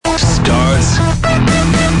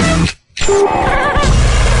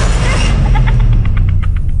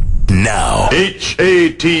Now.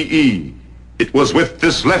 H-A-T-E. It was with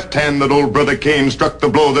this left hand that old brother Cain struck the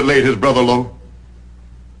blow that laid his brother low.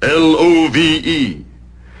 L-O-V-E.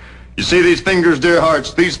 You see these fingers, dear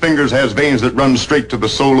hearts? These fingers has veins that run straight to the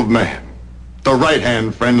soul of man. The right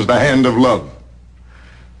hand, friends, the hand of love.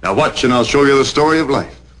 Now watch and I'll show you the story of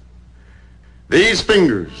life. These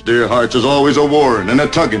fingers, dear hearts, is always a warring and a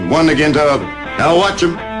tugging, one against the other. Now watch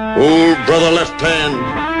 'em. Old brother left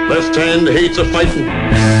hand hates a fighting,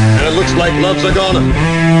 and it looks like love's a goner.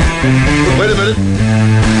 But wait a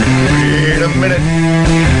minute.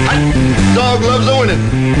 Dog loves a winning.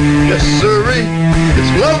 Yes, sirree.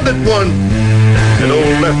 It's love that won. And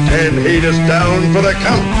old left hand hate us down for the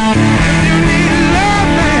count. You need love,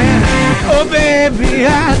 man. Oh, baby, I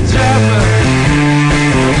travel.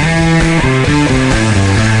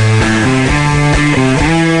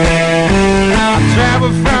 I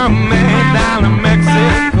travel from man down to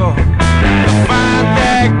Mexico to find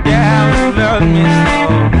that gal who loves me so.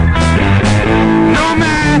 No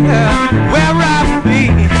matter where I be,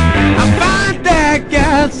 I find that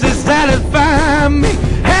gal to satisfy me.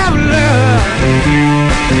 Have love.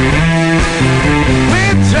 We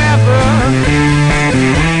travel.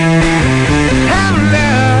 Have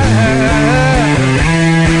love.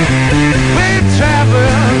 We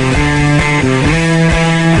travel.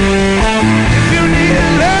 If you need a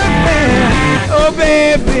love, man, oh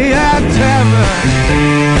baby, I travel.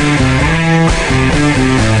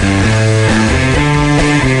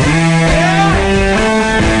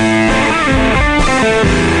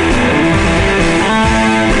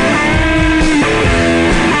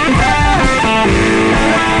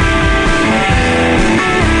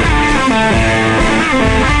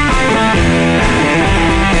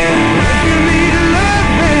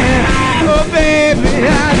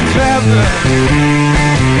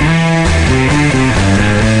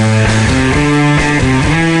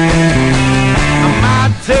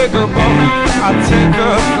 Take a boat, I'll take a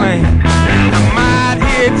plane. I might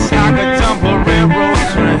hitchhike or jump a railroad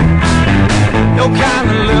train. Your kind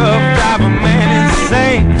of love drive a man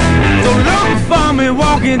insane. So look for me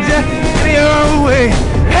walking just any old way.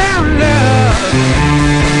 Have love.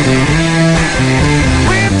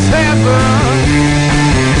 We travel.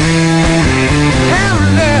 Have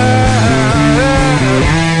love.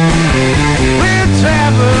 We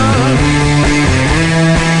travel.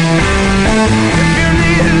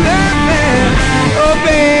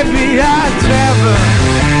 Baby, I travel.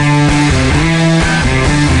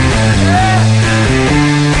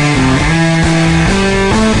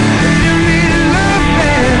 If you need love,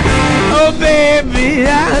 man, oh baby, I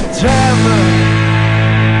travel.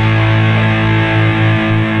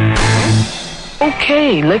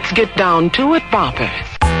 Okay, let's get down to it, boppers.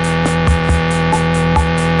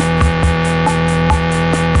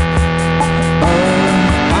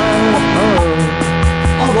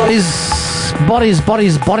 Buddies.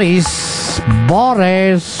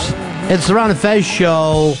 It's the Ron and Fez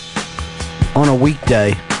show on a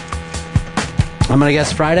weekday. I'm going to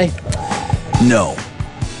guess Friday? No.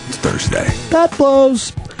 It's Thursday. That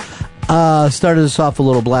blows. Started us off a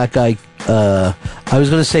little Black Eyed... I was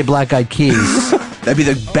going to say Black Eyed Keys. That'd be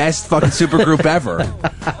the best fucking supergroup ever.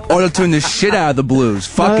 Auto-tune the shit out of the blues.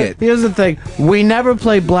 Fuck it. Here's the thing. We never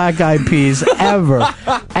play Black Eyed Peas, ever.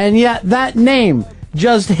 And yet that name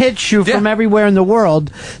just hits you from everywhere in the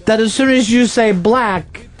world, that as soon as you say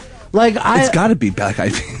black, like it's got to be Black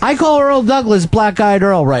Eyed Peas. I call Earl Douglas Black Eyed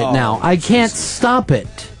Earl right now. I can't stop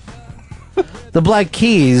it. The Black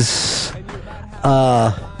Keys,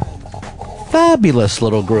 fabulous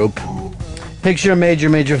little group. Picture a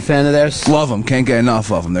major fan of theirs. Love them. Can't get enough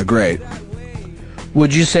of them. They're great.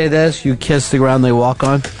 Would you say this? You kiss the ground they walk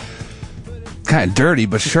on? Kind of dirty,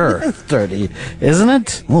 but sure. It's dirty, isn't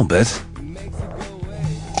it? A little bit.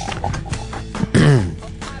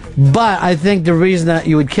 But I think the reason that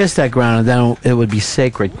you would kiss that ground is then it would be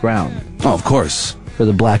sacred ground. Oh, of course. For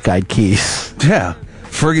the Black Eyed Keys. Yeah.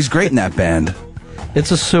 Fergie's great in that band.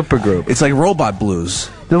 It's a super group. It's like Robot Blues.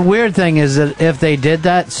 The weird thing is that if they did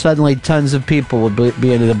that, suddenly tons of people would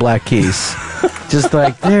be into the Black Keys. Just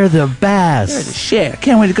like, they're the best. They're the shit. I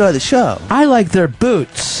can't wait to go to the show. I like their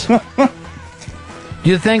boots. Do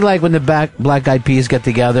you think, like, when the Black Eyed Peas get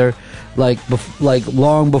together, like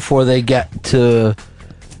long before they get to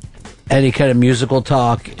any kind of musical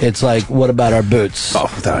talk, it's like, what about our boots?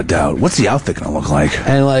 Oh, without a doubt. What's the outfit gonna look like?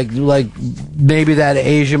 And like maybe that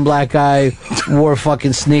Asian black guy wore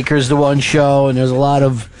fucking sneakers to one show, and there's a lot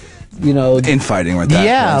of, infighting right there.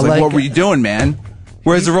 Yeah, like, what were you doing, man?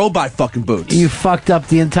 Where's the robot fucking boots? You fucked up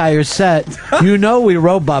the entire set. We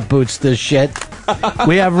robot boots this shit.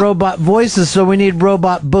 We have robot voices, so we need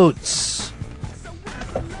robot boots.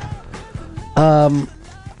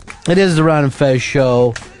 It is the Ron and Fez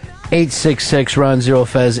show.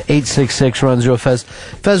 866-RON-0-FEZ. 866-RON-0-FEZ.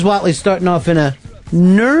 Fez Whatley starting off in a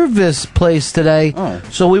nervous place today.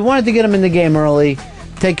 So we wanted to get him in the game early.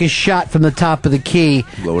 Take a shot from the top of the key.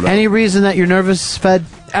 Any reason that you're nervous, Fed?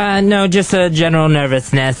 No, just a general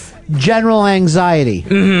nervousness. General anxiety.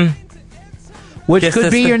 Mm-hmm. Which just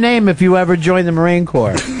could be your name if you ever join the Marine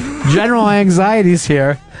Corps. General anxiety's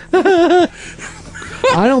here.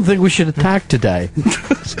 I don't think we should attack today.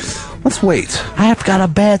 Let's wait. I have got a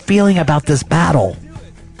bad feeling about this battle.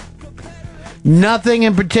 Nothing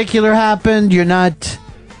in particular happened. You're not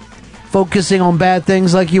focusing on bad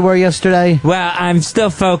things like you were yesterday? Well, I'm still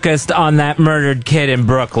focused on that murdered kid in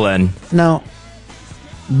Brooklyn. Now,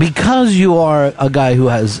 because you are a guy who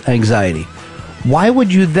has anxiety, why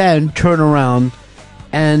would you then turn around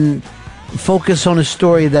and focus on a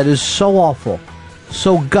story that is so awful,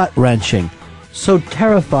 so gut-wrenching, so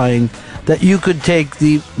terrifying that you could take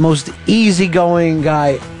the most easygoing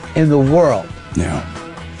guy in the world? Yeah.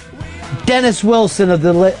 Dennis Wilson of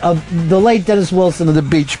the late Dennis Wilson of the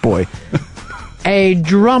Beach Boy. A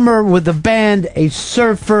drummer with a band, a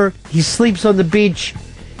surfer, he sleeps on the beach.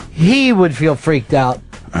 He would feel freaked out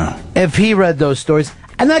if he read those stories.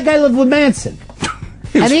 And that guy lived with Manson.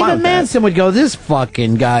 And even Manson would go, this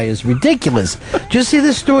fucking guy is ridiculous. Did you see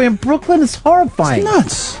this story in Brooklyn? It's horrifying.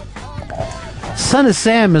 It's nuts. Son of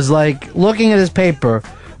Sam is like looking at his paper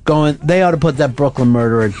going, they ought to put that Brooklyn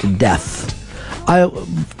murderer to death.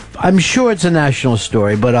 I'm sure it's a national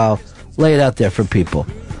story, but I'll lay it out there for people.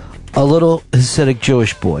 A little Hasidic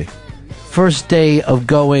Jewish boy. First day of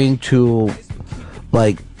going to,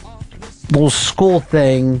 like, little school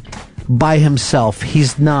thing by himself.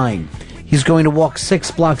 He's 9. He's going to walk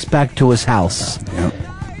 6 blocks back to his house. Yep.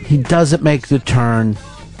 He doesn't make the turn.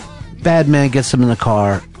 Bad man gets him in the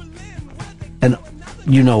car. And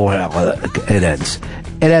you know how it ends.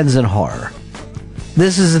 It ends in horror.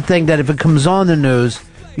 This is the thing that if it comes on the news,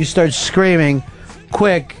 you start screaming,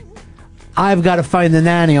 quick, I've got to find the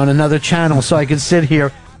nanny on another channel so I can sit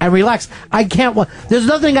here and relax. I can't. There's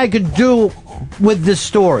nothing I could do with this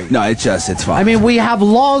story. No, it's fine. I mean, we have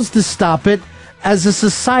laws to stop it. As a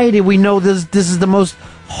society, we know this is the most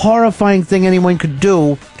horrifying thing anyone could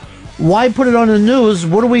do. Why put it on the news?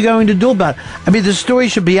 What are we going to do about it? I mean, the story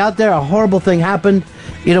should be out there. A horrible thing happened.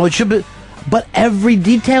 You know, it should be. But every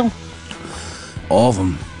detail? All of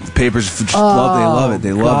them. The papers love it.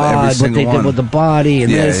 They love every single one. What they did with the body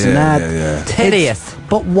and this and that. Yeah. It's hideous.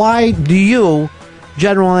 But why do you,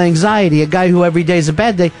 general anxiety, a guy who every day is a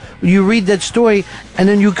bad day, you read that story and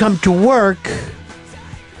then you come to work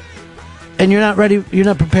and you're not ready, you're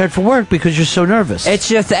not prepared for work because you're so nervous? It's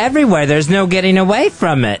just everywhere. There's no getting away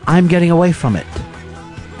from it. I'm getting away from it.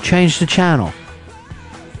 Change the channel.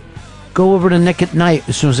 Go over to Nick at Night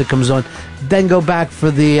as soon as it comes on. Then go back for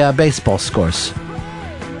the baseball scores.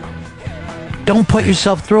 Don't put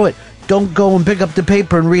yourself through it. Don't go and pick up the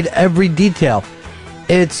paper and read every detail.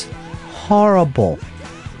 It's horrible.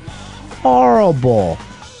 Horrible.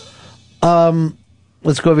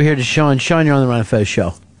 Let's go over here to Sean. Sean, you're on the Ron and Fez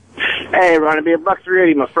show. Hey, Ron, it'd be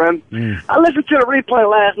 $1.380, my friend. I listened to the replay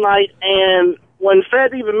last night, and when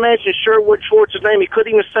Fed even mentioned Sherwood Schwartz's name, he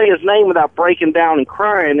couldn't even say his name without breaking down and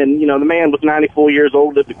crying. And, you know, the man was 94 years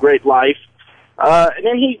old, lived a great life. And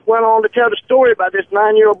then he went on to tell the story about this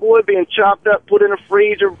 9-year-old boy being chopped up, put in a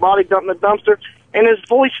freezer, body dumped in a dumpster, and his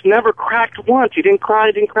voice never cracked once. He didn't cry,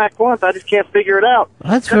 he didn't crack once. I just can't figure it out.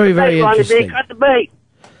 That's very, very interesting. Cut the bait.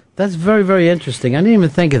 That's very, very interesting. I didn't even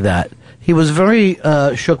think of that. He was very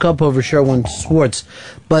shook up over Sherwood Schwartz,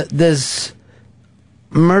 but this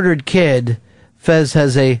murdered kid, Fez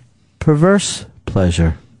has a perverse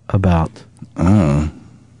pleasure about.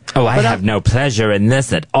 Oh, I have no pleasure in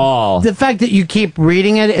this at all. The fact that you keep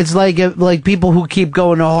reading it, it's like people who keep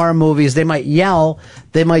going to horror movies. They might yell,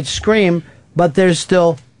 they might scream, but there's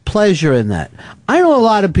still pleasure in that. I know a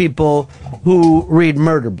lot of people who read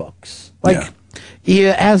murder books. You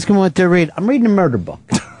ask them what they read. I'm reading a murder book.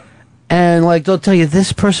 And, they'll tell you,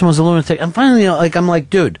 this person was a lunatic. And finally, I'm like,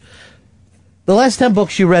 dude, the last 10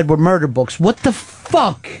 books you read were murder books. What the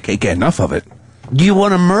fuck? Can't get enough of it. Do you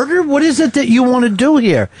want to murder? What is it that you want to do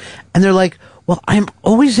here? And they're like, well, I'm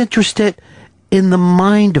always interested in the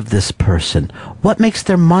mind of this person. What makes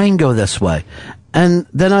their mind go this way? And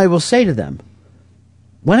then I will say to them,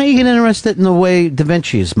 why don't you get interested in the way Da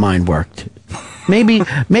Vinci's mind worked?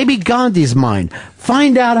 Maybe Gandhi's mind.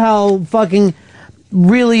 Find out how fucking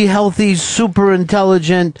really healthy, super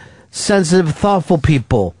intelligent, sensitive, thoughtful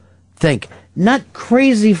people think. not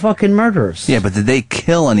crazy fucking murderers. Yeah, but did they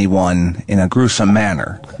kill anyone in a gruesome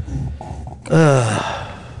manner?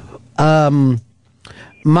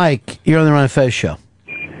 Mike, you're on the Ron and Fez show.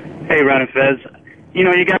 Hey, Ron and Fez. You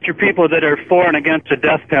know, you got your people that are for and against the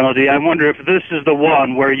death penalty. I wonder if this is the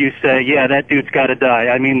one where you say, yeah, that dude's got to die.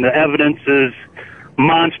 I mean, the evidence is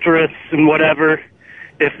monstrous and whatever.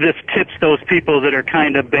 If this tips those people that are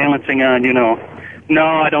kind of balancing on, you know, no,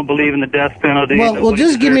 I don't believe in the death penalty. Well,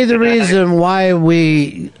 just give me the reason why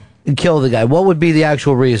we kill the guy. What would be the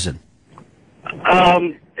actual reason?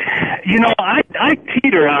 You know, I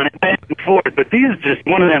teeter on it back and forth, but these is just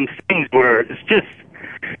one of them things where it's just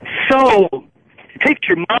so, it takes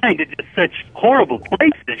your mind to just such horrible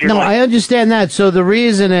places. No, I understand that. So the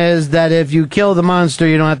reason is that if you kill the monster,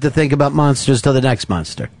 you don't have to think about monsters till the next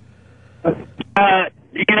monster.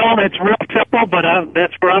 You know, that's real simple, but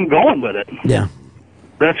that's where I'm going with it. Yeah.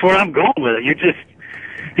 That's where I'm going with it. You just,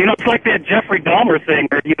 you know, it's like that Jeffrey Dahmer thing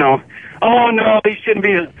where, you know, oh, no, he shouldn't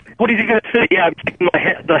be, what is he going to say? Yeah, I'm keeping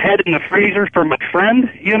the head in the freezer for my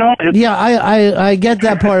friend, you know? Yeah, I get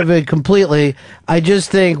that part of it completely. I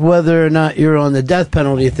just think whether or not you're on the death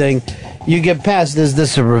penalty thing, you get past, is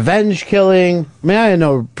this a revenge killing? I mean, I had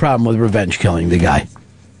no problem with revenge killing the guy.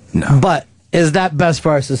 No. But is that best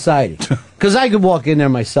for our society? Because I could walk in there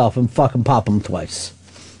myself and fucking pop him twice.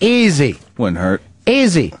 Easy. Wouldn't hurt.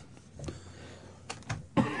 Easy.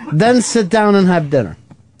 Then sit down and have dinner.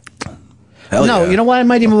 Hell no, yeah. you know what? I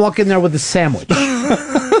might even walk in there with a sandwich.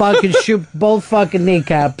 Fucking shoot both fucking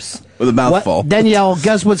kneecaps. With a mouthful. Then yell,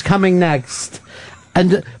 guess what's coming next?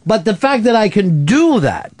 But the fact that I can do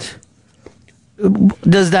that,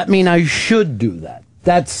 does that mean I should do that?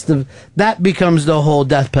 That becomes the whole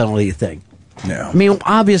death penalty thing. Yeah. I mean,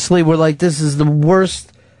 obviously, we're like, this is the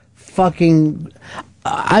worst fucking...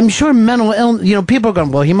 I'm sure mental illness... You know, people are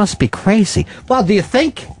going, well, he must be crazy. Well, do you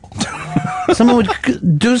think someone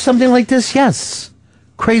would do something like this? Yes.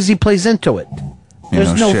 Crazy plays into it.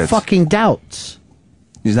 There's no fucking doubts.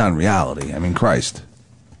 He's not in reality. I mean, Christ.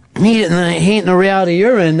 He ain't in the reality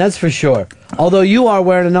you're in, that's for sure. Although you are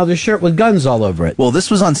wearing another shirt with guns all over it. Well,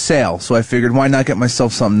 this was on sale, so I figured why not get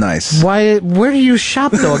myself something nice. Where do you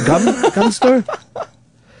shop, though? A gun store?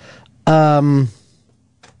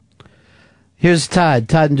 Here's Todd.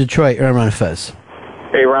 Todd in Detroit. You're on Ron and Fez.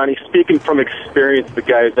 Hey, Ronnie. Speaking from experience, the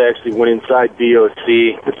guy who's actually went inside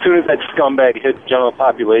DOC. As soon as that scumbag hits general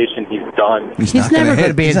population, he's done. He's never going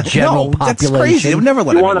to be a general population. That's crazy. They would never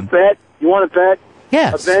let him. You want to bet? You want to bet?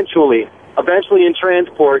 Yes. Eventually in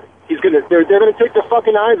transport, they're gonna take their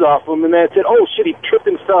fucking eyes off him, and that's it. Oh shit, he tripped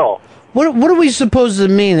and fell. What are we supposed to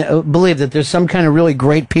believe that there's some kind of really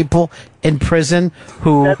great people in prison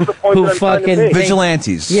who fucking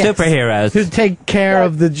vigilantes, superheroes, who take care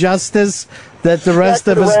of the justice that the rest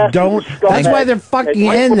of us don't? That's why they're fucking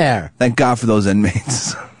in there. Thank God for those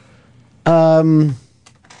inmates. They're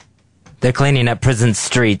cleaning up prison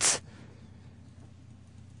streets.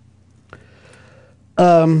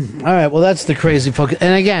 All right, well, that's the crazy focus.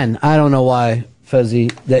 And again, I don't know why,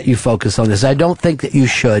 Fezzy, that you focus on this. I don't think that you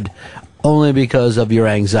should, only because of your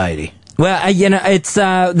anxiety. Well, you know, it's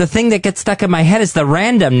the thing that gets stuck in my head is the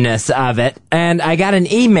randomness of it. And I got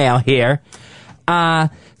an email here.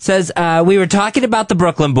 Says, we were talking about the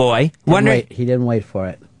Brooklyn boy. He didn't wait for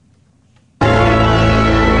it.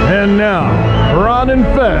 And now, Ron and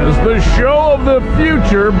Fez, the show of the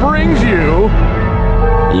future, brings you...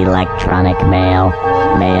 Electronic mail.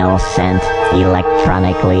 Mail sent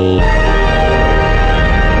electronically.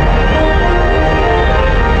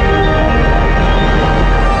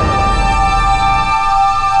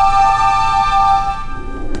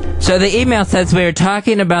 So the email says we were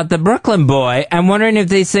talking about the Brooklyn boy. I'm wondering if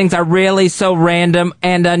these things are really so random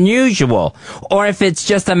and unusual, or if it's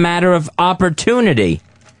just a matter of opportunity.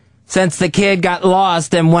 Since the kid got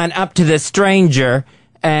lost and went up to this stranger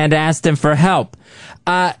and asked him for help.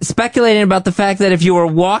 Speculating about the fact that if you were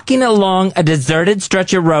walking along a deserted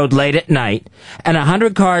stretch of road late at night and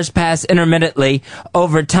 100 cars pass intermittently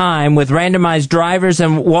over time with randomized drivers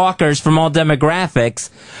and walkers from all demographics,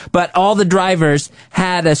 but all the drivers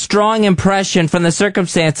had a strong impression from the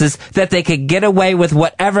circumstances that they could get away with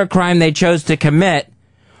whatever crime they chose to commit,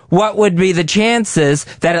 what would be the chances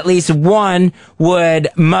that at least one would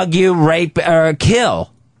mug you, rape, or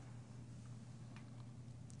kill?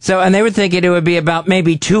 So, and they were thinking it would be about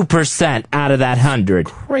maybe 2% out of that 100.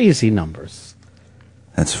 Crazy numbers.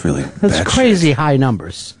 That's crazy high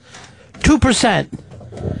numbers. 2%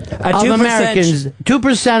 of Americans.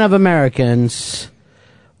 2% of Americans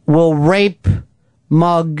will rape,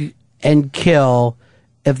 mug, and kill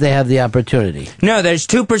if they have the opportunity. No, there's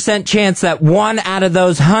 2% chance that 1 out of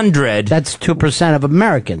those 100. That's 2% of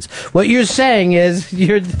Americans. What you're saying is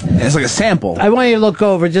it's like a sample. I want you to look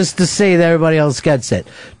over just to see that everybody else gets it.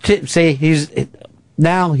 See, he's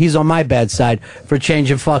on my bad side for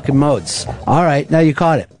changing fucking modes. All right, now you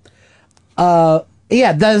caught it.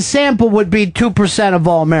 Yeah, the sample would be 2% of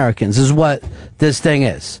all Americans is what this thing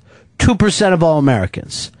is. 2% of all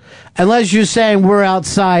Americans. Unless you're saying we're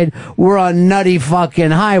outside, we're on nutty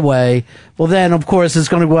fucking highway, well then, of course, it's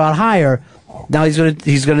going to go out higher. Now he's going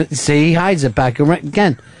to see, he hides it back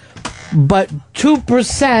again. But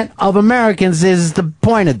 2% of Americans is the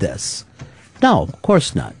point of this. No, of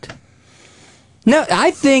course not. No,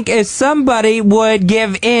 I think if somebody would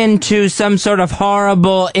give in to some sort of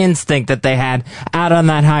horrible instinct that they had out on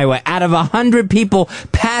that highway, out of 100 people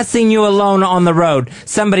passing you alone on the road,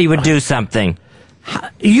 somebody would do something.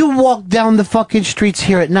 You walk down the fucking streets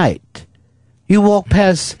here at night. You walk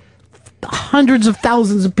past hundreds of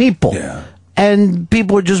thousands of people. Yeah. And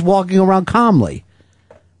people are just walking around calmly.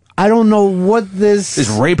 I don't know what this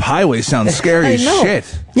rape highway sounds scary as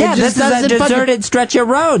shit. Yeah, this is a deserted stretch of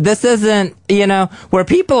road. This isn't, where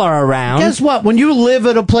people are around. Guess what? When you live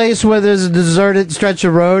at a place where there's a deserted stretch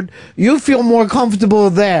of road, you feel more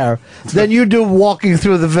comfortable there than you do walking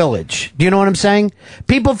through the village. Do you know what I'm saying?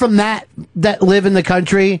 People from that live in the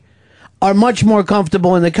country are much more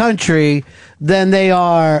comfortable in the country than they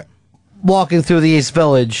are walking through the East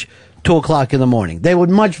Village 2 o'clock in the morning. They would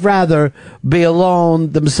much rather be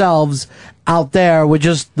alone themselves out there with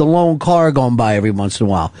just the lone car going by every once in a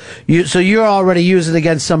while. So you're already using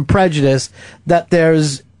against some prejudice that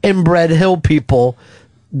there's inbred hill people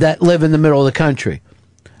that live in the middle of the country.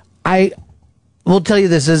 I will tell you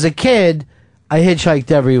this. As a kid, I hitchhiked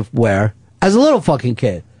everywhere. As a little fucking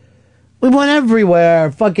kid. We went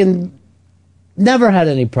everywhere. Fucking never had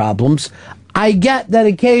any problems. I get that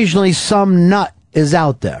occasionally some nut is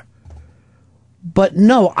out there. But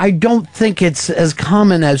no, I don't think it's as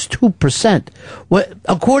common as 2%.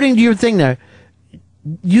 According to your thing there,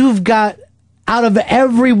 you've got, out of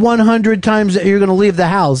every 100 times that you're going to leave the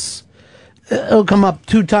house, it'll come up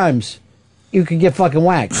 2 times. You could get fucking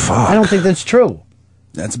whacked. Fuck. I don't think that's true.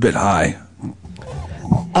 That's a bit high.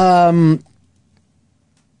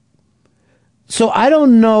 So I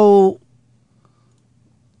don't know.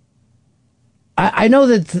 I know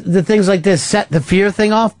that the things like this set the fear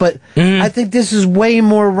thing off, but I think this is way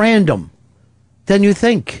more random than you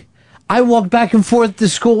think. I walked back and forth to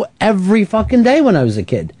school every fucking day when I was a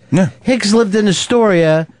kid. Yeah. Hicks lived in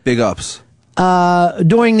Astoria. Big ups.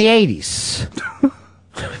 During the 80s.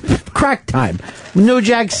 Crack time. New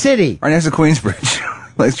Jack City. Right next to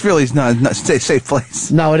Queensbridge. It's really not a safe place.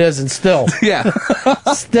 No, it isn't still. Yeah.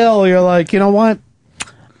 Still, you're like, you know what?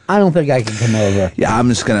 I don't think I can come over. Yeah, I'm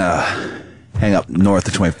just going to hang up north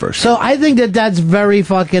of 21st. So I think that that's very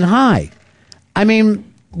fucking high. I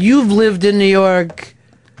mean, you've lived in New York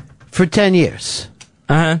for 10 years.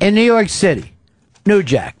 Uh-huh. In New York City. New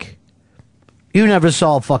Jack. You never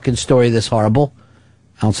saw a fucking story this horrible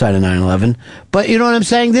outside of 9/11. But you know what I'm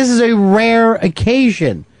saying? This is a rare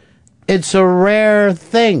occasion. It's a rare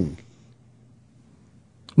thing.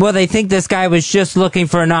 Well, they think this guy was just looking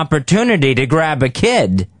for an opportunity to grab a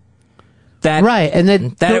kid. Right, and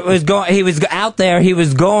he was out there, he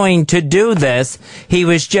was going to do this. He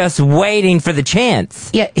was just waiting for the chance.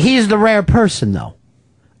 Yeah, he's the rare person, though.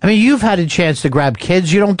 I mean, you've had a chance to grab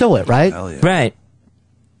kids, you don't do it, right? Hell yeah. Right.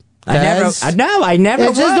 I never It's just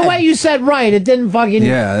would. the way you said right. It didn't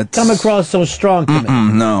fucking come across so strong to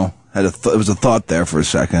me. No. It was a thought there for a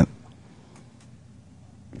second.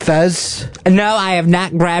 Fez? No, I have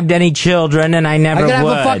not grabbed any children, and I never would. I could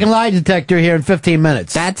have a fucking lie detector here in 15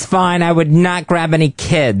 minutes. That's fine. I would not grab any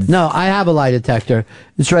kids. No, I have a lie detector.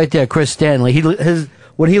 It's right there, Chris Stanley.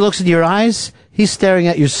 When he looks into your eyes, he's staring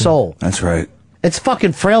at your soul. That's right. It's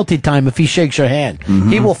fucking frailty time if he shakes your hand. Mm-hmm.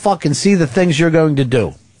 He will fucking see the things you're going to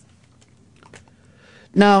do.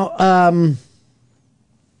 Now,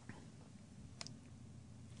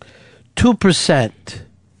 2%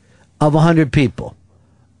 of 100 people,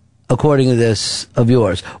 according to this of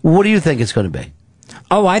yours. What do you think it's going to be?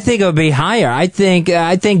 Oh, I think it would be higher. I think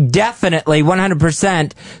definitely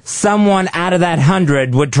 100% someone out of that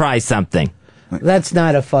 100 would try something. That's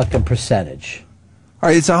not a fucking percentage. All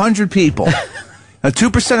right, it's 100 people. Now,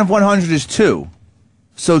 2% of 100 is 2.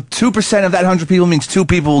 So 2% of that 100 people means 2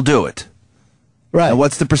 people will do it. Right. Now,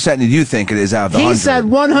 what's the percentage you think it is out of the 100? He said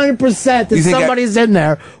 100% that somebody's in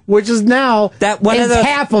there, which is now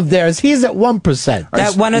half of theirs. He's at 1%.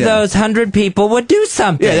 That one of those 100 people would do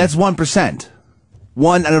something. Yeah, that's 1%.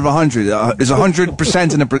 1 out of 100 is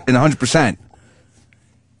 100% in 100%.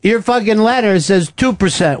 Your fucking letter says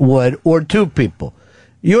 2% would, or 2 people.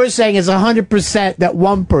 You're saying it's 100% that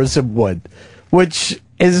 1 person would, which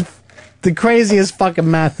is the craziest fucking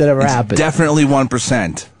math that ever happened. Definitely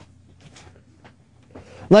 1%.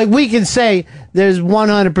 Like, we can say there's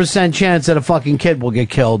 100% chance that a fucking kid will get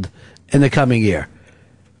killed in the coming year.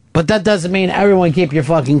 But that doesn't mean everyone keep your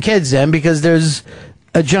fucking kids in, because there's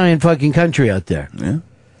a giant fucking country out there. Yeah.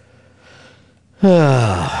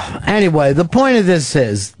 Anyway, the point of this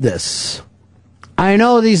is this. I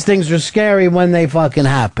know these things are scary when they fucking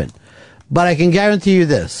happen, but I can guarantee you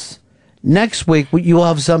this. Next week, you'll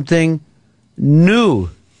have something new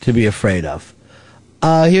to be afraid of.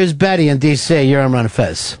 Here's Betty in D.C. You're on Ron and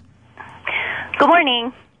Fez. Good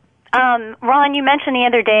morning. Ron, you mentioned the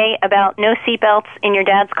other day about no seatbelts in your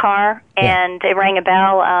dad's car, and it rang a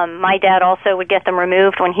bell. My dad also would get them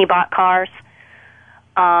removed when he bought cars.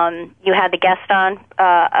 You had the guest on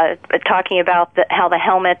talking about how the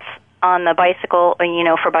helmets on the bicycle,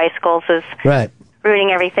 for bicycles is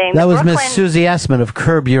ruining everything. That was Miss Susie Essman of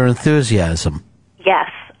Curb Your Enthusiasm. Yes.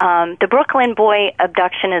 The Brooklyn boy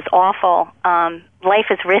abduction is awful. Life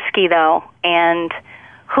is risky, though, and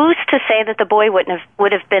who's to say that the boy would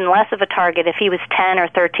have been less of a target if he was 10 or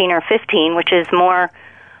 13 or 15, which is more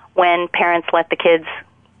when parents let the kids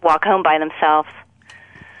walk home by themselves.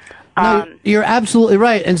 No, you're absolutely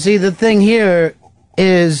right. And see, the thing here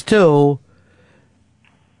is, too,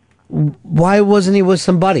 why wasn't he with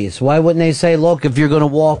some buddies? Why wouldn't they say, look, if you're going to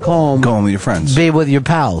walk home, go home with your friends. Be with your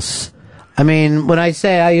pals. I mean, when I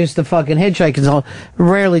say I used to fucking hitchhike and all,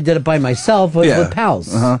 rarely did it by myself, but with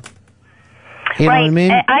pals. You know what I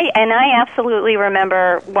mean? I absolutely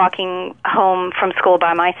remember walking home from school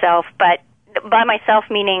by myself, but by myself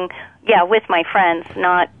meaning, with my friends,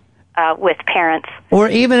 not with parents. Or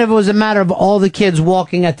even if it was a matter of all the kids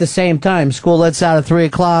walking at the same time. School lets out at 3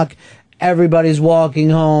 o'clock, everybody's walking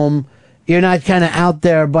home. You're not kind of out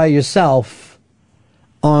there by yourself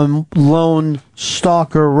on Lone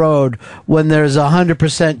Stalker Road when there's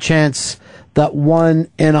 100% chance that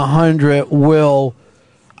 1 in 100 will,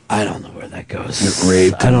 I don't know where that goes. Get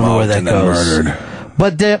raped, I don't know where that goes. Murdered.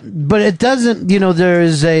 But it doesn't,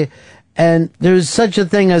 there's such a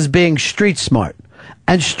thing as being street smart.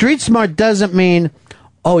 And street smart doesn't mean,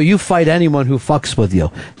 oh, you fight anyone who fucks with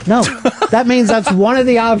you. No, that means that's one of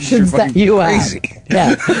the options that you have.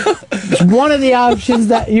 Yeah, it's one of the options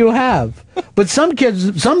that you have. But some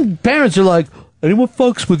parents are like, anyone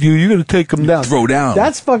fucks with you, you're going to take them down. Throw down.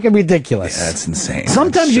 That's fucking ridiculous. Yeah, that's insane.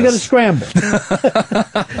 Sometimes you got to scramble.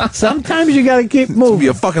 Sometimes you got to keep moving. It'll be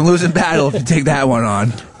a fucking losing battle if you take that one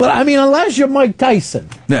on. But I mean, unless you're Mike Tyson.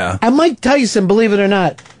 Yeah. And Mike Tyson, believe it or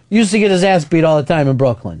not, used to get his ass beat all the time in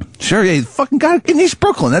Brooklyn. Sure, yeah, he fucking got in East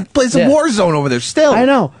Brooklyn. That place a war zone over there still. I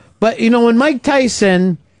know. But, when Mike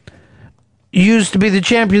Tyson used to be the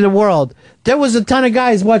champion of the world, there was a ton of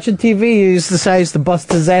guys watching TV who used to say I used to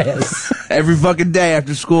bust his ass. Every fucking day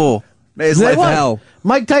after school. Made his life hell.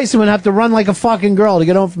 Mike Tyson would have to run like a fucking girl to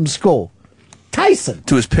get home from school. Tyson.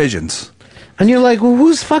 To his pigeons. And you're like, well,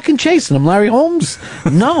 who's fucking chasing him? Larry Holmes?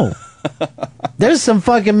 No. There's some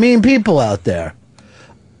fucking mean people out there.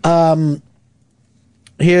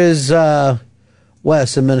 Here's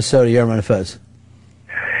Wes in Minnesota. You're on Fez.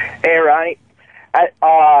 Hey, Ronnie.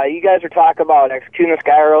 You guys were talking about executing this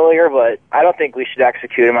guy earlier, but I don't think we should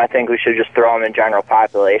execute him. I think we should just throw him in general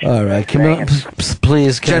population. All right,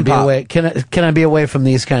 please, can I be away? Can I be away from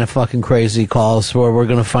these kind of fucking crazy calls where we're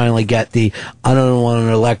going to finally get the? I don't want an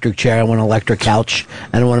electric chair. I want an electric couch.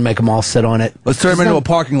 I don't want to make them all sit on it. Let's turn him into a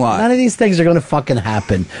parking lot. None of these things are going to fucking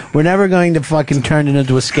happen. We're never going to fucking turn it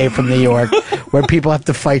into Escape from New York, where people have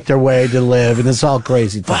to fight their way to live, and it's all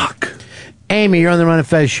crazy. Fuck. Amy, you're on the Ron and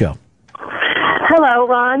Fez show. Hello,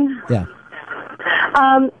 Ron. Yeah.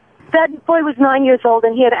 That boy was 9 years old,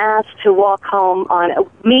 and he had asked to walk home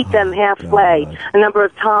meet them halfway a number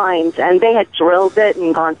of times, and they had drilled it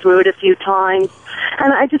and gone through it a few times.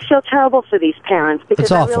 And I just feel terrible for these parents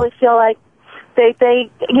because I really feel like they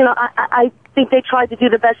I think they tried to do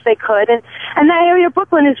the best they could, and that area of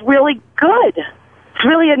Brooklyn is really good. It's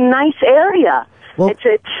really a nice area. Well, it's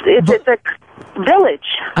a village.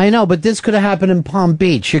 I know, but this could have happened in Palm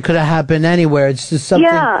Beach. It could have happened anywhere. It's just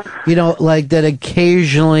something, like that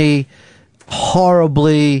occasionally,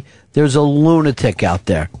 horribly, there's a lunatic out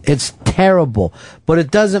there. It's terrible. But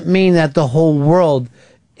it doesn't mean that the whole world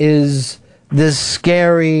is this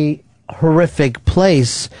scary, horrific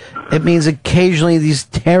place. It means occasionally these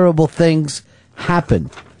terrible things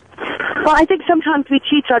happen. Well, I think sometimes we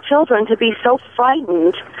teach our children to be so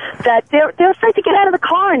frightened that they're afraid to get out of the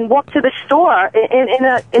car and walk to the store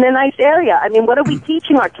in a nice area. I mean, what are we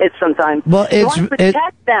teaching our kids sometimes? Well, you want to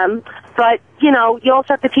protect them, but you also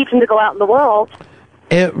have to teach them to go out in the world.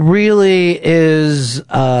 It really is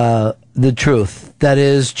the truth that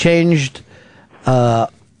is changed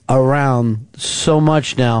around so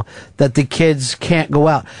much now that the kids can't go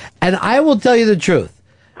out. And I will tell you the truth.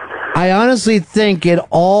 I honestly think it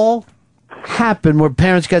all happened where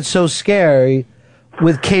parents got so scary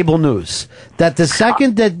with cable news that the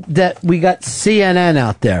second that we got CNN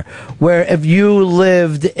out there, where if you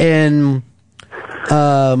lived in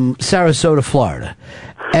Sarasota, Florida,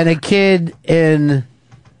 and a kid in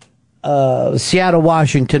Seattle,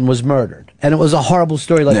 Washington was murdered, and it was a horrible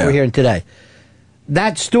story like we're hearing today,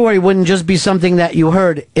 that story wouldn't just be something that you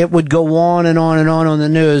heard. It would go on and on and on the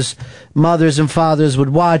news. Mothers and fathers would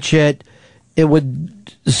watch it. It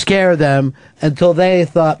would scare them until they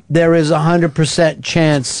thought there is 100%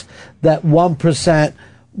 chance that 1%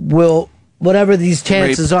 will, whatever these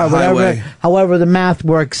chances are, however the math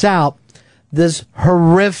works out, this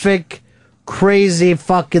horrific, crazy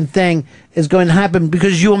fucking thing is going to happen,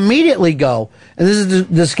 because you immediately go, and this is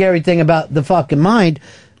the scary thing about the fucking mind,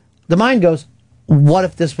 the mind goes, what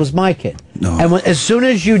if this was my kid? No. And as soon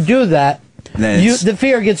as you do that, the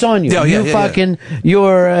fear gets on you.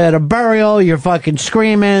 You're at a burial, you're fucking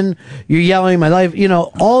screaming, you're yelling, my life,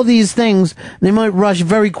 all these things, they might rush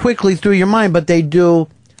very quickly through your mind, but they do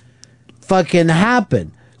fucking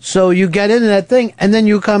happen. So you get into that thing, and then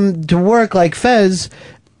you come to work like Fez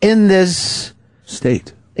in this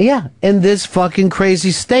state. Yeah, in this fucking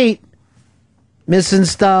crazy state, missing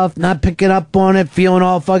stuff, not picking up on it, feeling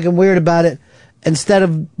all fucking weird about it, instead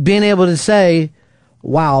of being able to say,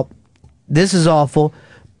 wow, this is awful,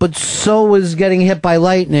 but so is getting hit by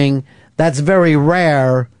lightning. That's very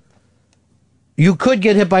rare. You could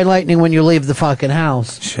get hit by lightning when you leave the fucking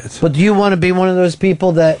house. Shit. But do you want to be one of those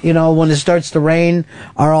people that, when it starts to rain,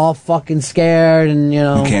 are all fucking scared and,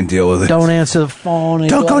 You can't deal with it. Don't answer the phone.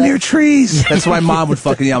 Don't go near trees. That's why Mom would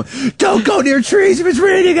fucking yell, don't go near trees if it's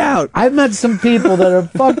raining out. I've met some people that are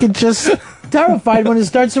fucking just terrified when it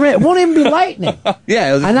starts to rain. It won't even be lightning.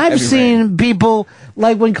 Yeah. And I've seen people,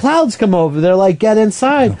 like when clouds come over, they're like, get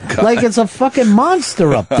inside. Like it's a fucking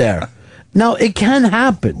monster up there. Now, it can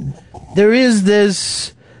happen. There is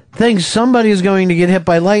this thing, somebody is going to get hit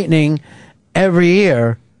by lightning every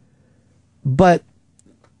year, but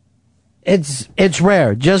it's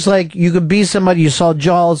rare. Just like you could be somebody, you saw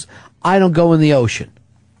Jaws, I don't go in the ocean.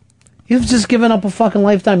 You've just given up a fucking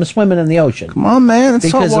lifetime of swimming in the ocean. Come on, man. That's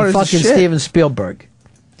because of fucking shit. Steven Spielberg.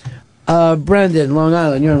 Brendan, Long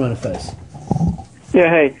Island, you're on Fez. Yeah,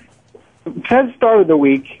 hey. Fez started the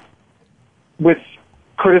week with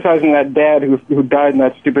criticizing that dad who died in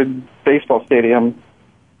that stupid baseball stadium.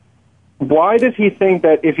 Why does he think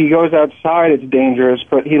that if he goes outside it's dangerous,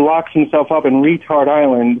 but he locks himself up in Retard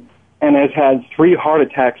Island and has had 3 heart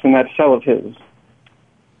attacks in that cell of his?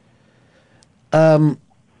 I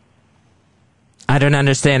don't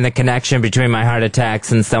understand the connection between my heart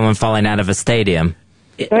attacks and someone falling out of a stadium.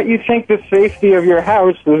 That you think the safety of your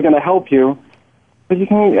house is going to help you, but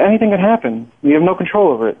anything can happen. You have no control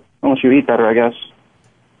over it, unless you eat better, I guess.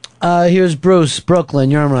 Here's Bruce,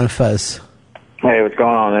 Brooklyn. You're on Fez. Hey, what's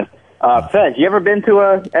going on, man? Fez, you ever been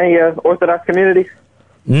to any Orthodox communities?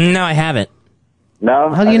 No, I haven't.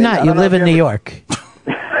 No? How do you not? You live in New York.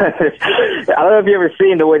 I don't know if you've ever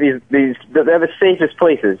seen the way they're the safest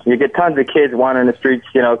places. You get tons of kids wandering the streets,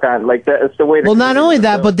 kind of like that. It's the way. Well, not only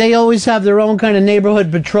that, but they always have their own kind of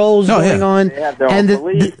neighborhood patrols going on. They have their own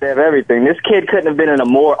police. They have everything. This kid couldn't have been in a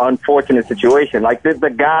more unfortunate situation. Like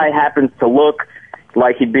the guy happens to look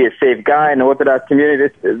like he'd be a safe guy in the Orthodox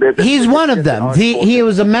community. He's one of them. He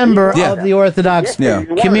was a member of the Orthodox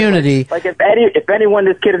community. Like if anyone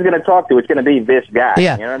this kid is going to talk to, it's going to be this guy.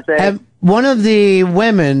 Yeah. You know what I'm saying? And one of the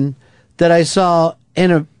women that I saw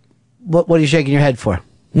in a... What are you shaking your head for?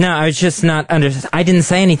 No, I was just not I didn't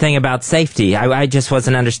say anything about safety. I just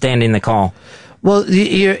wasn't understanding the call. Well,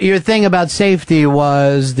 your thing about safety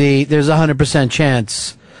was there's a 100%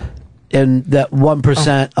 chance, and that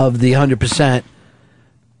 1% of the 100%.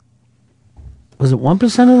 Was it 1% of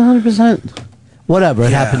the 100%? Whatever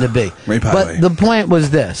it happened to be. But the point was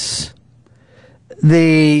this.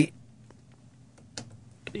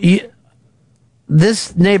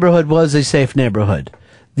 This neighborhood was a safe neighborhood.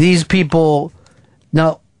 These people...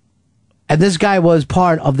 Now, and this guy was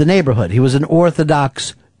part of the neighborhood. He was an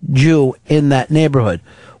Orthodox Jew in that neighborhood.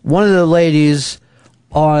 One of the ladies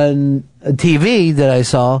on TV that I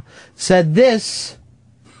saw said this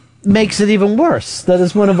makes it even worse. That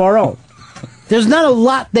is one of our own. There's not a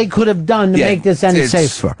lot they could have done to make this any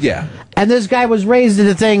safer. Yeah. And this guy was raised in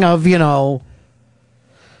the thing of, the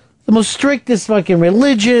most strictest fucking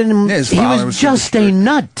religion. His He father was was just a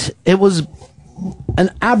nut. It was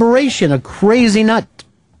an aberration, a crazy nut.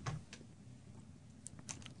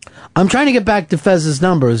 I'm trying to get back to Fez's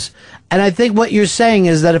numbers, and I think what you're saying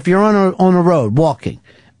is that if you're on a road walking,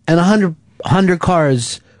 and 100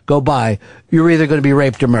 cars go by, you're either going to be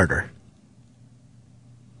raped or murdered.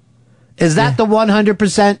 Is that the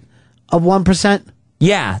 100% of 1%?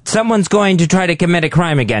 Yeah, someone's going to try to commit a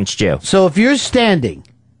crime against you. So if you're standing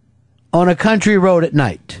on a country road at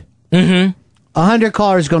night, 100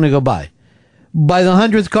 cars going to go by. By the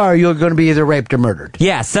 100th car, you're going to be either raped or murdered.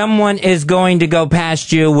 Yeah, someone is going to go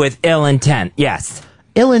past you with ill intent. Yes.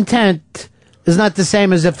 Ill intent is not the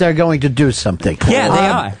same as if they're going to do something. Yeah, they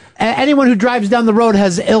are. Anyone who drives down the road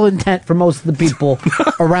has ill intent for most of the people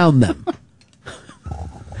around them.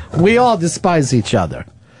 We all despise each other.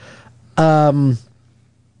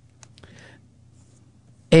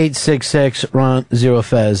 866 Ron Zero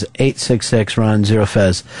Fez. 866 Ron Zero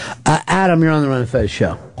Fez. Adam, you're on the Ron and Fez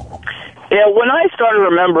show. Yeah, when I started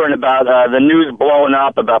remembering about the news blowing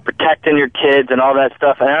up about protecting your kids and all that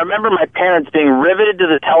stuff, and I remember my parents being riveted to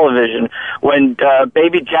the television when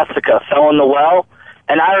baby Jessica fell in the well,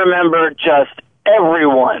 and I remember just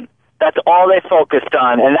everyone. That's all they focused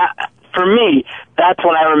on, and that, for me, that's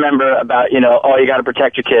when I remember about, you got to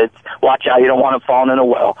protect your kids. Watch out, you don't want them falling in a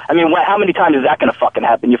well. I mean, how many times is that going to fucking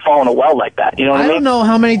happen? You fall in a well like that, you know what I mean? I don't know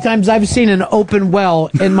how many times I've seen an open well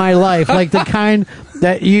in my life, like the kind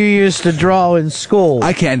that you used to draw in school.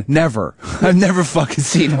 I can never. I've never fucking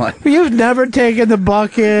seen one. You've never taken the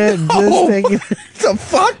bucket and just taken... The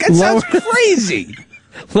fuck? That sounds crazy.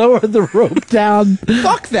 Lower the rope down.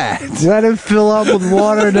 Fuck that. Let it fill up with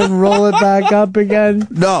water and then roll it back up again.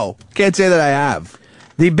 No, can't say that I have.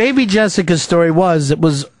 The baby Jessica story it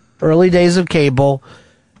was early days of cable.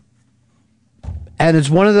 And it's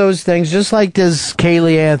one of those things, just like this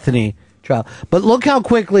Kaylee Anthony trial. But look how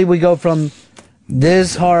quickly we go from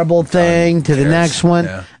this horrible thing to the next one.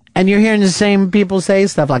 Yeah. And you're hearing the same people say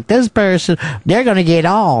stuff like, this person, they're going to get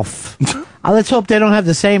off. Let's hope they don't have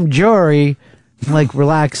the same jury. Like,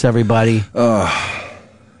 relax, everybody.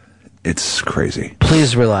 It's crazy.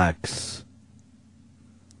 Please relax.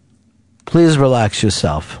 Please relax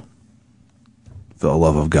yourself. For the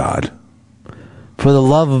love of God. For the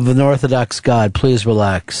love of an Orthodox God, please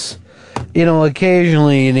relax.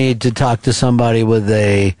 Occasionally you need to talk to somebody with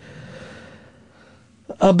a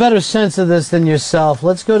better sense of this than yourself.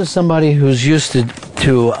 Let's go to somebody who's used to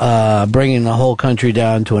bringing the whole country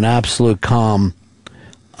down to an absolute calm.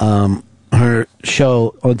 Her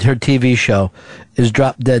TV show is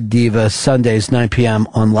Drop Dead Diva, Sundays, 9 p.m.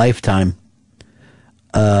 on Lifetime.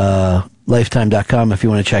 Lifetime.com if you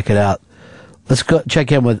want to check it out. Let's go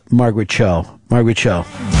check in with Margaret Cho. Margaret Cho. I'm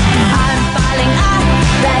falling off,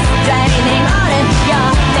 that's draining on it.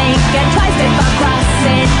 You're thinking twice before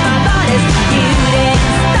crossing my borders. You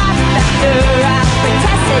didn't stop after I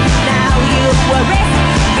protested. Now you will risk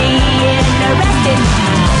being arrested.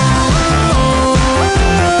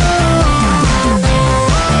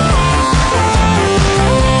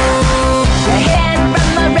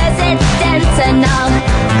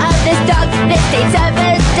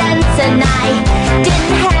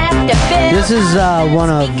 This is one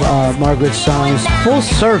of Margaret's songs, full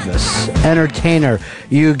service entertainer.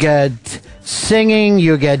 You get singing,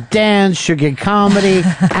 you get dance, you get comedy,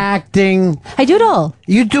 acting. I do it all.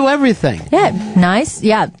 You do everything. Yeah, nice.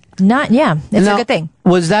 Yeah, it's a good thing.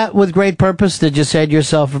 Was that with great purpose? Did you say to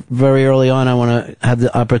yourself very early on, I want to have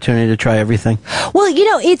the opportunity to try everything? Well,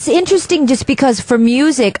 it's interesting just because for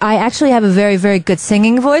music, I actually have a very, very good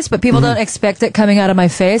singing voice, but people don't expect it coming out of my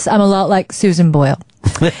face. I'm a lot like Susan Boyle.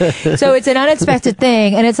 So it's an unexpected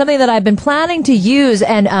thing, and it's something that I've been planning to use.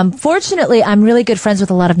 And fortunately, I'm really good friends with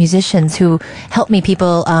a lot of musicians who help me.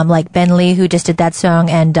 People like Ben Lee, who just did that song,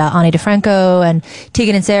 and Ani DeFranco, and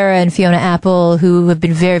Tegan and Sarah, and Fiona Apple, who have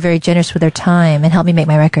been very, very generous with their time and helped me make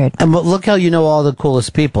my record. And look how you know all the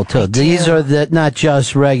coolest people, too. These are not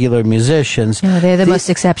just regular musicians. No, they're the most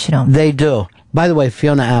exceptional. They do. By the way,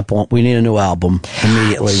 Fiona Apple, we need a new album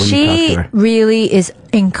immediately when you talk to her. She really is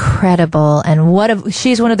incredible, and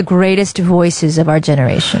she's one of the greatest voices of our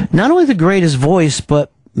generation. Not only the greatest voice, but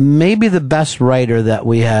maybe the best writer that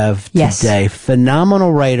we have today.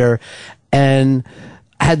 Phenomenal writer, and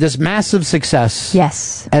had this massive success.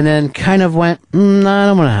 Yes. And then kind of went, no, I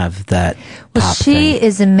don't want to have that. Well, she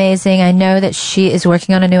is amazing. I know that she is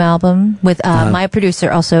working on a new album with my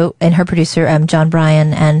producer also, and her producer, John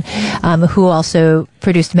Bryan, and who also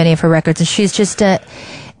produced many of her records. And she's just an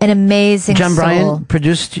amazing John soul. Bryan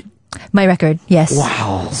produced My record, yes.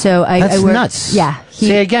 Wow. So That's I worked, nuts. Yeah.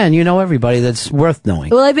 See, again, you know everybody that's worth knowing.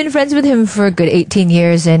 Well, I've been friends with him for a good 18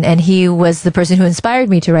 years, and he was the person who inspired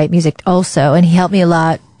me to write music also, and he helped me a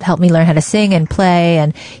lot, helped me learn how to sing and play,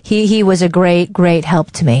 and he was a great, great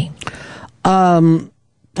help to me.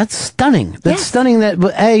 That's stunning. That's stunning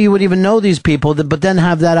that, you would even know these people, but then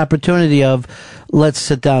have that opportunity of, let's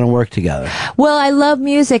sit down and work together. Well, I love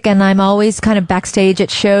music, and I'm always kind of backstage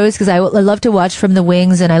at shows because I love to watch from the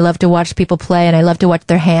wings, and I love to watch people play, and I love to watch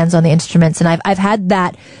their hands on the instruments. And I've had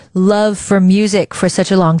that love for music for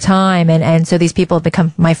such a long time, and so these people have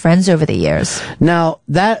become my friends over the years. Now,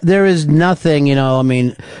 there is nothing,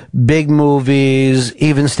 big movies,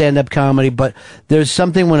 even stand-up comedy, but there's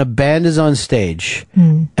something when a band is on stage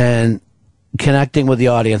and connecting with the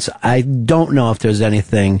audience. I don't know if there's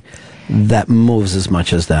anything that moves as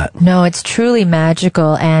much as that. No, it's truly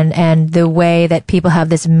magical, and the way that people have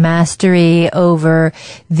this mastery over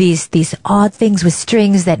these odd things with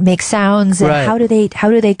strings that make sounds, and Right. how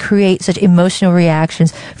do they create such emotional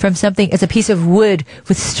reactions from something as a piece of wood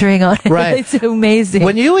with string on it? Right. It's amazing.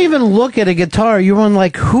 When you even look at a guitar, you're on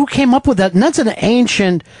like, who came up with that? And that's an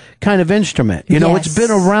ancient kind of instrument. It's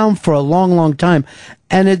been around for a long, long time,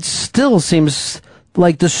 and it still seems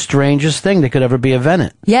like the strangest thing that could ever be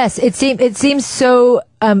invented. Yes, it seems so.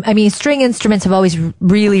 String instruments have always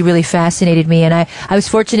really, really fascinated me, and I was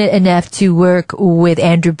fortunate enough to work with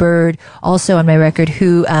Andrew Bird, also on my record,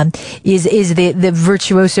 who is the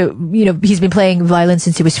virtuoso. He's been playing violin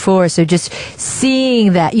since he was 4. So just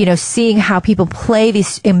seeing that, seeing how people play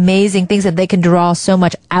these amazing things, that they can draw so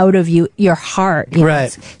much out of your heart.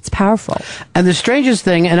 Right. It's powerful. And the strangest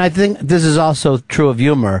thing, and I think this is also true of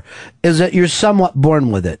humor, is that you're somewhat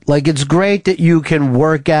born with it. Like, it's great that you can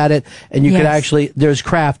work at it, and you can actually, there's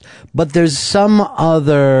craft, but there's some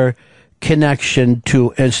other connection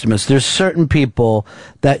to instruments. There's certain people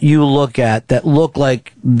that you look at that look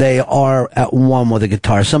like they are at one with a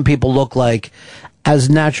guitar. Some people look like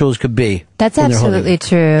as natural as could be. That's when they're holding absolutely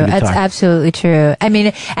true. a guitar. That's absolutely true. And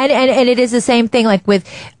it is the same thing, like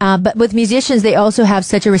but with musicians, they also have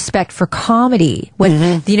such a respect for comedy.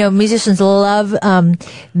 Musicians love,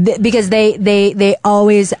 because they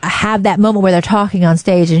always have that moment where they're talking on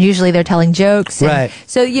stage, and usually they're telling jokes. And Right.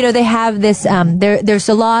 So, they have this, there's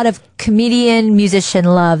a lot of comedian musician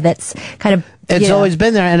love that's kind of, It's always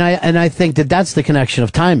been there, and I think that's the connection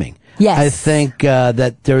of timing. Yes. I think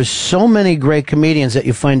that there's so many great comedians that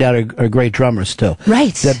you find out are great drummers too.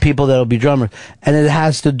 Right. That people that'll be drummers, and it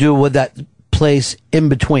has to do with that place in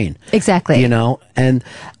between. Exactly. And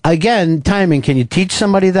again, timing. Can you teach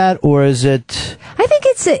somebody that, or is it? I think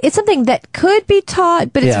it's something that could be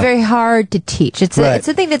taught, but it's very hard to teach. It's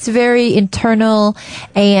something that's very internal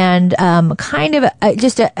and kind of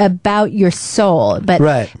just about your soul. But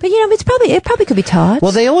it probably could be taught.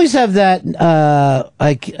 Well, they always have that.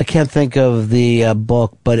 I can't think of the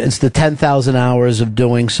book, but it's the 10,000 hours of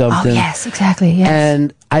doing something. Oh, yes, exactly. Yes.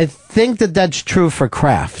 And I think that's true for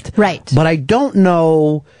craft. Right. But I don't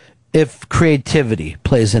know if creativity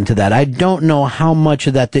plays into that. I don't know how much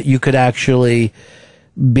of that you could actually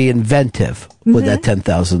be inventive with that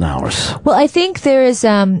 10,000 hours. Well, I think there is,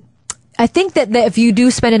 I think that if you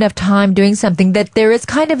do spend enough time doing something, that there is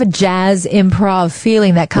kind of a jazz improv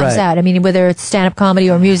feeling that comes Right. out. I mean, whether it's stand-up comedy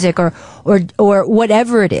or music or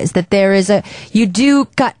whatever it is, that there is you do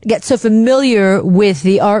get so familiar with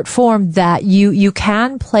the art form that you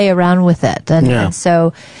can play around with it. And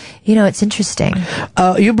so, it's interesting.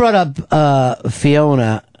 You brought up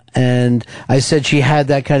Fiona, and I said she had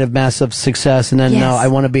that kind of massive success, and then, no, I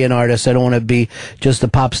want to be an artist. I don't want to be just a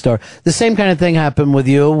pop star. The same kind of thing happened with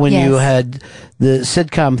you when you had the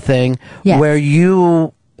sitcom thing, where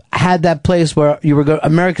you had that place where you were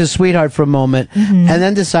America's Sweetheart for a moment, and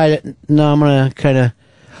then decided, no, I'm going to kind of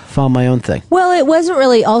follow my own thing. Well, it wasn't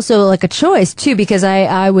really also like a choice too, because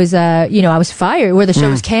I was I was fired, where the show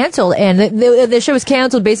was canceled, and the show was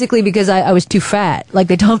canceled basically because I was too fat. Like,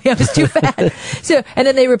 they told me I was too fat. So, and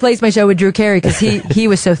then they replaced my show with Drew Carey because he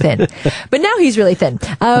was so thin. But now he's really thin.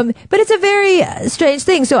 But it's a very strange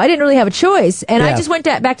thing. So I didn't really have a choice, and I just went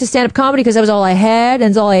back to stand-up comedy because that was all I had, and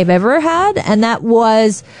it's all I've ever had, and that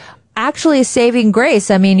was actually a saving grace.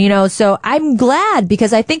 I mean, so I'm glad,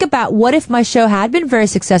 because I think about what if my show had been very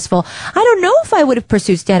successful. I don't know if I would have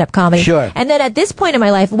pursued stand-up comedy. Sure. And then at this point in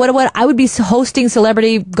my life, what I would be hosting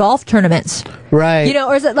celebrity golf tournaments. Right.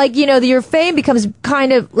 Or is it like, your fame becomes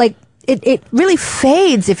kind of like, it really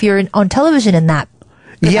fades if you're on television in that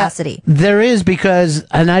capacity. Yeah, there is, because,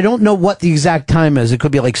 and I don't know what the exact time is. It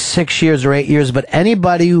could be like 6 years or 8 years, but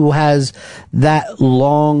anybody who has that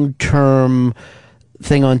long-term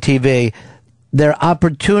thing on TV, their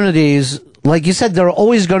opportunities like you said, there are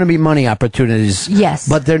always going to be money opportunities. Yes.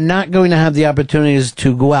 But they're not going to have the opportunities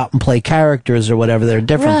to go out and play characters or whatever. They're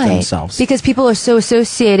different to themselves. Because people are so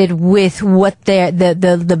associated with what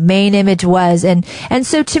the main image was. And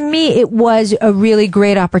so to me, it was a really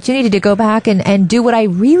great opportunity to go back and do what I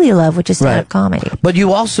really love, which is stand-up comedy. But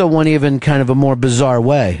you also went even kind of a more bizarre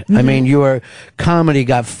way. I mean, your comedy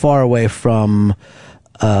got far away from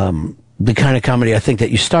the kind of comedy I think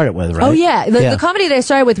that you started with, right? Oh, yeah. The comedy that I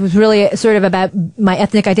started with was really sort of about my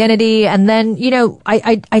ethnic identity. And then,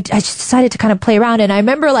 I just decided to kind of play around. And I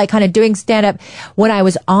remember like kind of doing stand-up when I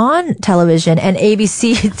was on television and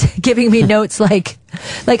ABC giving me notes like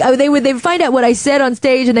they would find out what I said on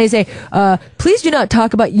stage and they say, please do not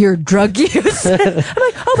talk about your drug use. I'm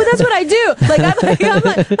like, oh, but that's what I do. Like, I'm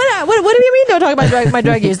like, what do you mean don't talk about my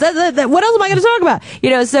drug use? What else am I going to talk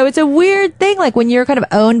about? So it's a weird thing, like when you're kind of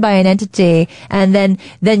owned by an entity and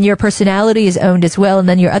then your personality is owned as well and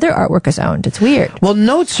then your other artwork is owned. It's weird. Well,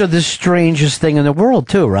 notes are the strangest thing in the world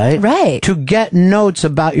too, right? Right. To get notes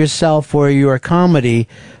about yourself or your comedy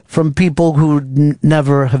from people who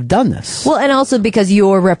never have done this. Well, and also because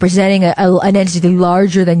you're representing an entity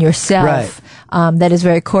larger than yourself, that is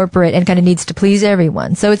very corporate and kind of needs to please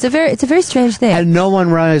everyone. So it's a very strange thing. And no one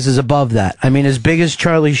rises above that. I mean, as big as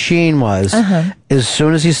Charlie Sheen was, as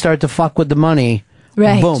soon as he started to fuck with the money,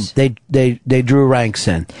 boom, they drew ranks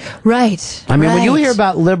in. Right. I mean, when you hear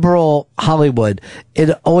about liberal Hollywood, it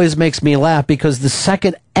always makes me laugh because the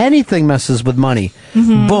second anything messes with money,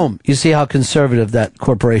 boom, you see how conservative that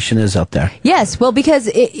corporation is out there. Yes, well, because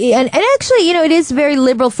and actually, it is very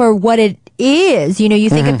liberal for what it is. You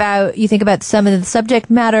think about some of the subject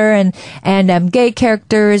matter and gay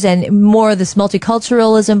characters and more of this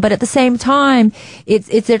multiculturalism, but at the same time, it's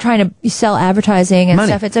they're trying to sell advertising and Money.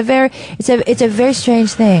 stuff. It's a very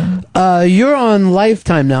strange thing. You're on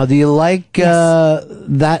Lifetime now. Do you like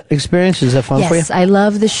that experience? Is that fun for you? Yes, I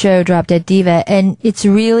love the show Drop Dead Diva, and it's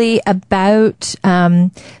really about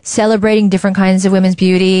celebrating different kinds of women's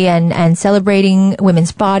beauty and celebrating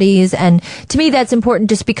women's bodies. And to me, that's important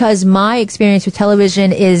just because my experience with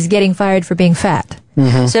television is getting fired for being fat.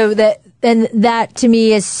 So that to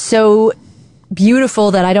me is so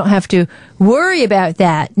beautiful that I don't have to worry about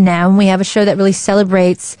that now. And we have a show that really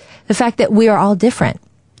celebrates the fact that we are all different.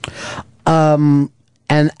 And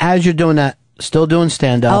as you're doing that, still doing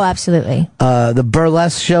stand-up. Oh, absolutely. The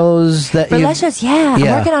burlesque shows that Burlesque shows, yeah. I'm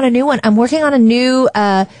working on a new one. I'm working on a new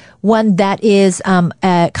one that is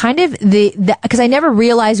kind of because I never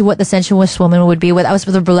realized what the Sensuous Woman would be. I was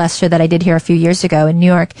with a burlesque show that I did here a few years ago in New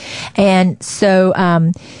York, and so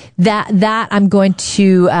that I'm going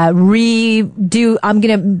to redo. I'm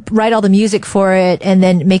going to write all the music for it and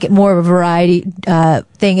then make it more of a variety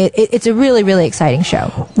thing. It's a really, really exciting show.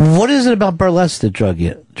 What is it about burlesque that drug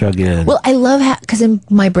you in? Well, I love because in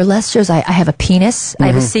my burlesque shows, I have a penis. I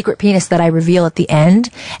have a secret penis that I reveal at the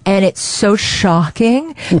end, and it's so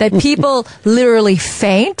shocking that people literally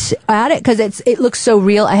faint at it because it looks so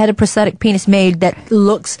real. I had a prosthetic penis made that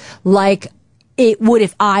looks like it would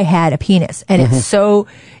if I had a penis, and it's so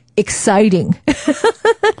exciting.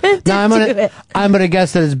 Now I'm gonna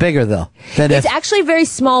guess that it's bigger though. It's actually very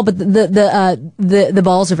small, but the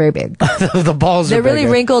balls are very big. The balls they're are really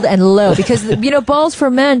bigger. wrinkled and low because balls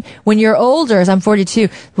for men when you're older, as I'm 42,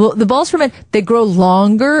 well, the balls for men they grow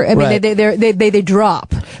longer. I mean they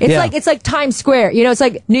drop. It's like Times Square. It's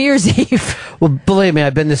like New Year's Eve. Well, believe me,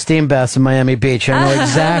 I've been to steam baths in Miami Beach. I know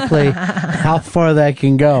exactly how far that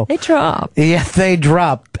can go. They drop. Yeah, they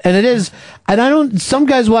drop. And it is, and some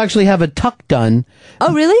guys will actually have a tuck done.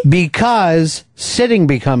 Oh, really? Because sitting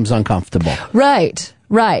becomes uncomfortable. Right.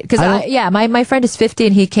 Because my friend is 50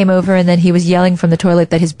 and he came over and then he was yelling from the toilet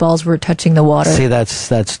that his balls were touching the water. See,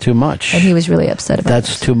 that's too much. And he was really upset about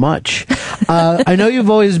That's too much. I know you've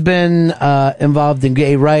always been involved in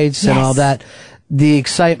gay rights and all that. The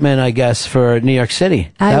excitement, I guess, for New York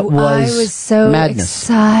City. I was so madness.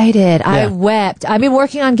 Excited. Yeah. I wept. I've been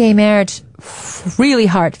working on gay marriage really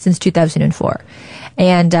hard since 2004.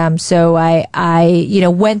 And so I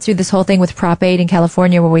went through this whole thing with Prop 8 in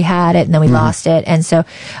California where we had it and then we lost it. And so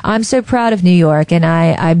I'm so proud of New York, and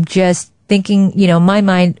I'm just thinking, in my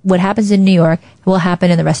mind, what happens in New York will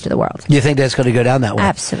happen in the rest of the world. You think that's going to go down that way?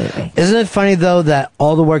 Absolutely. Isn't it funny, though, that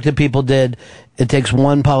all the work that people did, it takes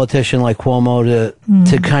one politician like Cuomo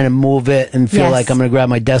to kind of move it and feel like I'm going to grab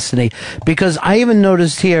my destiny? Because I even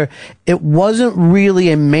noticed here, it wasn't really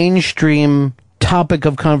a mainstream topic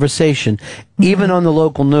of conversation, even on the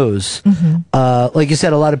local news. Like you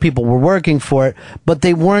said, a lot of people were working for it, but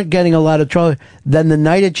they weren't getting a lot of trouble. Then the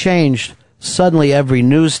night it changed, suddenly every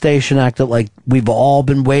news station acted like we've all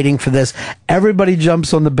been waiting for this. Everybody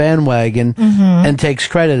jumps on the bandwagon and takes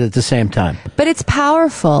credit at the same time. But it's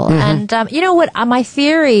powerful. And you know what? My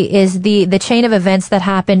theory is the chain of events that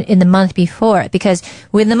happened in the month before. Because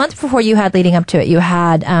when the month before you had leading up to it, you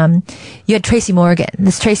had Tracy Morgan,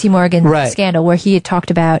 this Tracy Morgan scandal where he had talked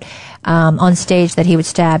about on stage that he would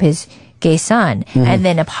stab his gay son and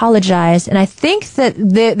then apologized. And I think that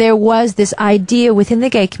there was this idea within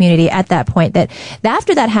the gay community at that point that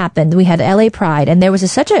after that happened, we had LA Pride, and there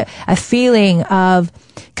was such a feeling of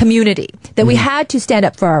community that we had to stand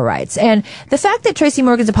up for our rights. And the fact that Tracy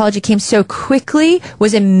Morgan's apology came so quickly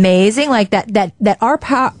was amazing. Like that our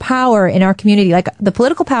power in our community, like the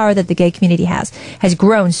political power that the gay community has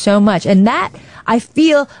grown so much. And that, I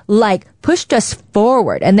feel like, pushed us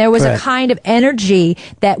forward. And there was a kind of energy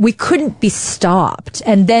that we couldn't be stopped.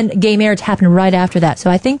 And then gay marriage happened right after that.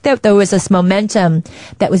 So I think that there was this momentum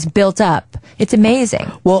that was built up. It's amazing.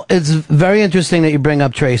 Well, it's very interesting that you bring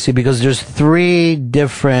up Tracy, because there's 3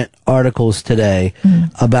 different articles today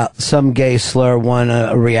about some gay slur, one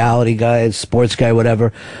a reality guy, a sports guy,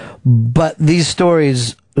 whatever. But these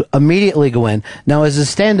stories immediately go in. Now, as a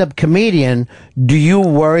stand-up comedian, do you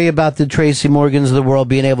worry about the Tracy Morgans of the world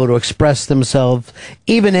being able to express themselves,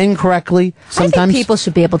 even incorrectly, sometimes? I think people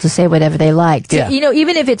should be able to say whatever they like. Yeah. You know,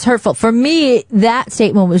 even if it's hurtful. For me, that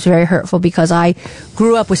statement was very hurtful because I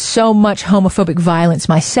grew up with so much homophobic violence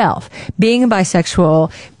myself. Being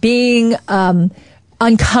bisexual, being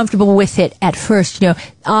uncomfortable with it at first. You know,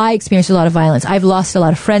 I experienced a lot of violence. I've lost a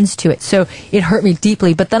lot of friends to it, so it hurt me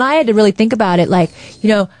deeply. But then I had to really think about it, like,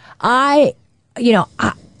 I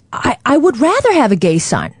would rather have a gay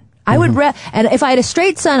son. I would and if I had a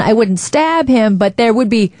straight son, I wouldn't stab him, but there would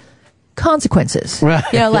be consequences. Right.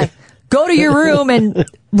 You know, like, go to your room and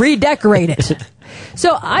redecorate it.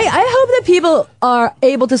 So I hope that people are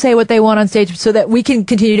able to say what they want on stage so that we can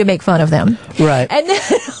continue to make fun of them. Right. And then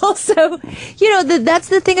also, that's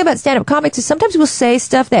the thing about stand-up comics is sometimes we'll say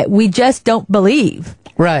stuff that we just don't believe.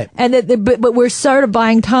 Right. And but we're sort of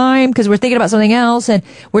buying time because we're thinking about something else and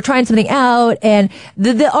we're trying something out. And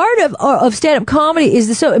the art of stand-up comedy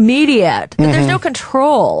is so immediate, but there's no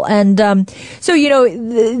control. And so,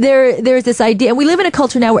 there's this idea, and we live in a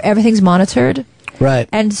culture now where everything's monitored. Right.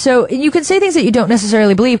 And so you can say things that you don't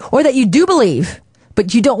necessarily believe or that you do believe,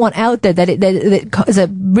 but you don't want out there that is a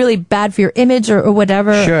really bad for your image or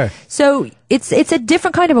whatever. Sure. So it's a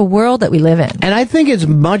different kind of a world that we live in. And I think it's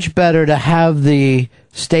much better to have the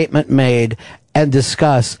statement made and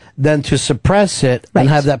discuss than to suppress it and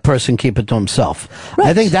have that person keep it to himself. Right.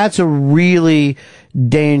 I think that's a really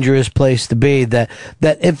dangerous place to be, that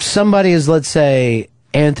if somebody is, let's say,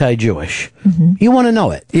 anti-Jewish, you want to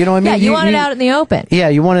know it. You know what I mean? Yeah, you want it out in the open. Yeah,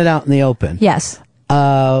 you want it out in the open. Yes.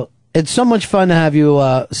 It's so much fun to have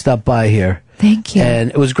you stop by here. Thank you. And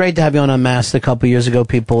it was great to have you on Unmasked a couple years ago.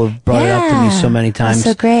 People have brought it up to me so many times.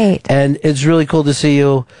 That's so great. And it's really cool to see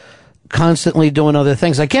you constantly doing other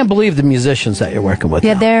things. I can't believe the musicians that you're working with.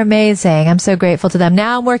 Yeah, now. They're amazing. I'm so grateful to them.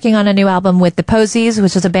 Now I'm working on a new album with the Posies,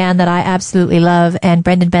 which is a band that I absolutely love, and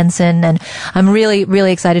Brendan Benson, and I'm really,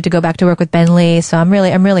 really excited to go back to work with Ben Lee. So I'm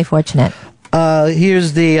really fortunate.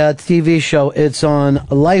 Here's the TV show. It's on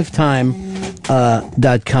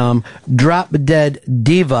Lifetime.com. Drop Dead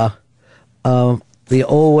Diva. The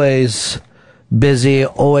always busy,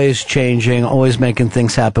 always changing, always making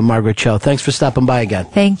things happen, Margaret Cho. Thanks for stopping by again.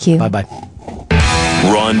 Thank you. Bye-bye.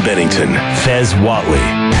 Ron Bennington, Fez Whatley,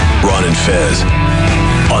 Ron and Fez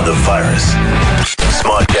on the Virus.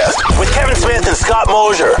 Smodcast with Kevin Smith and Scott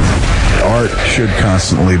Mosier. Art should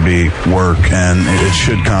constantly be work, and it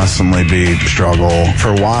should constantly be struggle.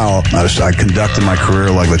 For a while, I conducted my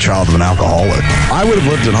career like the child of an alcoholic. I would have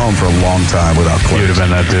lived at home for a long time without clothes. You'd have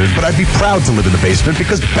been that dude. But I'd be proud to live in the basement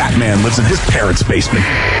because Batman lives in his parents' basement.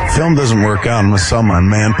 Film doesn't work out. I'm gonna sell my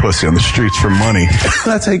man pussy on the streets for money.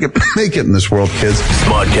 That's how you make it in this world, kids.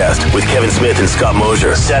 Smodcast with Kevin Smith and Scott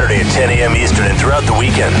Mosier. Saturday at 10 a.m. Eastern and throughout the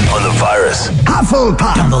weekend on the Virus.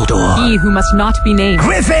 Hufflepuff. Dumbledore. He who must not be named.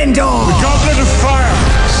 Gryffindor. The Goblet of Fire.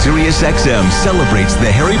 Sirius XM celebrates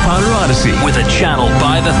the Harry Potter Odyssey with a channel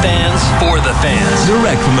by the fans for the fans.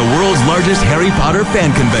 Direct from the world's largest Harry Potter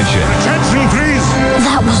fan convention. Attention, please.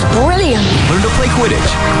 That was brilliant. Learn to play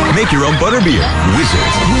Quidditch, make your own butterbeer,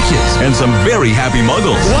 wizards, witches, and some very happy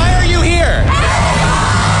muggles. Why are you here?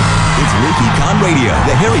 It's LeakyCon Radio,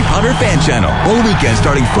 the Harry Potter fan channel. All weekend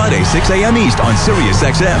starting Friday, 6 a.m. East on Sirius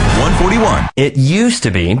XM 141. It used to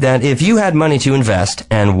be that if you had money to invest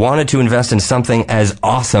and wanted to invest in something as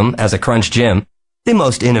awesome as a Crunch Gym, the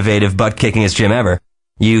most innovative butt-kickingest gym ever,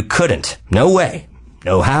 you couldn't. No way.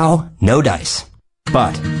 No how. No dice.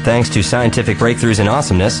 But thanks to scientific breakthroughs in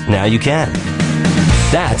awesomeness, now you can.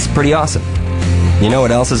 That's pretty awesome. You know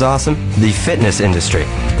what else is awesome? The fitness industry.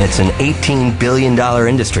 It's an $18 billion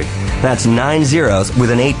industry. That's 9 zeros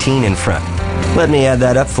with an 18 in front. Let me add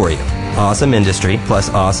that up for you. Awesome industry plus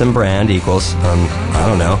awesome brand equals, I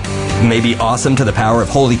don't know, maybe awesome to the power of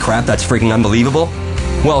holy crap, that's freaking unbelievable?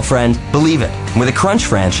 Well, friend, believe it. With a Crunch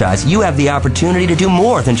franchise, you have the opportunity to do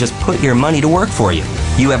more than just put your money to work for you.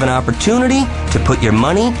 You have an opportunity to put your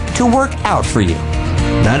money to work out for you.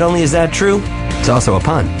 Not only is that true, it's also a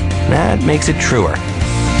pun. That makes it truer.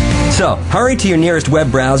 So, hurry to your nearest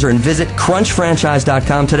web browser and visit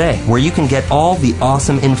crunchfranchise.com today, where you can get all the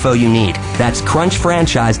awesome info you need. That's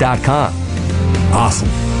crunchfranchise.com.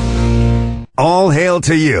 Awesome. All hail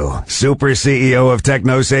to you, Super CEO of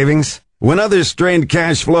Techno Savings. When others strained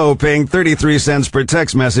cash flow paying 33 cents per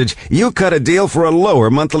text message, you cut a deal for a lower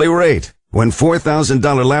monthly rate. When $4,000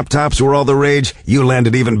 laptops were all the rage, you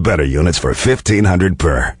landed even better units for $1,500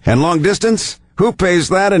 per. And long distance? Who pays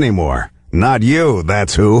that anymore? Not you,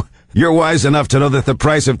 that's who. You're wise enough to know that the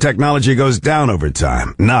price of technology goes down over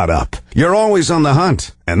time, not up. You're always on the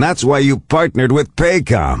hunt, and that's why you partnered with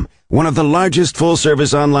Paycom, one of the largest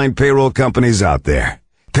full-service online payroll companies out there.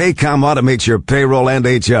 Paycom automates your payroll and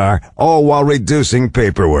HR, all while reducing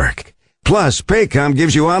paperwork. Plus, Paycom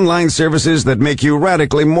gives you online services that make you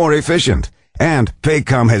radically more efficient. And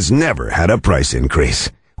Paycom has never had a price increase.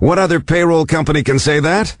 What other payroll company can say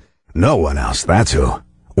that? No one else, that's who.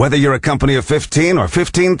 Whether you're a company of 15 or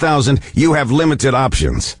 15,000, you have limited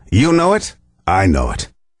options. You know it? I know it.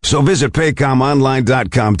 So visit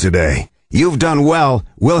PaycomOnline.com today. You've done well.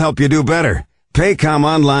 We'll help you do better.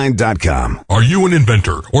 PaycomOnline.com. Are you an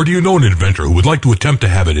inventor, or do you know an inventor who would like to attempt to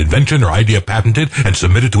have an invention or idea patented and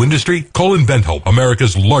submitted to industry? Call InventHelp,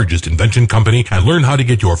 America's largest invention company, and learn how to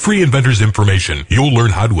get your free inventor's information. You'll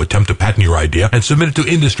learn how to attempt to patent your idea and submit it to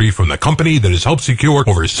industry from the company that has helped secure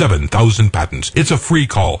over 7,000 patents. It's a free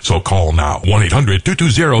call, so call now.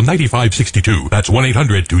 1-800-220-9562. That's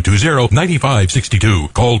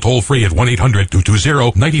 1-800-220-9562. Call toll free at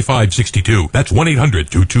 1-800-220-9562. That's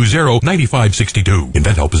 1-800-220-9562.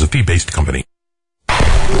 InventHelp is a fee-based company.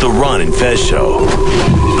 The Ron and Fez Show.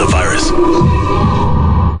 The Virus.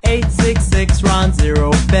 866 Ron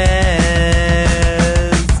Zero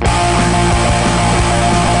Fez.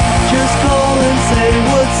 Just call and say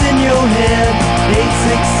what's in your head.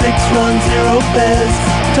 866 Ron Zero Fez.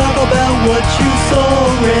 Talk about what you saw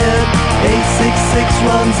or read. 866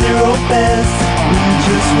 Ron Zero Fez. We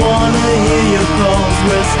just wanna hear your calls.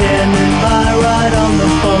 We're standing by right on the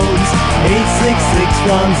phones. 866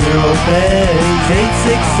 Ron Zero Fez.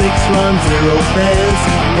 866 Ron Zero Fez.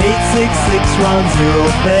 866 Ron Zero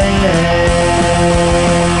Fez.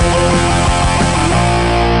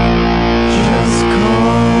 Just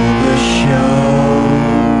call the show.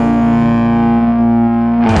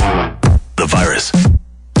 The Virus.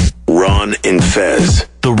 Ron and Fez.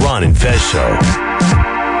 The Ron and Fez Show.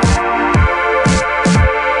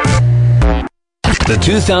 The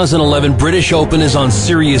 2011 British Open is on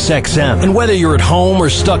Sirius XM, and whether you're at home or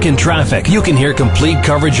stuck in traffic, you can hear complete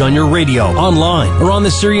coverage on your radio, online, or on the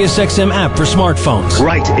Sirius XM app for smartphones.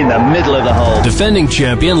 Right in the middle of the hole. Defending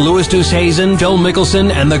champion Louis Oosthuizen, Phil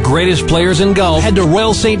Mickelson, and the greatest players in golf head to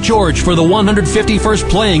Royal St. George for the 151st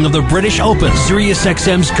playing of the British Open. Sirius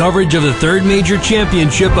XM's coverage of the third major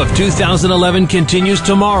championship of 2011 continues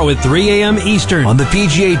tomorrow at 3 a.m. Eastern on the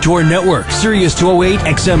PGA Tour Network, Sirius 208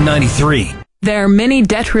 XM 93. There are many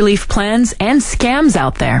debt relief plans and scams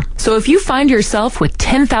out there. So if you find yourself with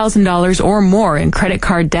 $10,000 or more in credit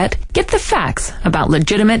card debt, get the facts about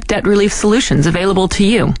legitimate debt relief solutions available to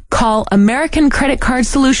you. Call American Credit Card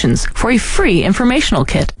Solutions for a free informational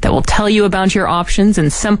kit that will tell you about your options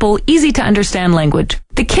in simple, easy-to-understand language.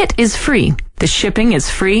 The kit is free, the shipping is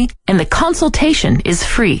free, and the consultation is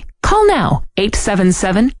free. Call now,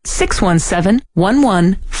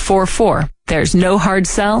 877-617-1144. There's no hard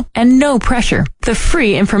sell and no pressure. The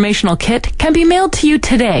free informational kit can be mailed to you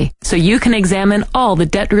today so you can examine all the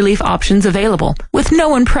debt relief options available with no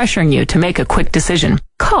one pressuring you to make a quick decision.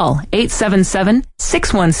 Call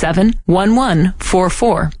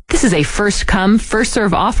 877-617-1144. This is a first-come,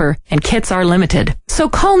 first-serve offer, and kits are limited. So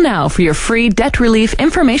call now for your free debt relief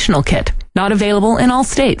informational kit. Not available in all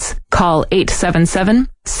states. Call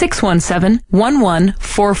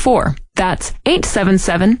 877-617-1144. That's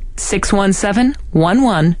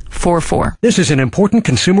 877-617-1144. 844. This is an important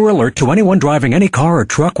consumer alert to anyone driving any car or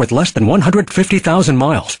truck with less than 150,000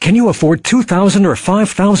 miles. Can you afford $2,000 or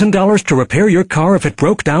 $5,000 to repair your car if it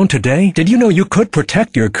broke down today? Did you know you could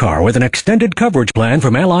protect your car with an extended coverage plan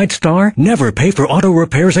from Allied Star? Never pay for auto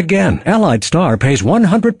repairs again. Allied Star pays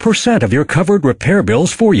 100% of your covered repair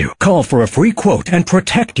bills for you. Call for a free quote and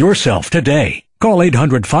protect yourself today. Call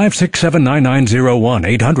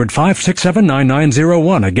 800-567-9901.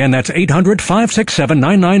 800-567-9901. Again, that's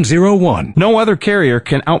 800-567-9901. No other carrier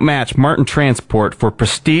can outmatch Martin Transport for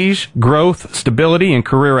prestige, growth, stability, and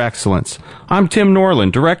career excellence. I'm Tim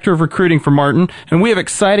Norland, Director of Recruiting for Martin, and we have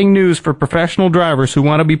exciting news for professional drivers who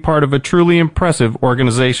want to be part of a truly impressive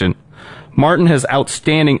organization. Martin has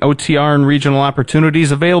outstanding OTR and regional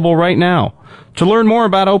opportunities available right now. To learn more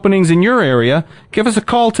about openings in your area, give us a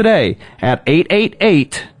call today at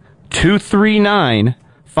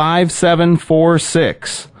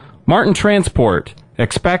 888-239-5746. Martin Transport.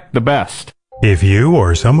 Expect the best. If you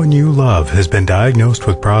or someone you love has been diagnosed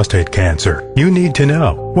with prostate cancer, you need to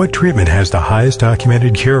know what treatment has the highest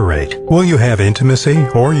documented cure rate. Will you have intimacy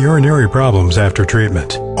or urinary problems after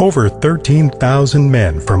treatment? Over 13,000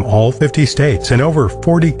 men from all 50 states and over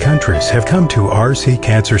 40 countries have come to RC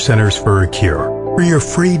Cancer Centers for a cure. For your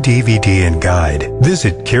free DVD and guide,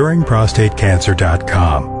 visit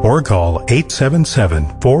CuringProstateCancer.com or call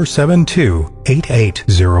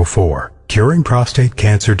 877-472-8804.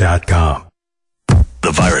 CuringProstateCancer.com.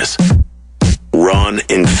 The Virus. Ron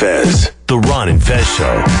and Fez. The Ron and Fez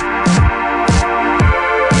Show.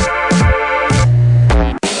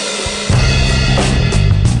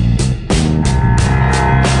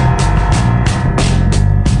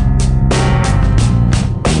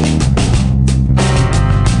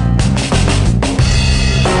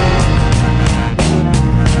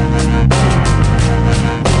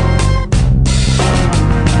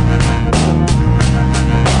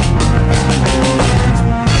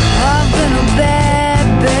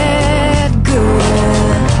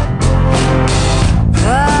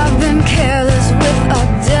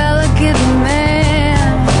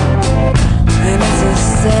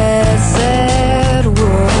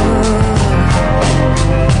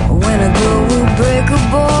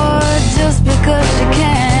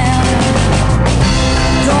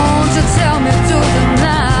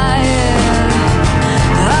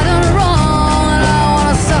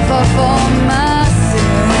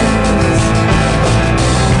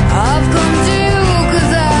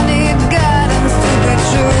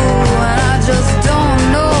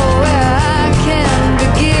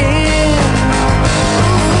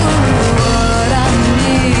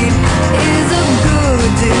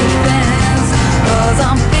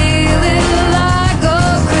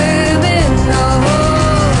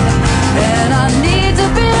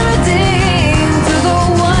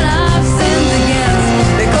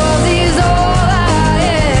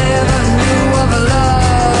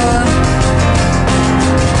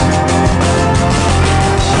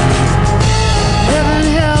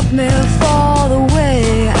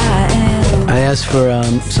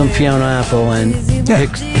 Some Fiona Apple, and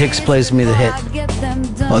Hicks plays me the hit.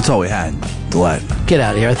 Well, that's all we had. What? Get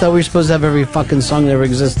out of here. I thought we were supposed to have every fucking song that ever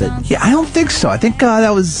existed. Yeah, I don't think so. I think that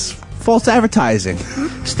was false advertising.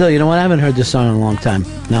 Still, you know what? I haven't heard this song in a long time.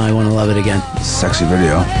 Now I want to love it again. Sexy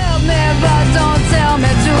video. Help me, but don't tell me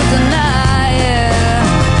to deny it.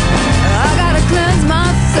 I gotta cleanse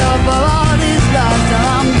myself of all these lies till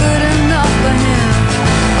I'm good enough for him.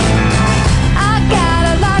 I got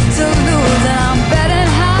a lot to lose and I'm betting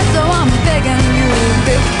high, so I'm begging you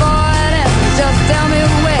before it ends. Just tell me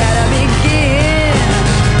where to begin.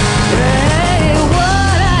 Hey,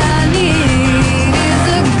 what I need is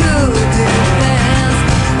a good defense,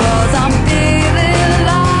 'cause I'm feeling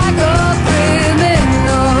like a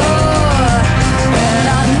criminal, and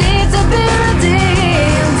I need to be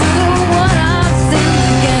redeemed to the one I've sinned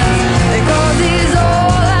against,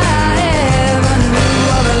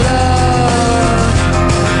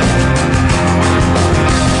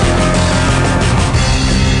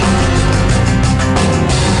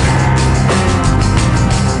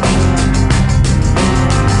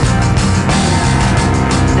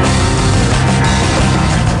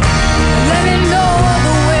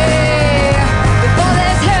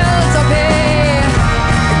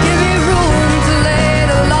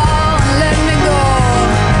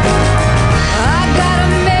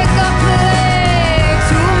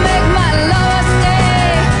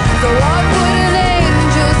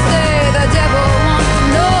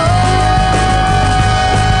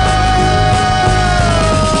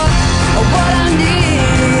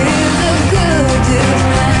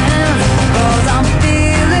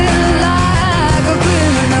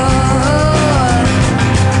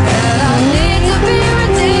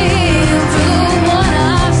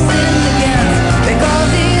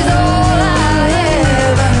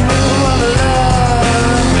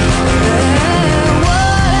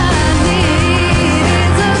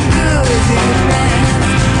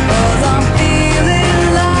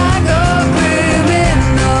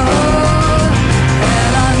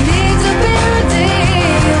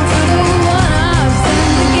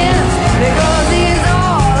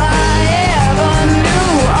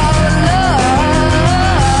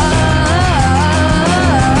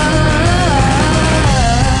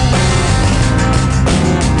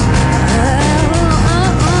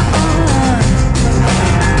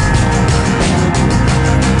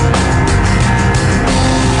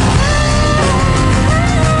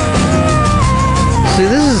 See,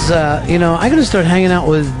 this is, I gotta start hanging out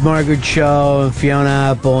with Margaret Cho and Fiona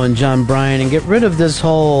Apple and John Bryan and get rid of this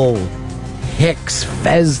whole Hicks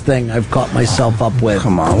Fez thing I've caught myself up with.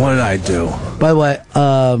 Come on, what did I do? By the way,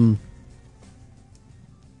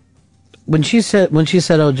 when she said,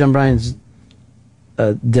 oh, John Bryan's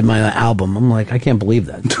did my album, I'm like, I can't believe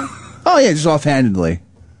that. Oh yeah, just offhandedly.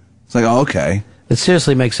 It's like, oh, okay. It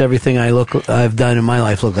seriously makes everything I've done in my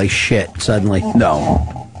life look like shit suddenly.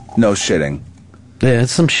 No shitting. Yeah,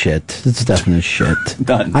 it's some shit. It's definite shit.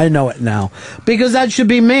 Done. I know it now. Because that should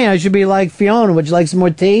be me. I should be like, Fiona, would you like some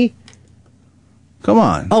more tea? Come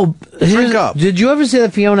on. Oh, drink up. Did you ever see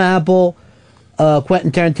that Fiona Apple,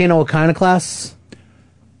 Quentin Tarantino Iconoclasts?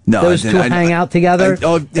 No, Those two hang out together in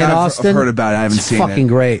Austin. I've heard about it. I haven't seen it. It's fucking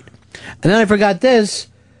great. And then I forgot this.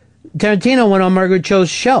 Tarantino went on Margaret Cho's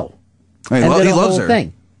show. He and did a loves whole her.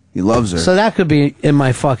 Thing. He loves her. So that could be in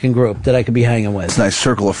my fucking group that I could be hanging with. It's a nice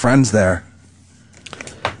circle of friends there.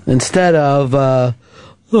 Instead of,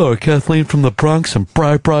 Kathleen from the Bronx and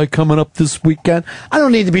Bri coming up this weekend. I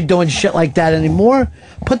don't need to be doing shit like that anymore.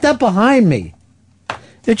 Put that behind me.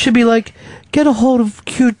 It should be like, get a hold of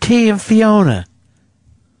QT and Fiona.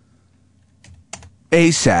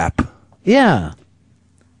 ASAP. Yeah.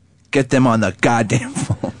 Get them on the goddamn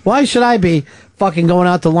phone. Why should I be fucking going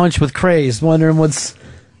out to lunch with Craze, wondering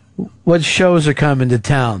what shows are coming to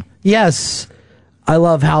town? Yes, I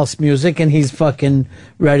love house music, and he's fucking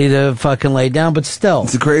ready to fucking lay down, but still.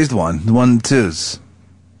 It's the crazed one. The 1 and 2s.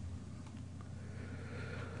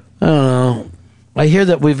 I don't know. I hear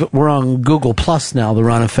that we're on Google Plus now, the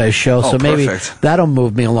Ron and Fez show, so maybe perfect. that'll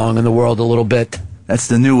move me along in the world a little bit. That's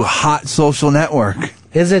the new hot social network.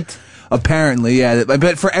 Is it? Apparently, yeah. I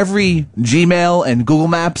bet for every Gmail and Google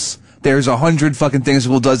Maps, there's 100 fucking things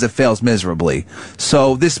Google does that fails miserably.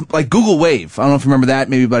 So this, like Google Wave, I don't know if you remember that,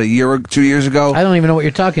 maybe about a year or 2 years ago. I don't even know what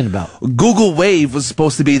you're talking about. Google Wave was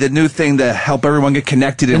supposed to be the new thing to help everyone get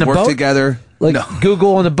connected and work together. Like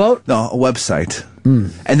Google on the boat? No, a website.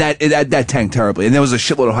 And that tanked terribly. And there was a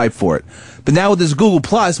shitload of hype for it. But now with this Google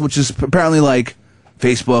Plus, which is apparently like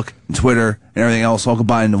Facebook and Twitter and everything else all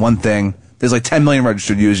combined into one thing, there's like 10 million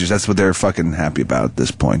registered users. That's what they're fucking happy about at this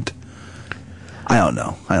point. I don't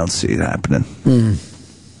know. I don't see it happening.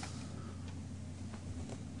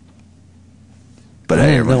 But I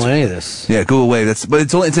hey, didn't know any of this. Yeah, Google Wave.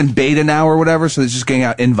 It's in beta now or whatever, so it's just getting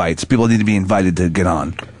out invites. People need to be invited to get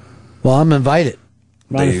on. Well, I'm invited.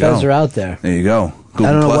 Ron and Fez are out there. There you go. Google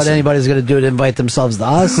I don't know Plus what anybody's going to do to invite themselves to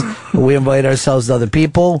us. We invite ourselves to other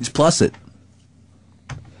people. Just plus it.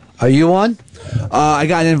 Are you on? I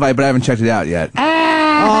got an invite, but I haven't checked it out yet.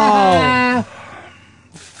 Oh.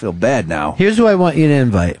 Feel bad now. Here's who I want you to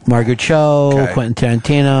invite. Margaret Cho, Quentin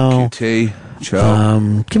Tarantino. QT,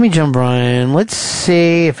 Cho. Give me John Bryan. Let's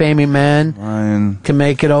see if Amy Mann can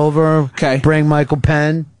make it over. Okay. Bring Michael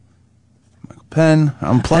Penn. I'm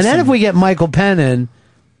plussing. And then if we get Michael Penn in,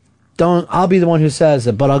 I'll be the one who says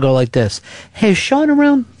it, but I'll go like this. Hey, is Sean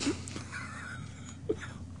around?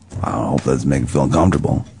 I hope that doesn't make him feel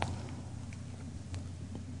uncomfortable.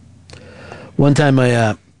 One time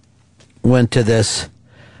I went to this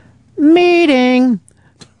meeting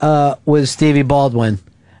with Stevie Baldwin,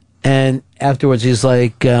 and afterwards he's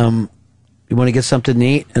like, you want to get something to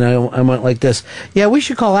eat? And I went like this. Yeah, we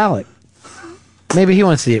should call Alec. Maybe he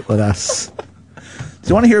wants to eat with us. Do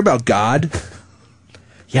you want to hear about God?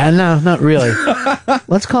 Yeah, no, not really.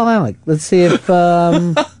 Let's call Alec. Let's see if...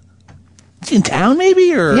 Is he in town,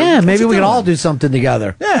 maybe? Or yeah, maybe we can all do something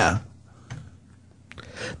together. Yeah.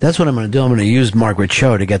 That's what I'm going to do. I'm going to use Margaret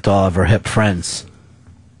Cho to get to all of her hip friends.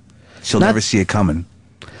 She'll never see it coming.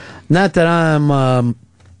 Not that I'm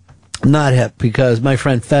not hip, because my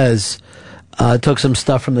friend Fez took some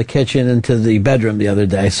stuff from the kitchen into the bedroom the other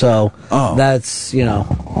day. So that's,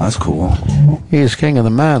 That's cool. He's king of the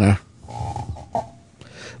manor.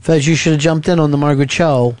 Fez, you should have jumped in on the Margaret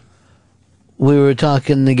Cho. We were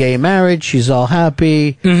talking the gay marriage. She's all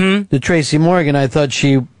happy. Mm-hmm. The Tracy Morgan, I thought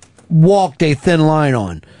she walked a thin line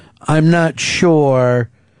on. I'm not sure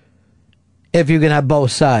if you can have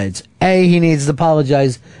both sides. A, he needs to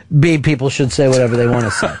apologize. B, people should say whatever they want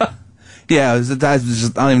to say. Yeah, I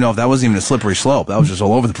don't even know if that wasn't even a slippery slope. That was just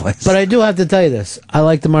all over the place. But I do have to tell you this. I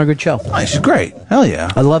like the Margaret Cho. Oh, she's great. Hell yeah.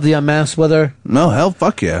 I love the Unmasked with her. No, hell,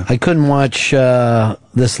 fuck yeah. I couldn't watch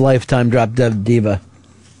this Lifetime Drop Dead Diva.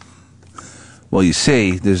 Well, you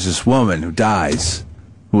see, there's this woman who dies,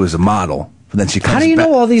 who is a model. But then she comes How do you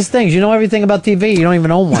know all these things? You know everything about TV. You don't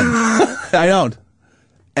even own one. I don't.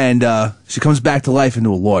 And she comes back to life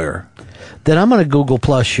into a lawyer. Then I'm going to Google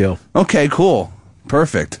Plus you. Okay, cool.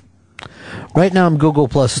 Perfect. Right now I'm Google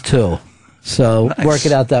Plus 2. So Nice. work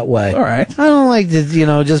it out that way. All right. I don't like to,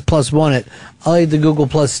 just +1 it. I like the Google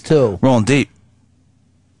 +2. Rolling deep.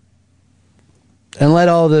 And let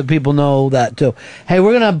all the people know that, too. Hey,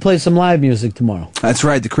 we're going to play some live music tomorrow. That's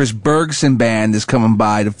right. The Chris Bergson Band is coming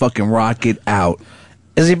by to fucking rock it out.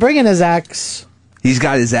 Is he bringing his axe? He's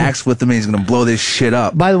got his axe with him, and he's going to blow this shit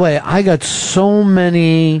up. By the way, I got so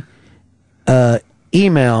many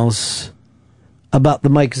emails about the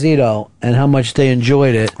Mike Zito and how much they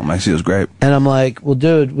enjoyed it. Oh, Mike Zito's great. And I'm like, well,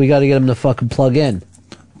 dude, we got to get him to fucking plug in.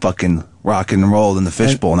 Fucking rock and roll in the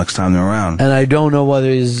fishbowl next time they're around. And I don't know whether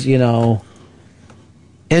he's,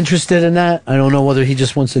 interested in that. I don't know whether he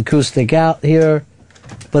just wants acoustic out here.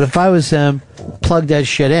 But if I was him, plug that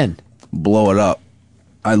shit in. Blow it up.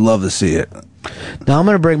 I'd love to see it. Now, I'm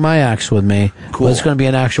going to bring my axe with me. Cool. But it's going to be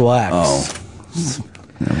an actual axe. Oh.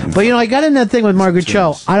 But, I got in that thing with Margaret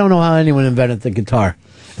Cho. I don't know how anyone invented the guitar.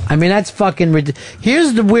 I mean, that's fucking ridiculous.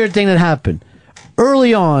 Here's the weird thing that happened.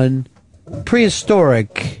 Early on,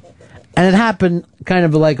 prehistoric, and it happened kind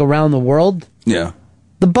of like around the world. Yeah.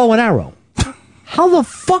 The bow and arrow. How the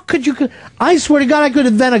fuck could you... I swear to God, I could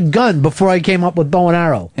invent a gun before I came up with bow and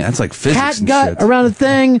arrow. Yeah, that's like physics Cat and gut shit. around a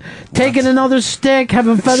thing, taking another stick,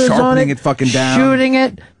 having feathers on Sharpening it, it fucking down. shooting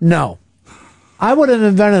it. No. I would have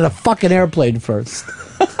invented a fucking airplane first.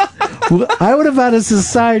 I would have had a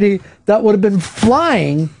society that would have been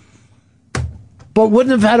flying, but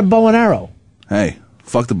wouldn't have had a bow and arrow. Hey,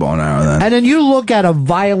 fuck the bow and arrow then. And then you look at a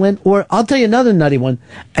violin, or I'll tell you another nutty one,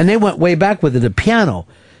 and they went way back with it, a piano.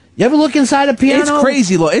 You ever look inside a piano? It's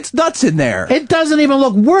crazy. Look, it's nuts in there. It doesn't even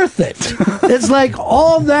look worth it. It's like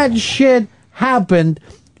all that shit happened.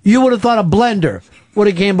 You would have thought a blender would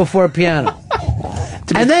have came before a piano.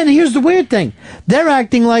 And then here's the weird thing. They're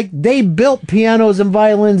acting like they built pianos and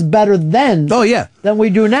violins better then. Oh, yeah. Than we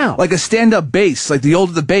do now. Like a stand-up bass, like the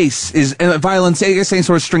older the bass is, and a violin, say any sort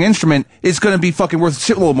of string instrument, it's going to be fucking worth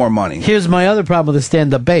a shitload more money. Here's my other problem with the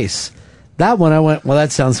stand-up bass. That one I went, well,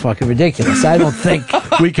 that sounds fucking ridiculous. I don't think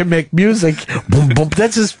we can make music. Boom, boom.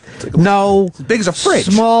 That's just, no. As big as a fridge.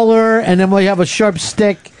 Smaller, and then we have a sharp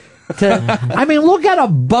stick. I mean, look at a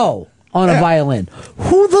bow on a violin.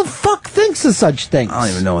 Who the fuck thinks of such things? I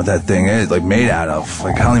don't even know what that thing is, like, made out of.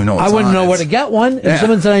 Like, I don't even know what's I wouldn't on know it. where to get one. If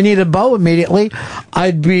someone said I need a bow immediately,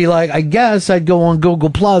 I'd be like, I guess I'd go on Google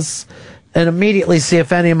Plus and immediately see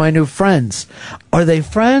if any of my new friends. Are they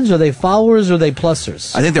friends? Are they followers? Or are they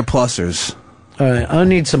plussers? I think they're plussers. All right, I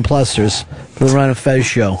need some plussers for the Ron and Fez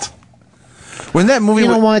show. When that movie... You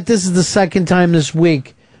know what? This is the second time this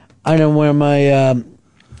week I didn't wear my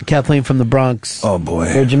Kathleen from the Bronx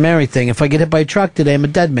Virgin Mary thing. If I get hit by a truck today, I'm a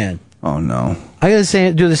dead man. Oh, no. I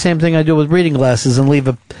gotta do the same thing I do with reading glasses and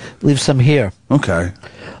leave some here. Okay.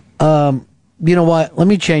 You know what? Let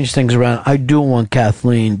me change things around. I do want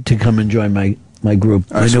Kathleen to come and join my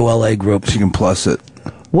group, my new LA group. She can plus it.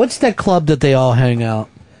 What's that club that they all hang out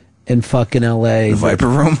in fucking LA? The Viper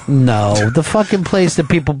Room? No, the fucking place that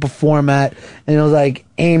people perform at. And it was like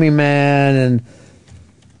Amy Man and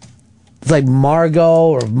it's like Margot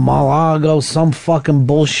or Malago, some fucking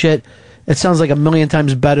bullshit. It sounds like a million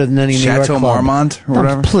times better than any New York Chateau club. Marmont or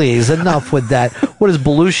whatever? Oh, please, enough with that. What is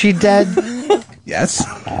Belushi dead? Yes.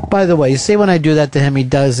 By the way, you see when I do that to him, he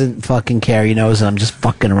doesn't fucking care. He knows I'm just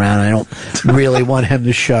fucking around. I don't really want him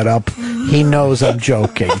to shut up. He knows I'm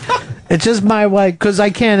joking. It's just my way, because I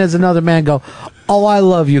can't, as another man, go, oh, I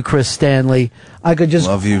love you, Chris Stanley. I could just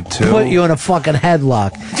love you too. Put you in a fucking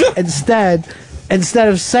headlock. Instead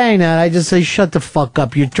of saying that, I just say, shut the fuck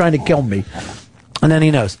up. You're trying to kill me. And then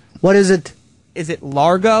he knows. What is it? Is it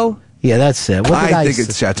Largo? Yeah, that's it. What did I think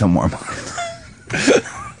it's Chateau Marmont.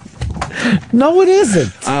 No, it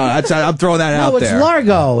isn't. I'm throwing that out there. No, it's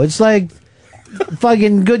Largo. It's like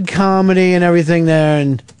fucking good comedy and everything there.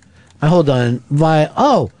 And hold on,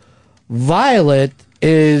 Violet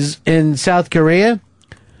is in South Korea.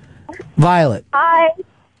 Violet, Hi.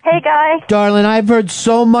 Hey, guys. darling, I've heard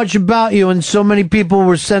so much about you, and so many people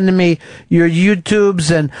were sending me your YouTubes,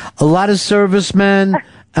 and a lot of servicemen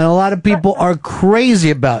and a lot of people are crazy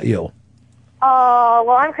about you. Oh,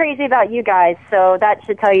 well, I'm crazy about you guys, so that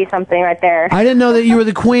should tell you something right there. I didn't know that you were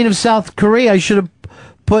the queen of South Korea. I should have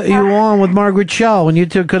put you on with Margaret Cho, and you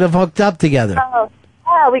two could have hooked up together. Oh,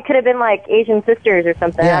 yeah, we could have been like Asian sisters or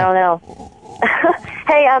something. Yeah. I don't know.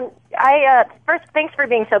 Hey, first, thanks for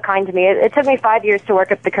being so kind to me. It took me 5 years to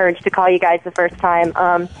work up the courage to call you guys the first time.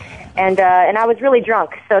 And I was really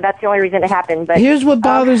drunk, so that's the only reason it happened. But Here's what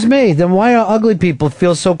bothers me. Then why are ugly people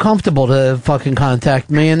feel so comfortable to fucking contact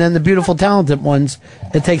me, and then the beautiful, talented ones,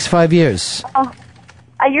 it takes 5 years?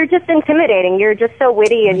 You're just intimidating. You're just so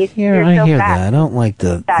witty, and you're so I hear fast. that. I don't like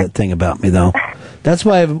that thing about me, though. That's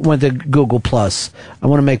why I went to Google Plus. I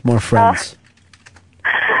want to make more friends.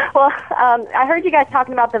 Well, I heard you guys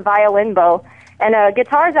talking about the violin bow, and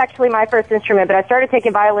guitar is actually my first instrument, but I started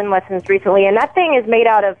taking violin lessons recently, and that thing is made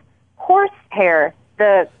out of horsehair.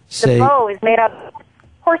 The bow is made out of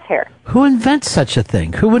horsehair. Who invents such a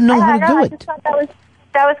thing? Who would know how to do I it? just thought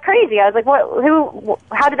that was crazy. I was like,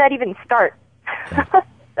 how did that even start?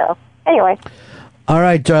 So, anyway. All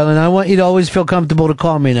right, darling. I want you to always feel comfortable to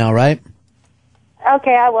call me now, right?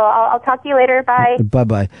 Okay, I will. I'll talk to you later. Bye.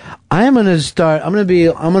 Bye-bye. I'm going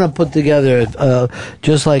to put together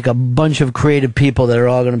just like a bunch of creative people that are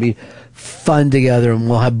all going to be fun together, and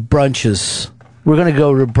we'll have brunches. We're going to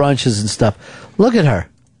go to brunches and stuff. Look at her.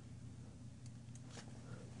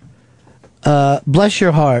 Bless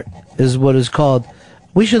Your Heart is what it's called.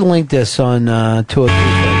 We should link this on 203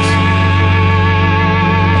 Things.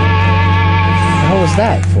 How was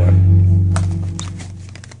that for?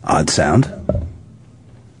 Odd sound.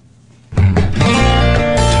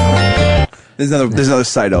 There's another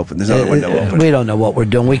site open. There's another window open. We don't know what we're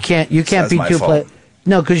doing. You can't be two places.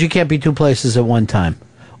 No, because you can't be two places at one time.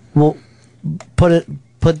 We'll put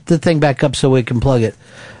the thing back up so we can plug it.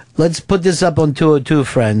 Let's put this up on 202,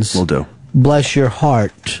 friends. We'll do. Bless Your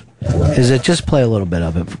Heart. Is it just play a little bit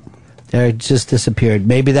of it? There, it just disappeared.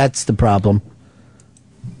 Maybe that's the problem.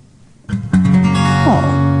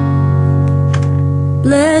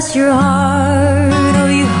 Bless your heart, oh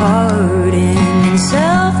you hardened and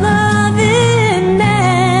self-loving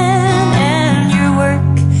man, and your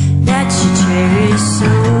work that you cherish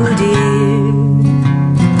so dear.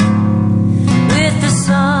 With the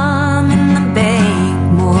sum in the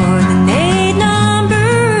bank, more than 8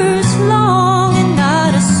 numbers long, and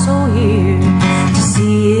not a soul here to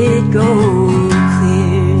see it go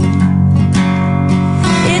clear.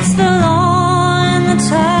 It's the long and the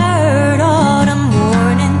tired autumn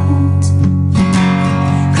mornings,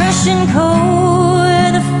 crushing cold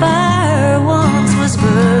where the fire once was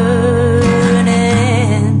burning.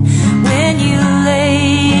 When you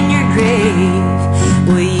lay in your grave,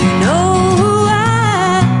 will you know who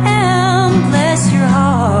I am? Bless your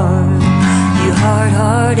heart, you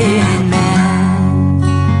hard-hearted man.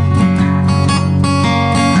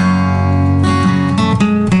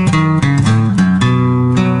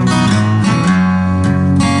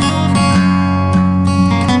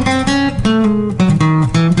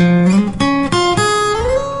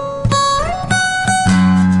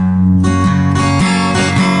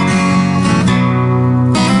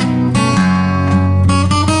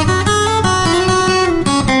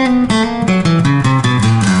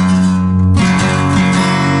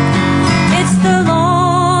 It's the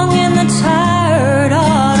long and the tired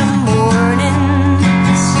autumn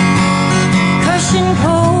mornings, crushing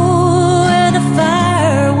cold where the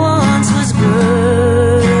fire once was burning.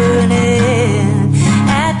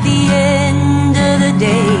 At the end of the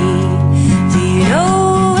day, do you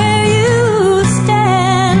know where you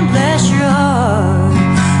stand? Bless your heart,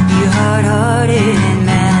 you hard-hearted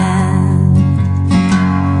man.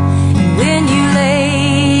 And when you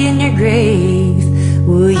lay in your grave,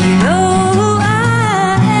 will you know who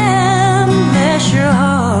I am? Bless your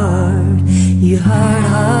heart, you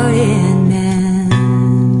hard-hearted man.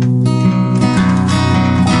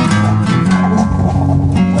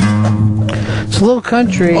 It's a little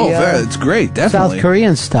country. Oh, it's great, definitely. South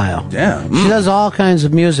Korean style. Yeah. She does all kinds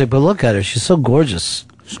of music, but look at her. She's so gorgeous.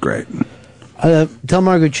 She's great. Tell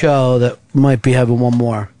Margaret Cho that might be having one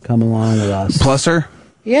more come along with us. Plus her?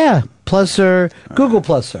 Yeah, plus her. Google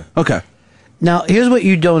plus her. Okay. Now, here's what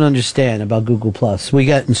you don't understand about Google Plus. We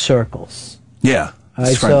get in circles. Yeah. All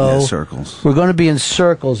right, It's right in so the circles. we're going to be in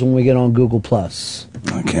circles when we get on Google Plus.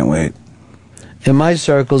 I can't wait. In my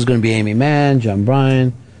circle is going to be Amy Mann, John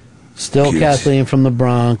Bryan, still Cute. Kathleen from the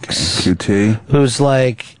Bronx, QT. who's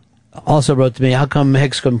like, also wrote to me, how come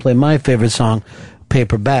Hicks couldn't play my favorite song,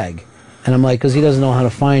 Paper Bag? And I'm like, because he doesn't know how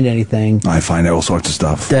to find anything I find all sorts of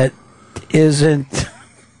stuff. that isn't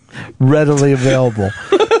readily available.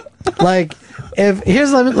 Like,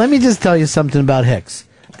 let me just tell you something about Hicks.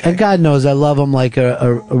 And God knows I love him like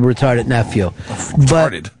a retarded nephew.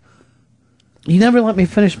 Retarded. But you never let me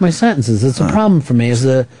finish my sentences. It's a problem for me as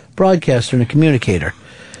a broadcaster and a communicator.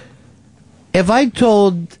 If I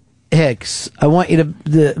told Hicks, I want you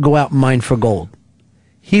to go out and mine for gold,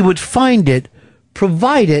 he would find it,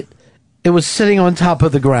 provided it was sitting on top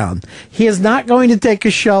of the ground. He is not going to take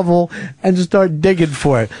a shovel and start digging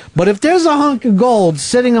for it. But if there's a hunk of gold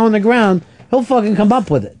sitting on the ground, he'll fucking come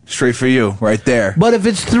up with it. Straight for you, right there. But if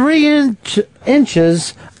it's 3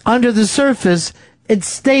 inches under the surface, it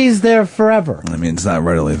stays there forever. I mean, it's not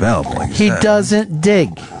readily available. Like you He said. doesn't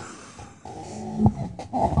dig.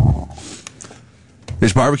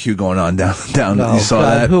 There's barbecue going on down. Oh, You saw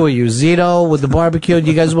God, that? who are you, Zito, with the barbecue? Do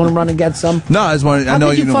you guys want to run and get some? No, I just wanted. I How know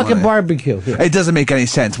could you you don't fucking want barbecue? Here. It doesn't make any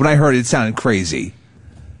sense. When I heard it, it sounded crazy.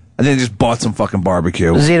 And then just bought some fucking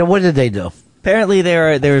barbecue. Zito, what did they do? Apparently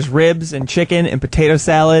there's ribs and chicken and potato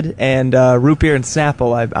salad and root beer and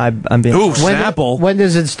Snapple. I'm being told. Snapple. When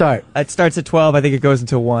does it start? It starts at 12. I think it goes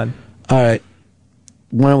until 1. All right.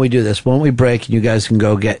 Why don't we do this? Why don't we break and you guys can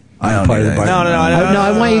go get part of the barbecue? No,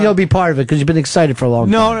 I want you to go be part of it because you've been excited for a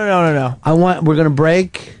long time. No. We're going to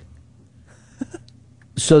break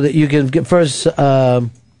so that you can get first.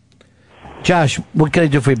 Josh, what can I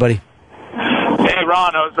do for you, buddy? Hey,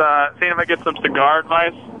 Ron, I was seeing if I get some cigar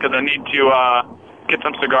advice because I need to get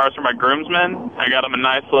some cigars for my groomsmen. I got them a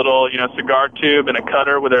nice little, cigar tube and a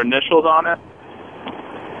cutter with their initials on it.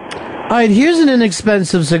 All right, here's an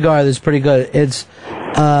inexpensive cigar that's pretty good. It's,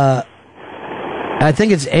 I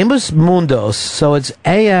think it's Amos Mundos. So it's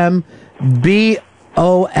AMBOSMUNDOS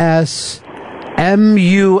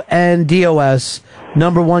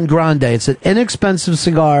 #1 Grande. It's an inexpensive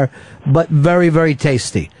cigar, but very, very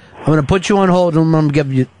tasty. I'm going to put you on hold and I'm going to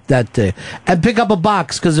give you that to you. And pick up a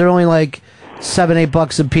box because they're only like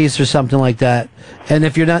 $7-8 a piece or something like that. And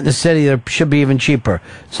if you're not in the city, they should be even cheaper.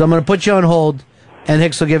 So I'm going to put you on hold, and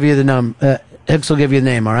Hicks will give you the Hicks will give you the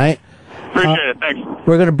name. All right? Appreciate it. Thanks.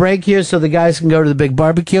 We're going to break here so the guys can go to the big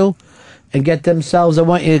barbecue and get themselves. I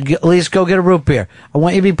want you to at least go get a root beer. I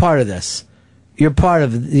want you to be part of this. You're part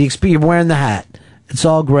of the experience. You're wearing the hat. It's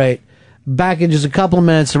all great. Back in just a couple of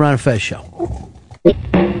minutes around a Fez show.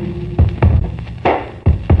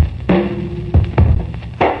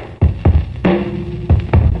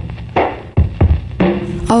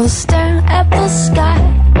 I was staring at the sky,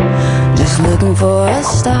 just looking for a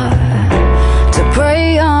star to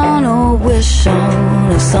pray on or wish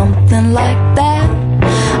on or something like that.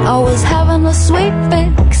 I was having a sweet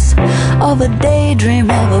fix of a daydream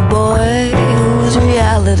of a boy whose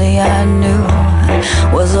reality I knew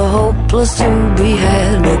was a hopeless to be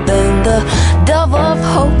had. But then the dove of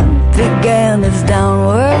hope began its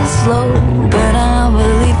downward slope, and I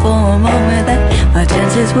believed for a moment that my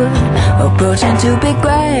chances were approaching to be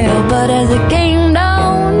grabbed. But as it came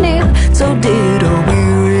down near, so did a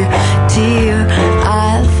weary tear.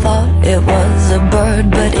 I thought it was a bird,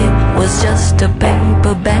 but it was just a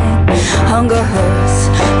paper bag. Hunger hurts,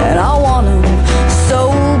 and I want him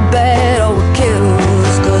so bad. Oh, it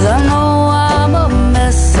kills, 'cause I know I'm a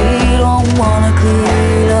messy, don't wanna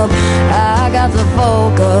clean up. I got to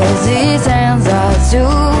focus, these hands are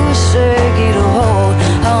too shaky to hold.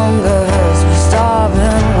 Hunger hurts, but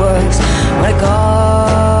starving works when it costs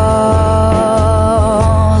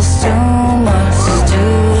too much to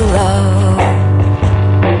love.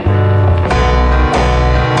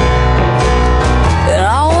 And I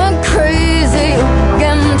went crazy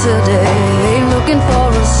again today, looking for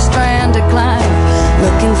a strand to climb,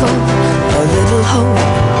 looking for a little hope.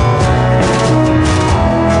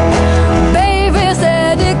 Baby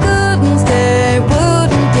said he couldn't stay,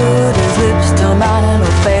 wouldn't put his lips to mine, and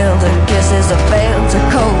failed to kisses or failed to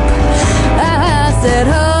cope. I said,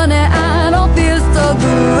 honey, I don't feel so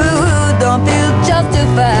good, don't feel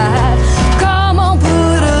justified. Come on,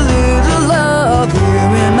 put a little love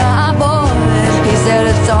here in my voice. He said,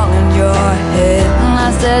 it's all in your head. And I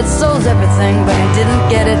said, so's everything, but he didn't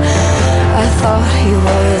get it. I thought he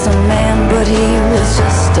was a man, but he was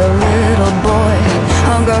just a little boy.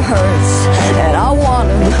 Hunger hurts, and I want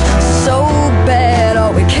him so bad.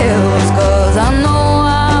 Oh, it kills, 'cause I know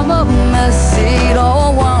I'm a messy,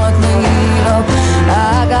 don't wanna clean up.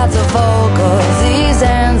 I got to focus, these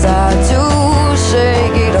hands are too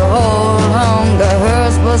shaky to hold. Hunger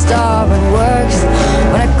hurts, but starving works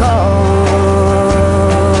when it costs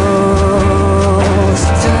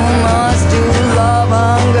too much to love.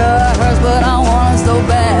 Hunger hurts, but I want it so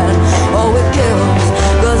bad. Oh, it kills,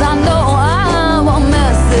 'cause I know I'm a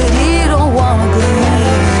mess that he don't wanna clean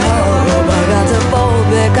up. I got to fold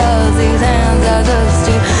because these hands are just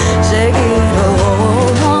too shaky to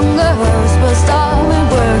hold. Hunger hurts, but starving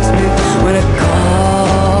works me when it costs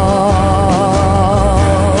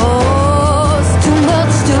too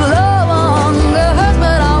much to love. Hunger hurts,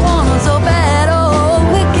 but I want it so bad.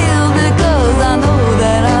 Oh, it kills because I know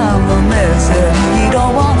that I'm a mess that he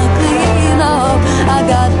don't wanna clean up. I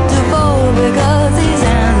got to fold because these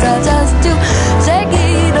hands are just too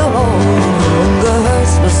shaky to hold. Hunger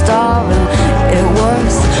hurts, but starving, it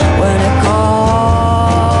works when it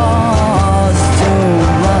costs too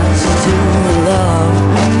much to love.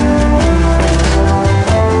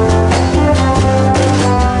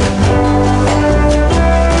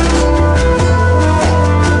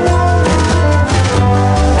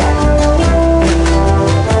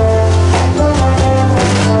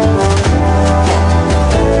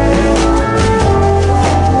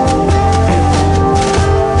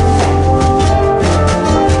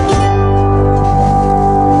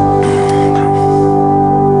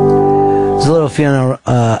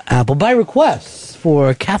 by request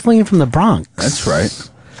for Kathleen from the Bronx. That's right.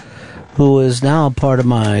 Who is now a part of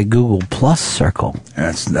my Google Plus circle.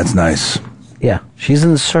 That's nice. Yeah, she's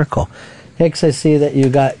in the circle. Hicks, I see that you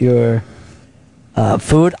got your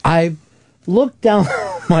food. I looked down.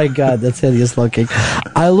 Oh my God, that's hideous looking.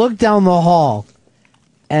 I looked down the hall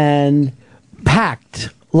and packed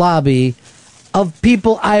lobby of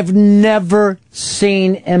people I've never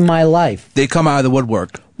seen in my life. They come out of the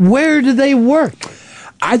woodwork. Where do they work?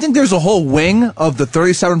 I think there's a whole wing of the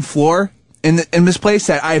 37th floor in this place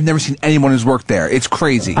that I have never seen anyone who's worked there. It's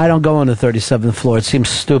crazy. I don't go on the 37th floor. It seems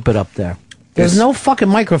stupid up there. There's no fucking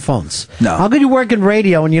microphones. No. How could you work in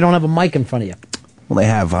radio and you don't have a mic in front of you? Well, they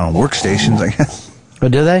have workstations, I guess. Oh,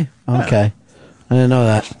 do they? Okay. I didn't know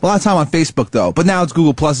that. A lot of time on Facebook, though. But now it's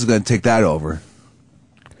Google Plus is going to take that over.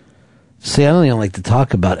 See, I don't even like to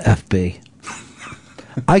talk about FB.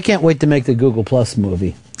 I can't wait to make the Google Plus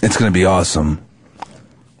movie. It's going to be awesome.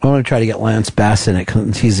 I want to try to get Lance Bass in it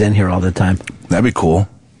because he's in here all the time. That'd be cool.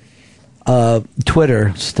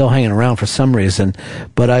 Twitter, still hanging around for some reason.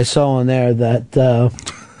 But I saw on there that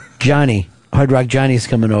Johnny, Hard Rock Johnny's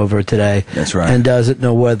coming over today. That's right. And doesn't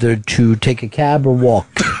know whether to take a cab or walk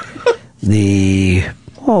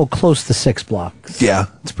close to 6 blocks. Yeah,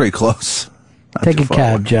 it's pretty close. Not Take too a far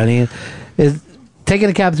cab, away. Johnny. Taking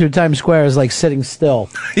a cab through Times Square is like sitting still.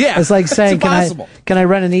 Yeah, it's like saying, it's impossible. can I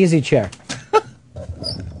rent an easy chair?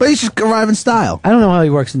 But you should arrive in style. I don't know how he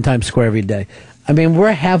works in Times Square every day. I mean,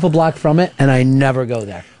 we're half a block from it, and I never go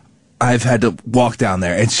there. I've had to walk down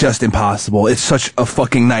there. It's just impossible. It's such a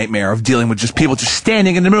fucking nightmare of dealing with just people just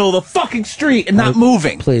standing in the middle of the fucking street and not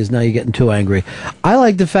moving. Please, now you're getting too angry. I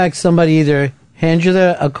like the fact somebody either hands you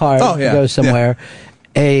a card to go somewhere,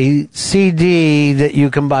 a CD that you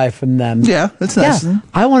can buy from them. Yeah, that's nice. Yeah,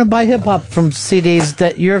 I want to buy hip-hop from CDs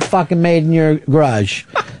that you're fucking made in your garage.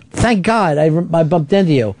 Thank God I bumped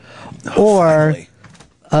into you. Or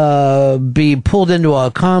be pulled into a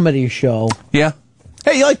comedy show. Yeah.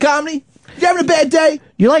 Hey, you like comedy? You having a bad day?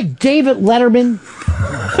 You like David Letterman?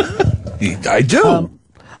 I do.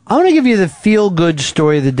 I want to give you the feel-good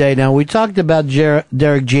story of the day. Now, we talked about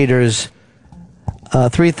Derek Jeter's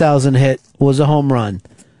 3,000 hit was a home run.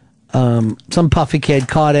 Some puffy kid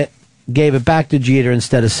caught it, gave it back to Jeter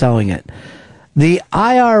instead of selling it. The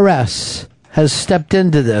IRS has stepped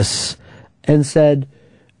into this and said,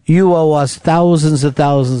 you owe us thousands of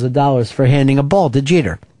dollars for handing a ball to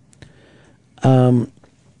Jeter.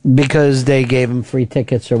 Because they gave him free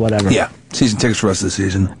tickets or whatever. Yeah, season tickets for the rest of the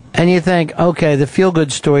season. And you think, okay, the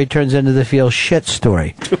feel-good story turns into the feel-shit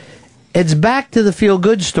story. It's back to the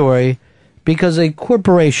feel-good story because a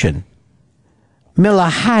corporation, Miller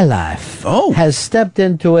High Life, has stepped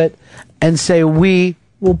into it and say, we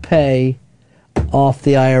will pay off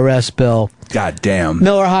the IRS bill. God damn.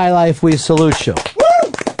 Miller High Life, we salute you.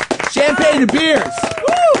 Woo! Champagne and beers.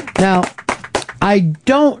 Woo! Now, I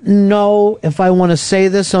don't know if I want to say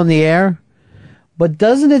this on the air, but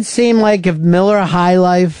doesn't it seem like if Miller High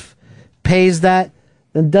Life pays that,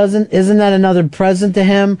 then isn't that another present to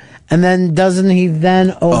him? And then doesn't he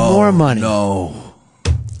then owe more money? No.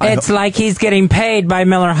 It's like he's getting paid by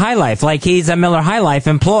Miller High Life, like he's a Miller High Life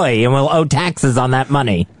employee and will owe taxes on that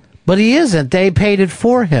money. But he isn't. They paid it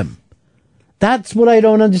for him. That's what I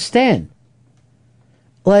don't understand.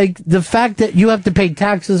 Like the fact that you have to pay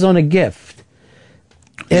taxes on a gift.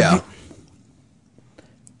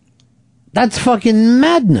 That's fucking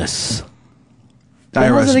madness.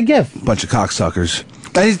 That wasn't a gift. Bunch of cocksuckers.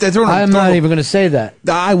 I'm not even going to say that.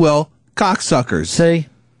 I will. Cocksuckers. See?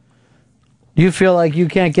 You feel like you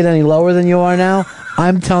can't get any lower than you are now?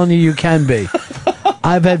 I'm telling you can be.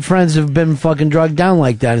 I've had friends who've been fucking drugged down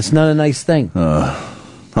like that. It's not a nice thing. Oh,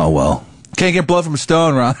 well. Can't get blood from a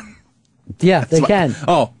stone, Ron. Yeah, they can.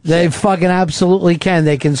 They fucking absolutely can.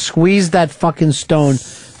 They can squeeze that fucking stone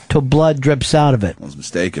till blood drips out of it. I was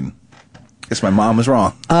mistaken. Guess my mom was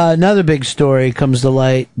wrong. Another big story comes to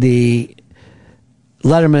light. The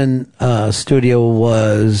Letterman studio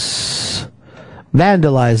was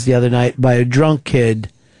vandalized the other night by a drunk kid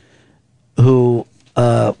who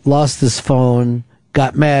lost his phone,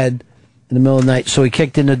 got mad in the middle of the night, so he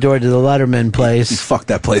kicked in the door to the Letterman place. He fucked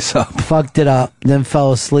that place up. Fucked it up, then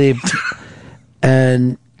fell asleep.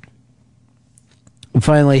 And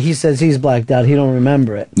finally, he says he's blacked out. He don't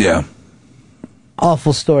remember it. Yeah.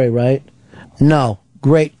 Awful story, right? No.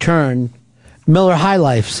 Great turn. Miller High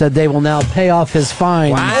Life said they will now pay off his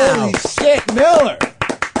fine. Wow. Holy shit, Miller.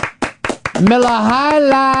 Miller High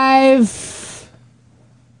Life.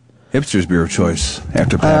 Hipster's beer of choice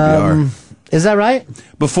after PBR. Is that right?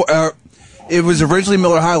 Before it was originally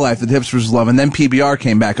Miller High Life that hipsters love, and then PBR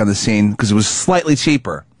came back on the scene because it was slightly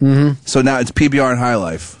cheaper. Mm-hmm. So now it's PBR and High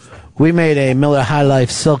Life. We made a Miller High Life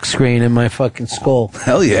silk screen in my fucking skull.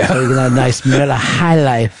 Hell yeah. So you can have a nice Miller High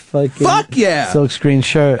Life fucking Fuck yeah. silk screen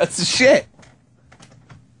shirt. That's the shit.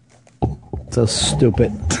 So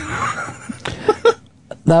stupid.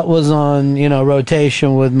 That was on,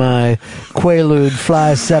 rotation with my Quaalude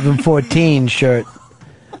Fly 714 shirt.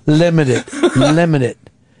 Limited.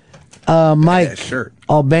 Mike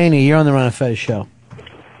Albany, you're on the Ron and Fez show.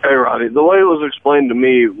 Hey, Roddy. The way it was explained to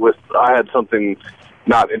me I had something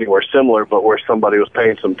not anywhere similar, but where somebody was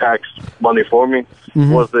paying some tax money for me,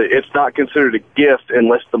 was that it's not considered a gift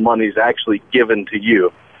unless the money's actually given to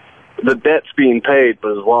you. The debt's being paid,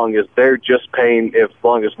 but as long as they're just paying, as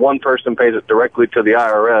long as one person pays it directly to the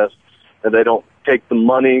IRS, and they don't take the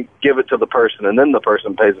money, give it to the person, and then the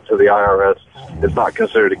person pays it to the IRS, it's not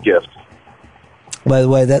considered a gift. By the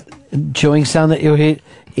way, that chewing sound that you hear,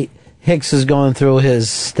 Hicks is going through his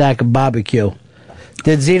stack of barbecue.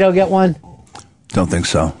 Did Zito get one? Don't think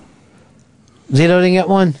so. Zito didn't get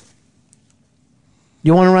one?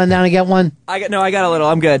 You want to run down and get one? I got a little.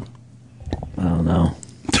 I'm good. I don't know.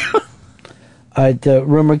 All right, the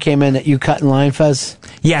rumor came in that you cut in line, Fez?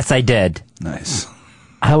 Yes, I did. Nice.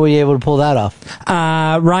 How were you able to pull that off?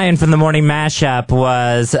 Ryan from the Morning Mashup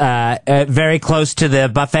was very close to the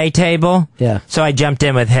buffet table. Yeah. So I jumped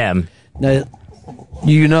in with him. Now,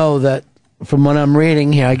 you know that from what I'm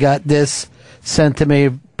reading here, I got this sent to me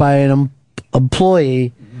by an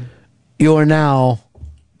employee. You're now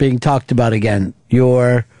being talked about again.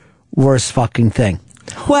 Your worst fucking thing.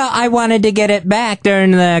 Well, I wanted to get it back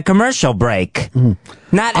during the commercial break.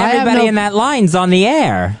 Not everybody in that line's on the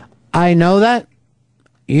air. I know that.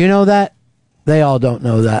 You know that. They all don't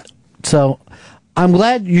know that. So, I'm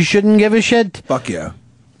glad. You shouldn't give a shit. Fuck yeah.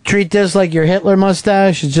 Treat this like your Hitler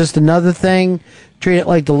mustache. It's just another thing. Treat it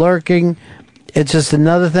like the lurking. It's just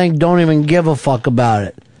another thing. Don't even give a fuck about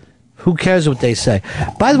it. Who cares what they say?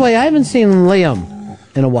 By the way, I haven't seen Liam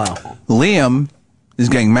in a while. Liam is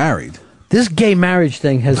getting married. This gay marriage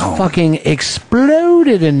thing has fucking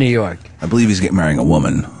exploded in New York. I believe he's getting marrying a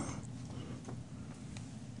woman.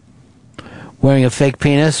 Wearing a fake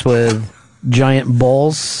penis with giant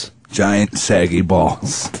balls. Giant, saggy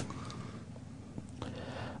balls.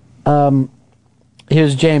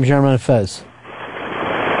 Here's James, you're on Fez.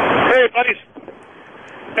 Hey, buddies.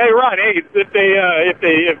 Hey, Ron. Hey,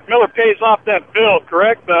 if Miller pays off that bill,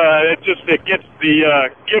 correct? The gift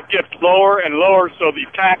gets lower and lower, so the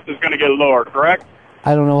tax is going to get lower, correct?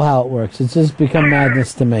 I don't know how it works. It's just become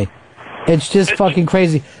madness to me. It's just fucking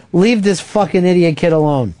crazy. Leave this fucking idiot kid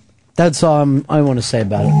alone. That's all I want to say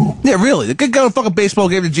about it. Yeah, really. The kid got a fucking baseball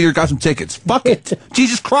game to Jeter, got some tickets. Fuck it.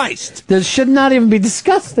 Jesus Christ. This should not even be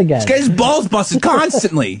discussed again. This guy's balls busted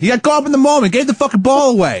constantly. He got caught up in the moment, gave the fucking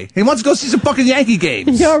ball away. He wants to go see some fucking Yankee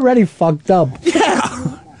games. You're already fucked up. Yeah.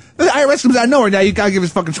 The IRS comes out of nowhere. Now you gotta give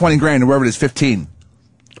his fucking 20 grand or wherever it is, 15.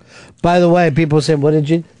 By the way, people say, what did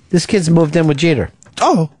you... This kid's moved in with Jeter.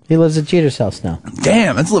 Oh. He lives at Jeter's house now.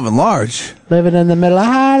 Damn, that's living large. Living in the middle of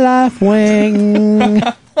High Life Wing.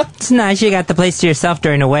 It's nice you got the place to yourself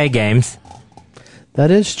during away games. That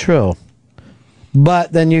is true.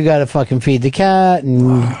 But then you gotta fucking feed the cat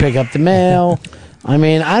and pick up the mail. I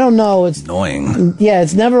mean, I don't know. It's annoying. Yeah,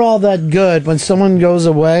 it's never all that good. When someone goes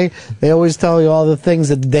away, they always tell you all the things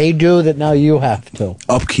that they do that now you have to.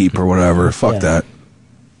 Upkeep or whatever. Fuck that.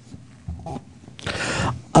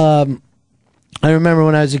 I remember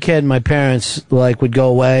when I was a kid, my parents would go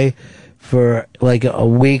away for a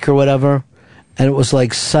week or whatever, and it was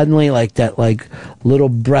suddenly that little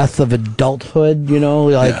breath of adulthood,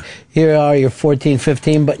 here are you're 14,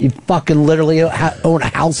 15, but you fucking literally own a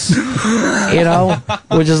house,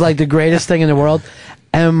 which is the greatest thing in the world.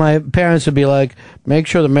 And my parents would be like, make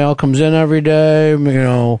sure the mail comes in every day,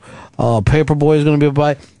 Paperboy is going to be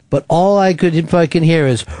by. But all I could fucking hear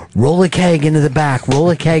is, roll a keg into the back, roll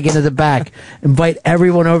a keg into the back, invite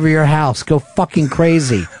everyone over your house, go fucking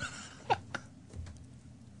crazy.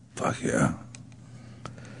 Fuck yeah.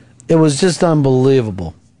 It was just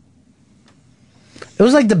unbelievable. It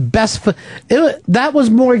was the best. That was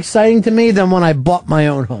more exciting to me than when I bought my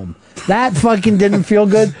own home. That fucking didn't feel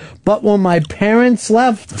good. But when my parents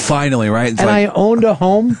left, finally, right? And I owned a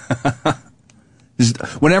home.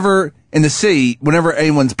 Whenever in the city, whenever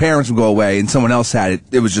anyone's parents would go away and someone else had it,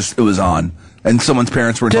 it was on. And someone's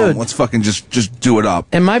parents were at home. Let's fucking just do it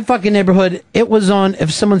up. In my fucking neighborhood, it was on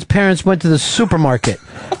if someone's parents went to the supermarket.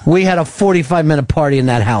 We had a 45-minute party in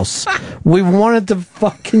that house. We wanted to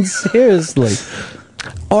fucking seriously.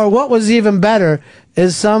 Or what was even better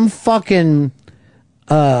is some fucking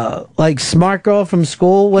like smart girl from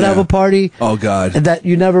school would have a party. Oh God. That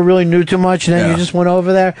you never really knew too much, and then Yeah. you just went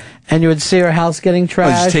over there and you would see her house getting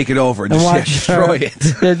trashed. just take it over and just, watch destroy her.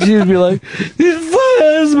 it. And she'd be like,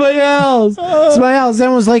 "It's my house. It's my house."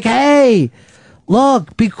 Everyone was like, "Hey,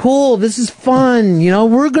 look, be cool. This is fun. You know,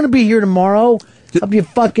 we're gonna be here tomorrow. Help you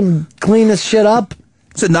fucking clean this shit up."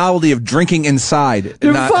 It's a novelty of drinking inside.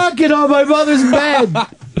 You're fucking on my mother's bed.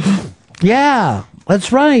 Yeah,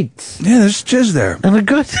 that's right. Yeah, there's jizz there. And a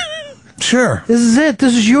good. Sure. This is it.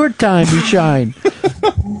 This is your time to shine.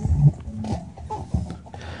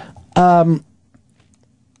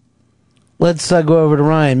 Let's go over to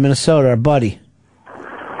Ryan, Minnesota, our buddy.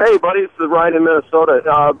 Hey, buddy, this is Ryan in Minnesota.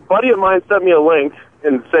 A buddy of mine sent me a link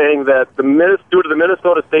and saying that due to the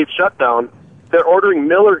Minnesota state shutdown, they're ordering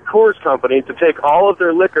Miller Coors Company to take all of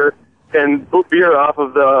their liquor and beer off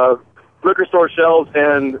of the liquor store shelves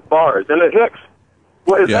and bars. And it hicks.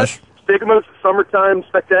 What is that? Stigma's summertime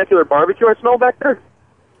spectacular barbecue I smell back there?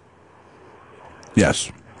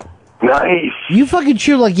 Yes. Nice. You fucking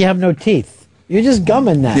chew like you have no teeth. You're just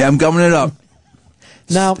gumming that. Yeah, I'm gumming it up.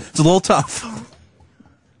 Now it's a little tough.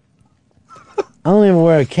 I don't even know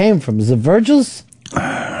where it came from. Is it Virgil's?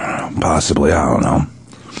 Possibly, I don't know.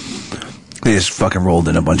 They just fucking rolled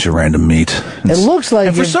in a bunch of random meat. It looks like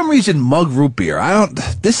and for some reason, mug root beer.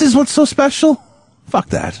 This is what's so special? Fuck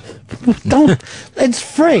that. Don't. It's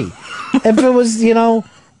free. If it was,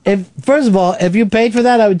 first of all, if you paid for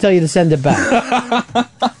that, I would tell you to send it back.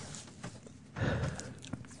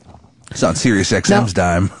 It's on Sirius XM's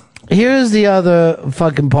dime. Here's the other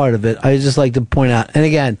fucking part of it. I just like to point out, and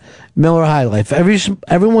again, Miller High Life.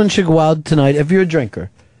 Everyone should go out tonight if you're a drinker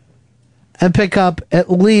and pick up at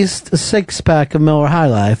least a 6-pack of Miller High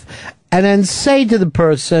Life, and then say to the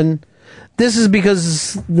person, "This is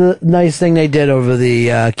because the nice thing they did over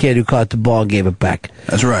the kid who caught the ball and gave it back."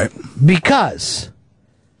 That's right. Because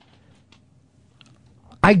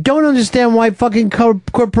I don't understand why fucking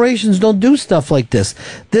corporations don't do stuff like this.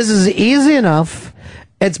 This is easy enough.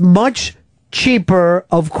 It's much cheaper,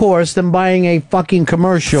 of course, than buying a fucking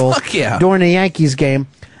commercial during a Yankees game.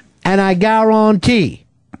 And I guarantee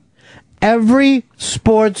every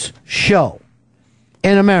sports show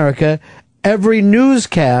in America, every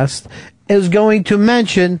newscast is going to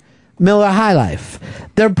mention Miller High Life.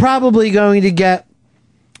 They're probably going to get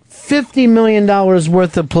 $50 million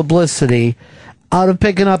worth of publicity out of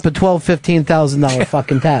picking up a $12,000, $15,000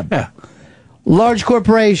 fucking tab. Yeah. Large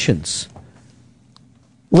corporations,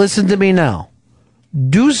 listen to me now.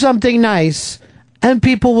 Do something nice, and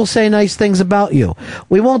people will say nice things about you.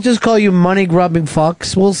 We won't just call you money-grubbing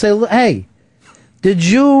fucks. We'll say, "Hey, did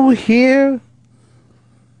you hear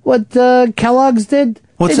what Kellogg's did?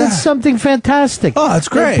 What's they that? did something fantastic. Oh, that's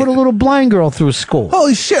great. They put a little blind girl through school.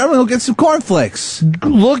 Holy shit, I'm going to go get some cornflakes.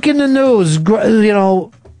 Look in the news,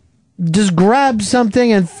 just grab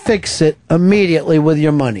something and fix it immediately with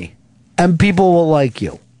your money. And people will like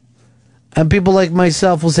you. And people like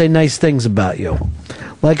myself will say nice things about you.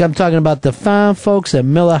 Like I'm talking about the fine folks at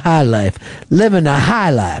Miller High Life. Living a high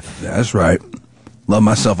life. Yeah, that's right. Love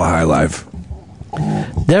myself a high life.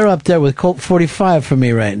 They're up there with Colt 45 for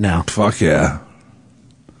me right now. Fuck yeah.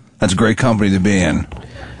 That's a great company to be in.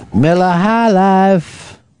 Miller High Life.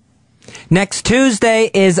 Next Tuesday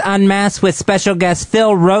is Unmasked with special guest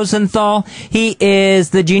Phil Rosenthal. He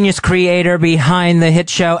is the genius creator behind the hit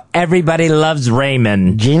show Everybody Loves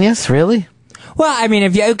Raymond. Genius? Really? Well, I mean,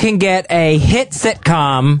 if you can get a hit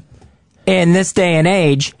sitcom in this day and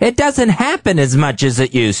age, it doesn't happen as much as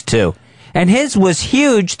it used to. And his was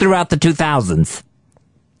huge throughout the 2000s.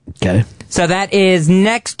 Okay. So that is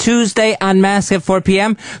next Tuesday, Unmasked at 4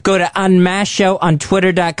 p.m. Go to Unmasked Show on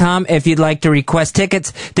Twitter.com if you'd like to request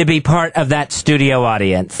tickets to be part of that studio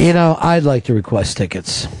audience. I'd like to request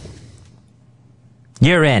tickets.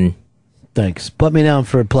 You're in. Thanks. Put me down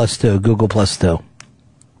for a +2, Google +2.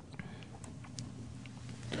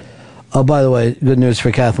 Oh, by the way, good news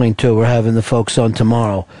for Kathleen, too. We're having the folks on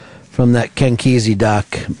tomorrow from that Ken Kesey doc,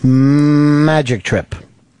 Magic Trip.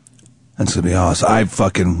 That's going to be awesome. I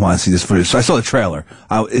fucking want to see this footage. So I saw the trailer.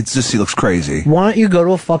 He looks crazy. Why don't you go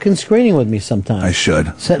to a fucking screening with me sometime? I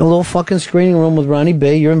should. Sit in a little fucking screening room with Ronnie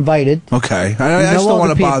B. You're invited. Okay. I just don't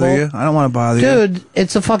want to bother you. I don't want to bother you. Dude,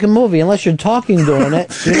 it's a fucking movie. Unless you're talking during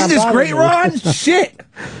it. Isn't this great, Ron? Shit.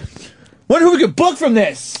 Wonder who we could book from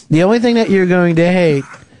this. The only thing that you're going to hate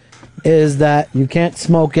is that you can't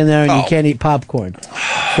smoke in there and you can't eat popcorn.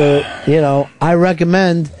 So, I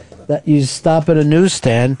recommend that you stop at a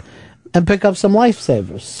newsstand and pick up some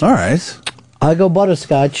Lifesavers. All right. I go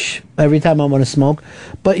butterscotch every time I want to smoke,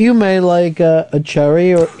 but you may like a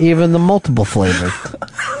cherry or even the multiple flavor.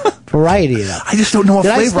 variety it up. I just don't know what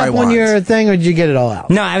Did I flavor step I on want. your thing, or did you get it all out?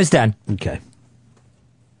 No, I was done. Okay.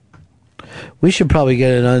 We should probably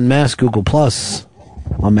get an Unmasked Google Plus.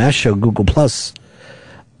 Unmasked show Google Plus.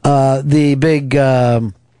 The big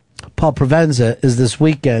Paul Provenza is this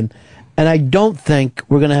weekend, and I don't think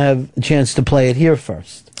we're going to have a chance to play it here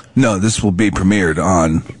first. No, this will be premiered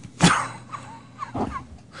on...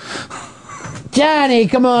 Johnny,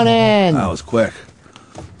 come on in. That was quick.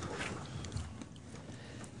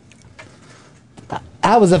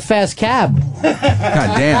 That was a fast cab.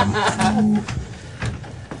 God damn.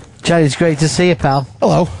 Johnny, it's great to see you, pal.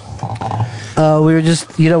 Hello. We were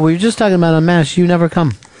just talking about Unmasked. You never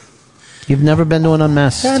come. You've never been to an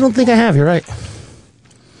Unmasked. I don't think I have. You're right.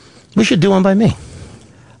 We should do one by me.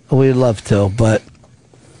 We'd love to, but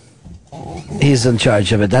he's in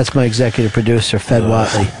charge of it. That's my executive producer, Fed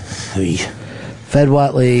Watley. Fed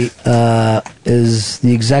Watley is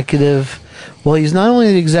the executive. Well, he's not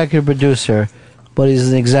only the executive producer, but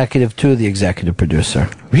he's an executive to the executive producer.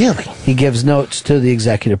 Really? He gives notes to the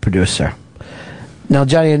executive producer. Now,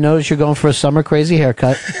 Johnny, I noticed you're going for a summer crazy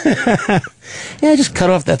haircut. Yeah, I just cut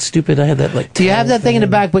off that stupid. I had that like. Do you have that thing in the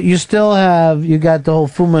back, but you still have, you got the whole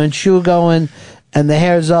Fu Manchu going, and the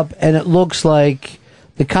hair's up, and it looks like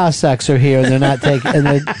the Cossacks are here, and they're not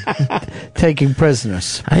taking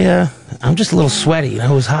prisoners. I'm just a little sweaty. It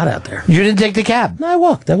was hot out there. You didn't take the cab? No, I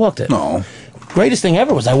walked it. No. Greatest thing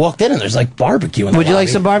ever was I walked in and there's like barbecue in the Would you like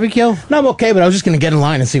lobby. some barbecue? No, I'm okay, but I was just going to get in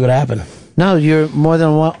line and see what happened. No, you're more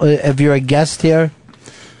than if you're a guest here,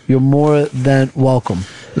 you're more than welcome.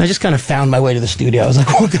 And I just kind of found my way to the studio. I was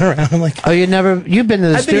like walking around. I'm like, oh, you've been to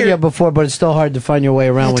the studio before, but it's still hard to find your way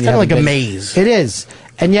around. It's when you kind of like a haven't maze. It is,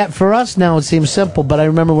 and yet for us now it seems simple. But I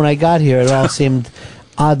remember when I got here, it all seemed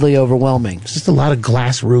oddly overwhelming. It's just a lot of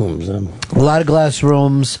glass rooms. A lot of glass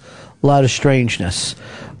rooms, a lot of strangeness.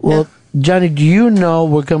 Well, Johnny, do you know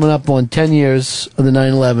we're coming up on 10 years of the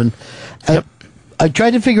 9/11? Yep. I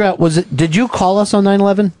tried to figure out, did you call us on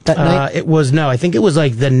 9/11 that night? I think it was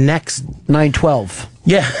like the next 9/12.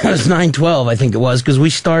 Yeah, it was 9/12. I think it was because we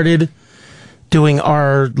started doing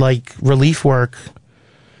our like relief work.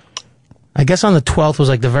 I guess on the 12th was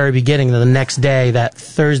like the very beginning. The next day, that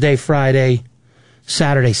Thursday, Friday,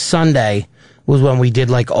 Saturday, Sunday was when we did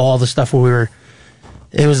like all the stuff where we were.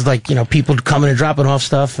 It was like, people coming and dropping off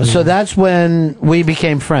stuff. And so that's when we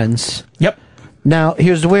became friends. Yep. Now,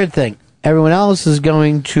 here's the weird thing. Everyone else is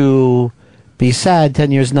going to be sad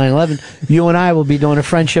 10 years 9/11. You and I will be doing a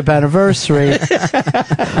friendship anniversary.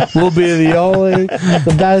 We'll be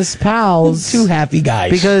the best pals. Two happy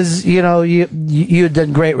guys. Because, you had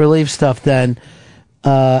done great relief stuff then.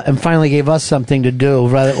 And finally gave us something to do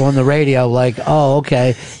rather on the radio. Like, oh,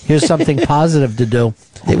 okay, here's something positive to do.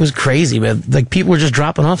 It was crazy, man. Like, people were just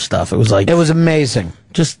dropping off stuff. It was like... It was amazing.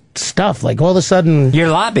 Just stuff. Like, all of a sudden...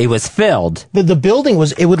 Your lobby was filled. The building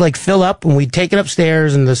was... It would, like, fill up, and we'd take it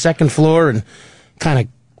upstairs in the second floor and kind of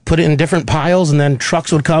put it in different piles, and then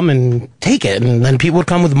trucks would come and take it, and then people would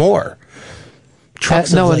come with more.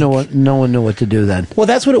 Trucks no one knew what to do then. Well,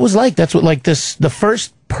 that's what it was like. That's what, like, the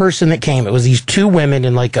first person that came, it was these two women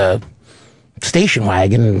in, like, a station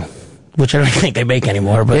wagon, which I don't think they make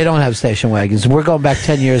anymore. But they don't have station wagons. We're going back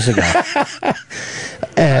 10 years ago.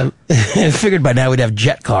 I figured by now we'd have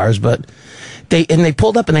jet cars, but they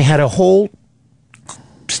pulled up and they had a whole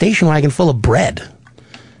station wagon full of bread.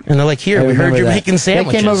 And they're like, here, we heard you're making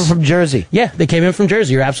sandwiches. They came over from Jersey. Yeah, they came in from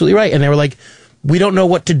Jersey. You're absolutely right. And they were like, we don't know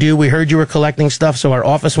what to do. We heard you were collecting stuff, so our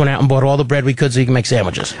office went out and bought all the bread we could so you can make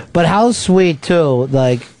sandwiches. But how sweet, too,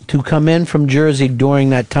 like, to come in from Jersey during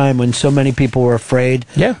that time when so many people were afraid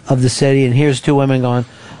of the city, and here's two women going,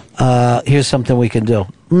 here's something we can do.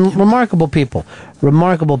 Remarkable people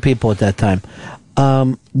at that time.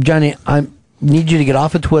 Johnny, I need you to get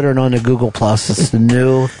off of Twitter and onto Google Plus. It's the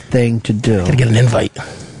new thing to do. Gotta get an invite.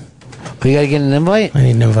 Oh, you gotta get an invite? I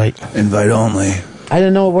need an invite. Invite only. I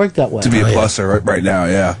didn't know it worked that way. To be a pluser right now,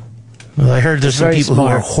 yeah. Well, I heard there's some people who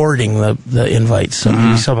are hoarding the invites, so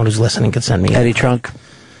maybe someone who's listening could send me Eddie Trunk.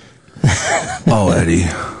 Oh, Eddie.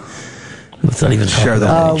 Let's not even share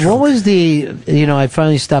that. What was I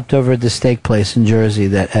finally stopped over at the steak place in Jersey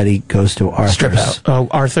that Eddie goes to, Arthur's. Strip out. Oh,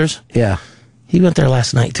 Arthur's? Yeah. He went there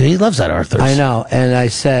last night, too. He loves that Arthur's. I know. And I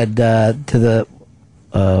said to the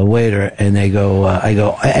waiter, and I go,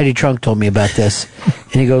 Eddie Trunk told me about this.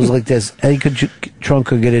 And he goes like this, Eddie Trunk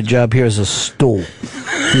could get a job here as a stool.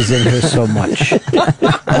 he's in here so much.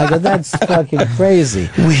 I go, that's fucking crazy.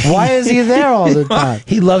 Why is he there all the time?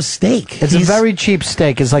 He loves steak. It's a very cheap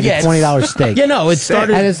steak. It's like a $20 steak. Yeah, no, it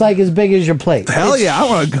started... And it's like as big as your plate. Hell yeah, I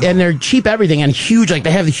want to go. And they're cheap everything and huge. Like,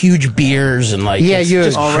 they have the huge beers and, like, Yeah, it's huge.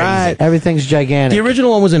 just All crazy. right. Everything's gigantic. The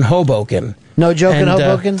original one was in Hoboken. No joke in And,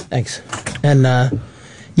 Hoboken? Thanks. And,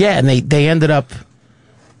 yeah, and they ended up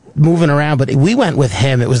moving around, but we went with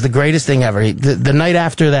him. It was the greatest thing ever. The night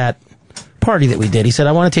after that party that we did, he said,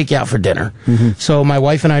 I want to take you out for dinner. So my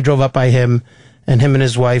wife and I drove up by him and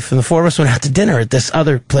his wife, and the four of us went out to dinner at this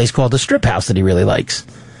other place called the Strip House that he really likes.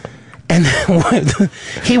 And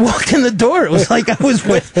he walked in the door. It was like I was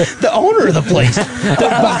with the owner of the place.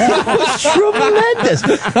 It was tremendous.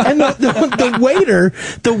 And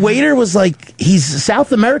the waiter was like, he's a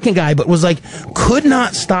South American guy, but was like, could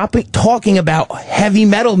not stop talking about heavy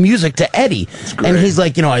metal music to Eddie. And he's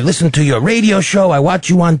like, I listen to your radio show. I watch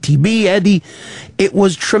you on TV, Eddie. It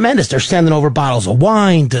was tremendous. They're sending over bottles of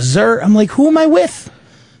wine, dessert. I'm like, who am I with?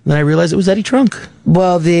 Then I realized it was Eddie Trunk.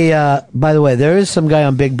 Well, by the way, there is some guy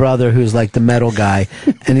on Big Brother who's like the metal guy,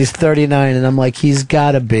 and he's 39, and I'm like, he's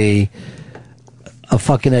got to be a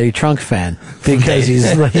fucking Eddie Trunk fan because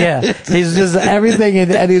he's just everything in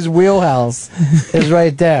Eddie's wheelhouse is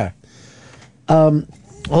right there.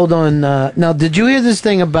 Hold on, now did you hear this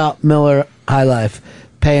thing about Miller High Life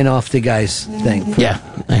paying off the guy's thing? Yeah,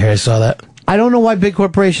 I saw that. I don't know why big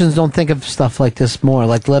corporations don't think of stuff like this more.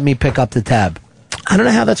 Like, let me pick up the tab. I don't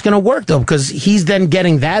know how that's going to work, though, because he's then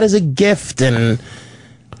getting that as a gift, and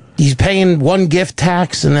he's paying one gift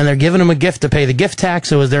tax, and then they're giving him a gift to pay the gift tax.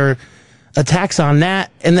 So is there a tax on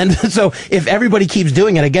that? And then, so if everybody keeps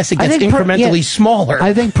doing it, I guess it gets incrementally smaller.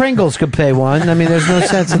 I think Pringles could pay one. I mean, there's no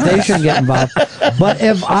sense that they shouldn't get involved. But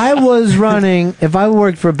if I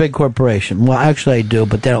worked for a big corporation, well, actually I do,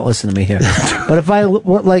 but they don't listen to me here. But if I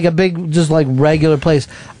worked like a big, just like regular place,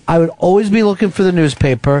 I would always be looking for the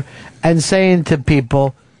newspaper and saying to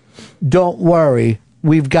people, don't worry,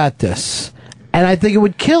 we've got this. And I think it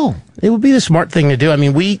would kill. It would be the smart thing to do. I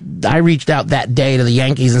mean, I reached out that day to the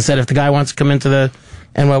Yankees and said, if the guy wants to come into the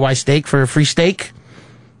NYY steak for a free steak,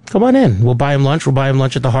 come on in. We'll buy him lunch. We'll buy him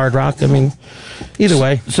lunch at the Hard Rock. I mean, either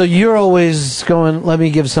way. So you're always going, let me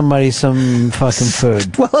give somebody some fucking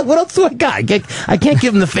food. Well, what else do I got? I can't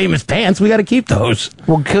give him the famous pants. We got to keep those.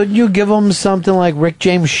 Well, could you give him something like Rick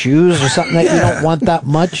James shoes or something that you don't want that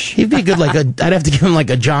much? He'd be good I'd have to give him like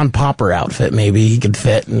a John Popper outfit maybe. He could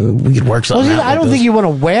fit and we could work something out. I don't think you want to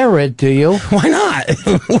wear it, do you? Why not?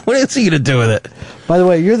 What else are you going to do with it? By the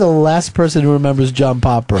way, you're the last person who remembers John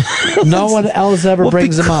Popper. No one else ever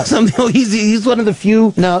brings him up. He's one of the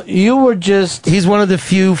few. Now, you were just... He's one of the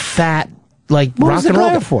few fat, like, what rock was the and roll.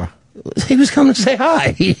 glare for? He was coming to say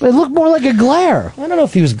hi. It looked more like a glare. I don't know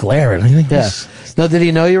if he was glaring. I think No, did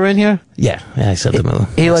he know you were in here? Yeah, I said to him.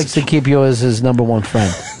 He likes to keep you as his number one friend.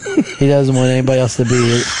 He doesn't want anybody else to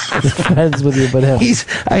be friends with you but him.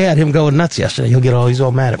 I had him going nuts yesterday. He's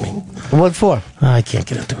all mad at me. What for? I can't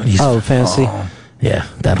get into it. Fancy. Yeah,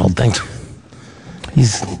 that whole thing.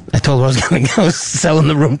 I told him I was going to go selling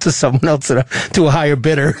the room to someone else to a higher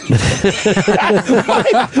bidder. my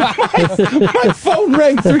phone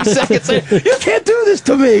rang 3 seconds later. You can't do this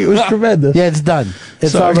to me. It was tremendous. Yeah, it's done.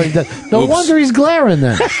 It's already done. No wonder he's glaring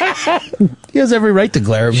then. He has every right to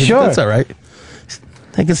glare. Sure. That's all right.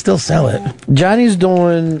 I can still sell it. Johnny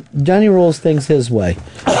rolls things his way.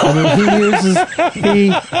 I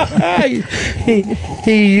mean,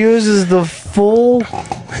 he uses the full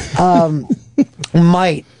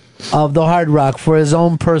might of the Hard Rock for his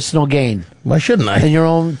own personal gain. Why shouldn't I? And your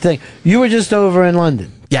own thing. You were just over in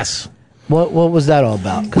London. Yes. What was that all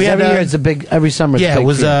about? Because every summer it's a big it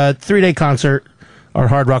was deal. a 3-day concert, our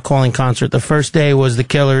Hard Rock Calling concert. The first day was The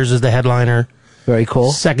Killers as the headliner. Very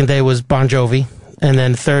cool. Second day was Bon Jovi. And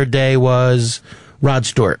then third day was Rod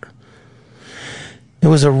Stewart. It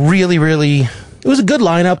was a really, really... It was a good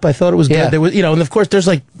lineup. I thought it was good. Yeah. There was, and of course, there's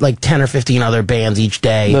like 10 or 15 other bands each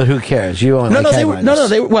day. But who cares? You own they were.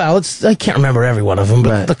 Well, I can't remember every one of them,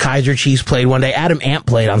 but the Kaiser Chiefs played one day. Adam Ant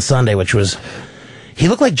played on Sunday, which was. He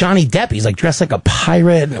looked like Johnny Depp. He's like dressed like a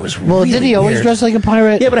pirate, and it was. Well, really did he always weird. dress like a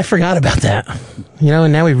pirate? Yeah, but I forgot about that.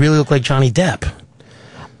 And now he really looked like Johnny Depp.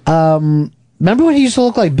 Remember when he used to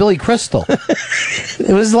look like Billy Crystal?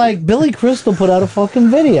 It was like Billy Crystal put out a fucking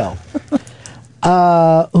video.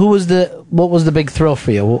 What was the big thrill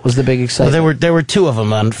for you? What was the big excitement? Well, there were two of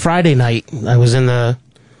them. On Friday night, I was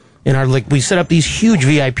we set up these huge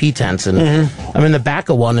VIP tents, and I'm in the back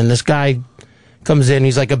of one, and this guy comes in.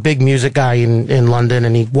 He's like a big music guy in London,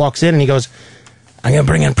 and he walks in and he goes, I'm going to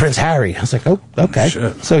bring in Prince Harry. I was like, oh, okay.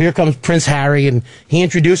 Shit. So here comes Prince Harry, and he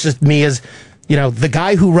introduces me as the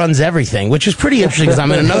guy who runs everything, which is pretty interesting because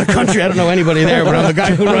I'm in another country. I don't know anybody there, but I'm the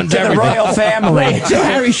guy who runs everything. The royal family. So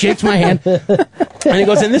Harry shakes my hand, and he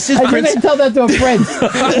goes, and this is You're Prince. going to tell that to a prince.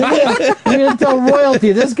 You're going to tell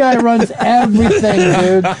royalty. This guy runs everything,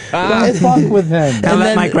 dude. Don't fuck with him. I'll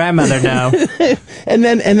let my grandmother know. and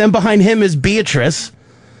then behind him is Beatrice.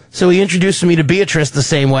 So he introduced me to Beatrice the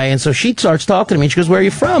same way, and so she starts talking to me. And she goes, "Where are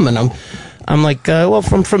you from?" And I'm like, "Well,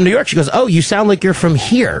 from New York." She goes, "Oh, you sound like you're from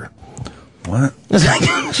here." What?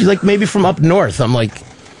 She's like, "Maybe from up north." I'm like,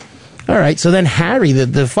 "All right." So then Harry,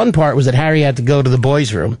 the fun part was that Harry had to go to the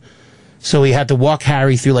boys' room. So he had to walk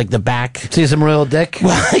Harry through like the back. See some royal dick?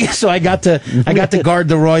 Well, so I got to guard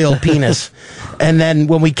the royal penis. And then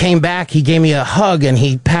when we came back, he gave me a hug and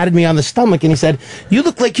he patted me on the stomach and he said, "You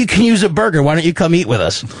look like you can use a burger. Why don't you come eat with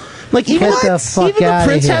us?" Like, even the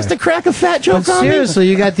prince has to crack a fat joke on me. Seriously,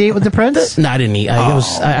 you got to eat with the prince? No, I didn't eat.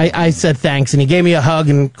 I said thanks, and he gave me a hug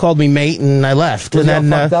and called me mate, and I left. Was and he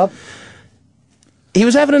then all fucked up? he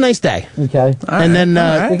was having a nice day. Okay. And then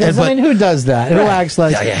because I mean, who does that? Who acts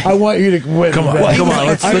like I want you to win? Come on,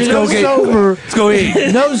 let's go get. Sober, Let's go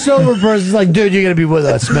eat. No sober person's like, dude, you're gonna be with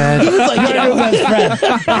us, man. He was like, you're your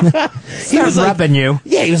best friend. He was like, rubbing you.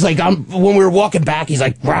 Yeah, he was like, when we were walking back, he's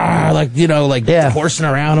like, rah, like horsing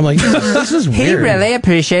around. I'm like, this is weird. He really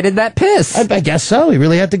appreciated that piss. I guess so. He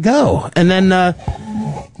really had to go. And then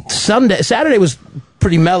Saturday was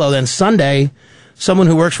pretty mellow. Then Sunday, someone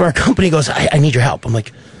who works for our company goes, I need your help. I'm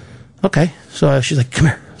like, okay. So she's like, come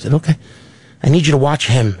here. I said, okay. I need you to watch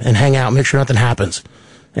him and hang out, make sure nothing happens.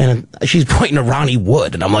 And she's pointing to Ronnie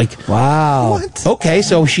Wood. And I'm like, wow. What? Okay.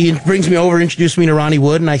 So she brings me over, introduced me to Ronnie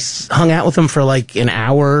Wood, and I hung out with him for like an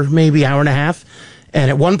hour, maybe hour and a half. And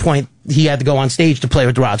at one point, he had to go on stage to play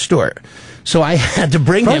with Rod Stewart. So I had to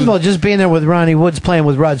bring him. First of all, just being there with Ronnie Woods playing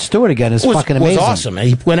with Rod Stewart again is fucking amazing. Was awesome. And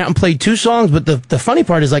he went out and played 2 songs, but the funny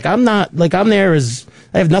part is, like, I'm there as,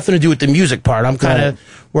 I have nothing to do with the music part. I'm kind of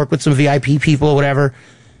work with some VIP people or whatever.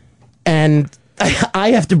 And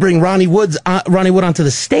I have to bring Ronnie Wood onto the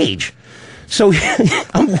stage. So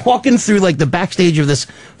I'm walking through like the backstage of this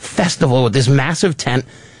festival with this massive tent,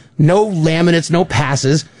 no laminates, no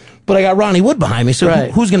passes, but I got Ronnie Wood behind me. So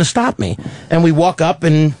who's going to stop me? And we walk up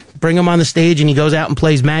and bring him on the stage, and he goes out and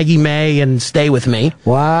plays Maggie May and Stay With Me.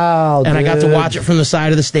 Wow. And I got to watch it from the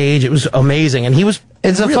side of the stage. It was amazing. And he was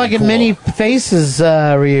It's a really fucking cool. mini Faces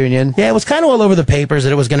reunion. Yeah, it was kind of all over the papers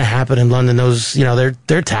that it was going to happen in London. Those,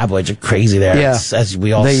 their tabloids are crazy there. Yeah. As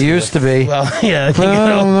we all They see. used to be. Well, yeah, I think, not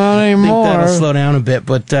I think anymore. that'll slow down a bit.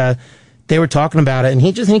 But they were talking about it, and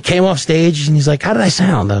he came off stage, and he's like, "How did I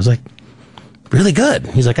sound?" I was like, "Really good."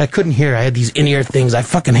 He's like, "I couldn't hear. I had these in-ear things. I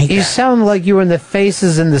fucking hate You that." sound like you were in the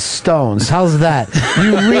Faces and the Stones. How's that?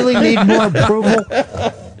 You really need more approval?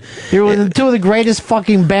 You're with 2 of the greatest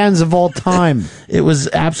fucking bands of all time. It was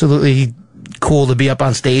absolutely cool to be up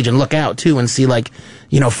on stage and look out too and see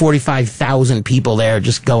 45,000 people there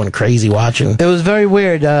just going crazy watching. It was very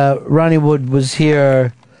weird. Ronnie Wood was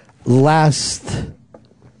here last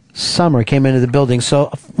summer, came into the building. So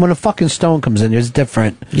when a fucking Stone comes in, it's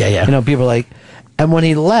different. Yeah. People are like, and when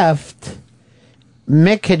he left,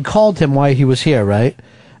 Mick had called him while he was here, right?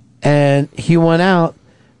 And he went out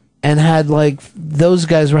and had those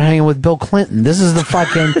guys were hanging with Bill Clinton. This is the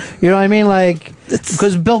fucking, you know what I mean?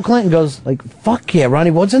 Because Bill Clinton goes fuck yeah,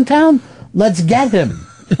 Ronnie Wood's in town? Let's get him.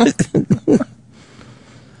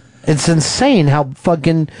 It's insane how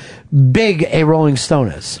fucking big a Rolling Stone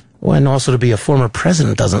is. Well, and also to be a former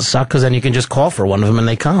president doesn't suck, because then you can just call for one of them and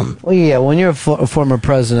they come. Well, yeah, when you're a former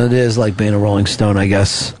president, it is like being a Rolling Stone, I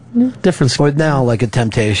guess. Different. Or now, like a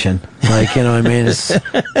temptation. You know what I mean? It's,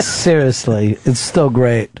 seriously, it's still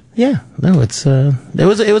great. Yeah, no, it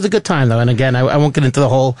was a good time though. And again, I won't get into the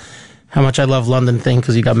whole how much I love London thing,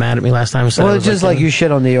 because you got mad at me last time. Well, it's just like you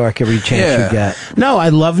shit on New York every chance you get. No, I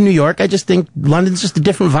love New York. I just think London's just a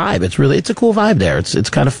different vibe. It's a cool vibe there. It's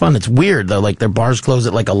kind of fun. It's weird though. Like their bars close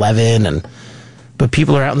at 11, but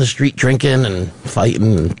people are out in the street drinking and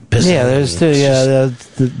fighting and pissing. Yeah, there's they're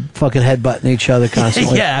fucking headbutting each other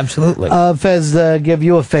constantly. Yeah, absolutely. Fez, give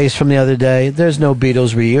you a face from the other day. There's no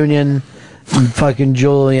Beatles reunion. Fucking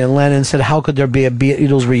Julian Lennon said, how could there be a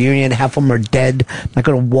Beatles reunion? Half of them are dead. Not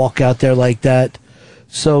going to walk out there like that.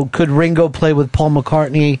 So could Ringo play with Paul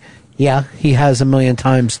McCartney? Yeah, he has a million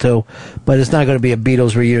times too. But it's not going to be a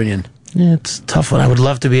Beatles reunion. Yeah, it's a tough one. I would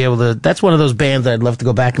love to be able to. That's one of those bands that I'd love to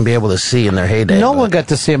go back and be able to see in their heyday. No one got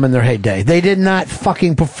to see them in their heyday. They did not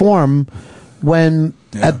fucking perform when,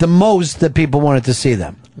 at the most, that people wanted to see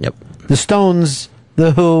them. Yep. The Stones,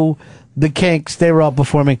 The Who, the Kinks, they were all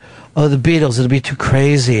performing. Oh, the Beatles, it'll be too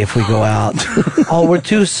crazy if we go out. Oh,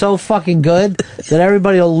 we're so fucking good that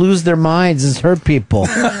everybody will lose their minds and hurt people.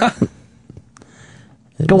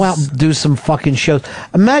 Go out and do some fucking shows.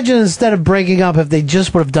 Imagine instead of breaking up, if they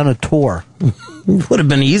just would have done a tour. Would have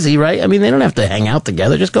been easy, right? I mean, they don't have to hang out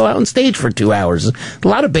together. Just go out on stage for 2 hours. A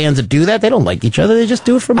lot of bands that do that, they don't like each other. They just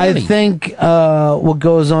do it for money. I think what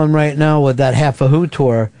goes on right now with that Half a Who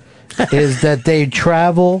tour is that they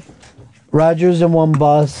travel, Roger's in one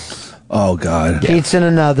bus. Oh, God. Pete's in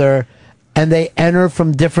another. And they enter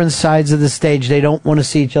from different sides of the stage. They don't want to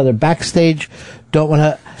see each other backstage. Don't want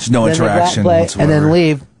to. There's no interaction whatsoever. And then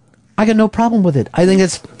leave. I got no problem with it. I think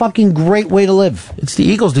it's a fucking great way to live. It's the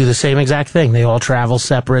Eagles do the same exact thing. They all travel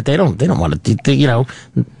separate. They don't want to,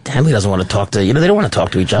 Henley doesn't want to talk to, they don't want to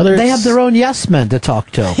talk to each other. They have their own yes men to talk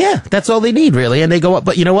to. Yeah, that's all they need, really. And they go up,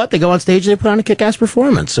 but you know what? They go on stage and they put on a kick-ass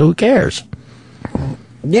performance, so who cares?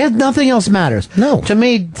 Yeah, nothing else matters. No. To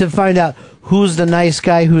me, to find out who's the nice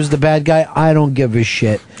guy, who's the bad guy, I don't give a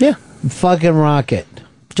shit. Yeah. Fucking rock it.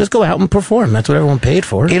 Just go out and perform. That's what everyone paid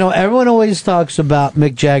for. Everyone always talks about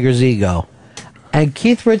Mick Jagger's ego. And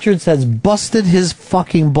Keith Richards has busted his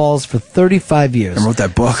fucking balls for 35 years. I wrote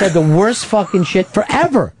that book. Said the worst fucking shit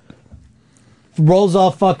forever. Rolls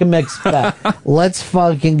off fucking Mick's back. Let's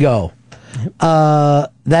fucking go.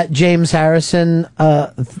 That James Harrison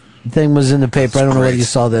thing was in the paper. I don't know whether you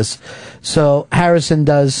saw this. So Harrison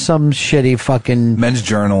does some shitty fucking Men's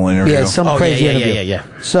Journal interview. Yeah, some crazy interview. Yeah.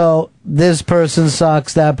 So this person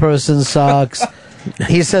sucks, that person sucks.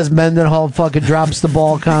 He says Mendenhall fucking drops the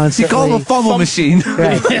ball constantly. He called him a fumble machine.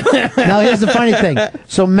 Right. Now here's the funny thing.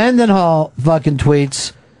 So Mendenhall fucking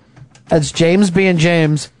tweets, "That's James being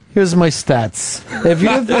James. Here's my stats. If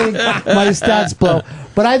you think my stats blow."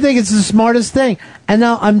 But I think it's the smartest thing. And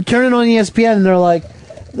now I'm turning on ESPN and they're like,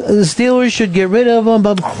 the Steelers should get rid of him.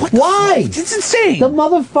 But why? It's insane. The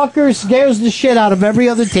motherfucker scares the shit out of every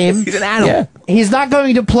other team. He's an animal. Yeah. He's not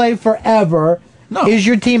going to play forever. No. Is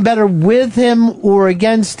your team better with him or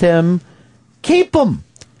against him? Keep him.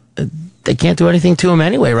 They can't do anything to him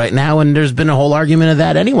anyway right now, and there's been a whole argument of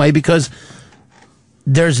that anyway because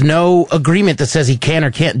there's no agreement that says he can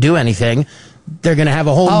or can't do anything. They're going to have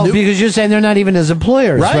a whole new... because you're saying they're not even his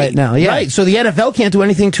employers right now. Yeah. Right. So the NFL can't do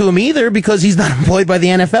anything to him either because he's not employed by the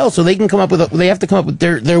NFL. So they can come up with... they have to come up with...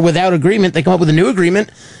 They're without agreement. They come up with a new agreement.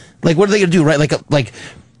 Like, what are they going to do, right? Like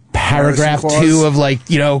paragraph 2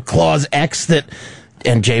 of, clause X that...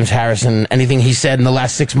 And James Harrison, anything he said in the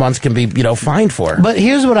last 6 months can be, fined for. But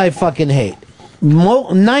here's what I fucking hate.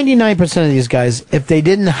 99% of these guys, if they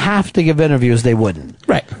didn't have to give interviews, they wouldn't.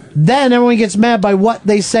 Right. Then everyone gets mad by what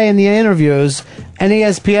they say in the interviews, and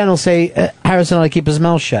ESPN will say, Harrison ought to keep his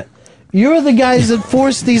mouth shut. You're the guys that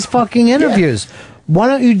force these fucking interviews. Yeah. Why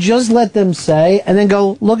don't you just let them say, and then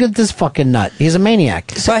go, look at this fucking nut. He's a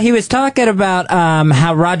maniac. So he was talking about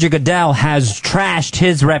how Roger Goodell has trashed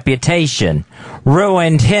his reputation,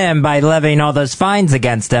 ruined him by levying all those fines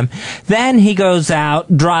against him. Then he goes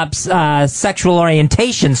out, drops sexual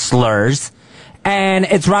orientation slurs, and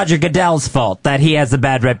it's Roger Goodell's fault that he has a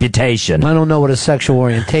bad reputation. I don't know what a sexual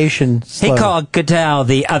orientation slur. He called Goodell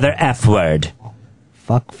the other F word.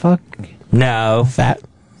 Fuck? No.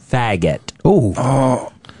 Faggot. Ooh.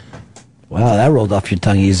 Oh. Wow, that rolled off your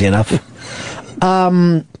tongue easy enough.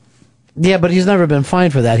 Yeah, but he's never been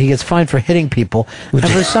fined for that. He gets fined for hitting people. And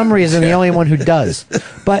for some reason, the only one who does.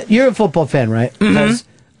 But you're a football fan, right? Because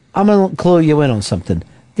I'm going to clue you in on something.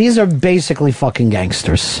 These are basically fucking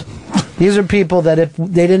gangsters. These are people that if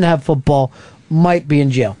they didn't have football, might be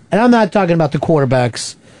in jail. And I'm not talking about the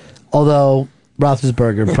quarterbacks, although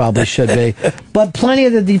Roethlisberger probably should be. But plenty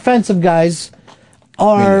of the defensive guys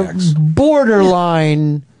are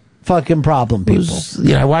borderline fucking problem people.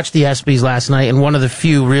 I watched the ESPYs last night, and one of the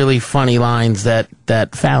few really funny lines that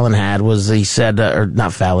Fallon had was he said, or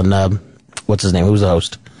not Fallon, what's his name? Who was the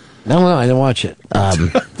host? No, I didn't watch it.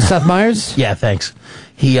 Seth Meyers? Yeah, thanks.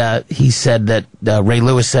 He said that Ray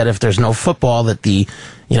Lewis said if there's no football that the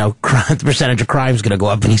percentage of crime is going to go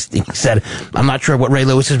up, and he said, I'm not sure what Ray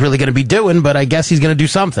Lewis is really going to be doing, but I guess he's going to do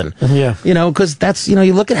something. Yeah. Because that's,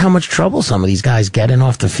 you look at how much trouble some of these guys get in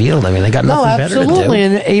off the field. I mean, they got nothing better to do. Absolutely,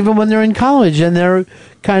 and even when they're in college, and they're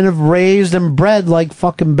kind of raised and bred like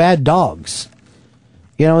fucking bad dogs.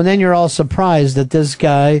 And then you're all surprised that this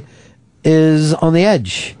guy is on the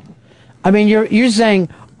edge. I mean, you're saying,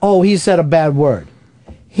 oh, he said a bad word.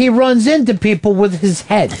 He runs into people with his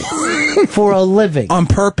head for a living. On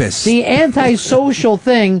purpose. The antisocial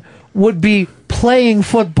thing would be playing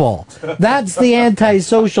football. That's the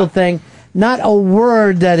antisocial thing, not a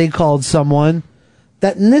word that he called someone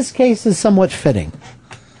that in this case is somewhat fitting.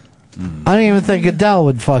 I don't even think Goodell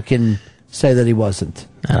would fucking say that he wasn't.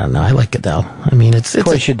 I don't know. I like Goodell. I mean, it's Of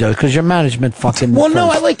course you do, because your management fucking. Well,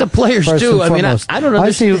 no, I like the players first too. and I mean, foremost. I don't know.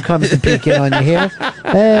 I see who comes to peek in on you here.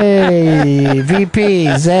 Hey,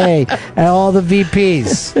 VPs, hey, and all the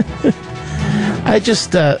VPs. I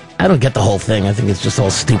just, I don't get the whole thing. I think it's just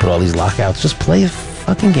all stupid. All these lockouts. Just play a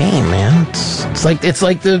fucking game, man. It's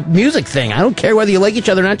like the music thing. I don't care whether you like each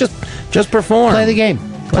other or not. Just perform. Play the game.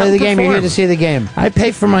 Play the game. You're here to see the game. I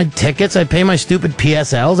pay for my tickets. I pay my stupid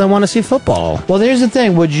PSLs. I want to see football. Well, here's the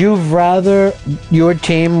thing. Would you rather your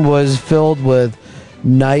team was filled with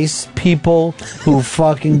nice people who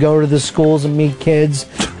fucking go to the schools and meet kids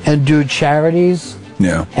and do charities?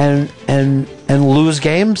 Yeah. And lose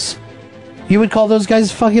games? You would call those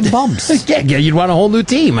guys fucking bumps. yeah, you'd want a whole new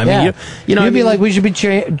team. I mean, you know, you'd be like, we should be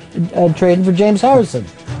trading for James Harrison.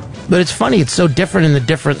 But it's funny, it's so different in the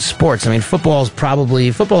different sports. I mean, football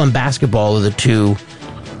and basketball are the two,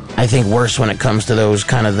 I think, worse when it comes to those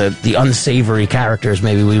kind of the unsavory characters,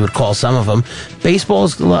 maybe we would call some of them. Baseball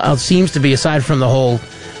seems to be, aside from the whole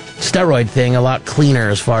steroid thing, a lot cleaner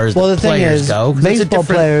as far as the players go. Baseball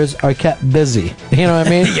players are kept busy. You know what I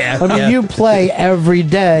mean? Yeah. I mean, you play every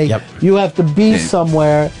day. Yep. You have to be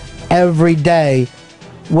somewhere every day.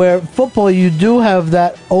 Where football, you do have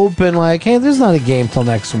that open, like, hey, there's not a game till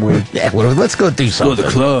next week. Yeah, well, let's go do something. Go to the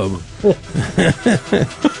club.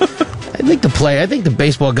 I think the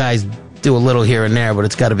baseball guys do a little here and there, but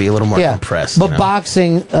it's got to be a little more compressed. But you know?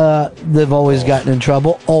 boxing, they've always gotten in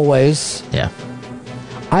trouble. Always. Yeah.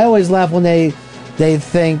 I always laugh when they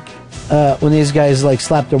think, when these guys, like,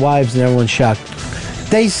 slap their wives and everyone's shocked.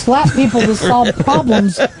 They slap people to solve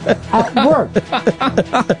problems at work.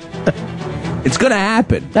 It's gonna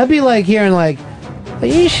happen. That'd be like hearing, like,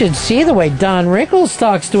 you should see the way Don Rickles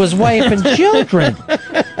talks to his wife and children.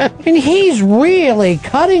 And he's really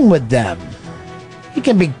cutting with them. He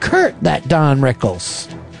can be curt, that Don Rickles.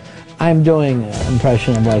 I'm doing an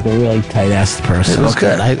impression of, like, a really tight-assed person. It was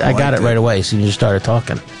good. I got it right away as soon as you started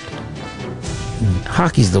talking.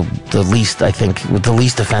 Hockey's the least, I think, with the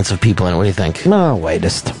least offensive people in it. What do you think? No,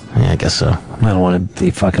 latest. Yeah, I guess so. I don't want to be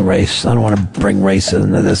fucking race. I don't want to bring race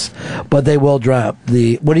into this. But they will drop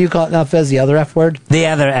the, what do you call it now, Fez? The other F word? The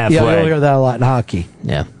other F yeah, word. you'll hear that a lot in hockey.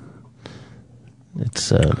 Yeah. It's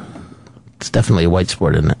definitely a white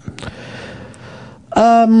sport, isn't it?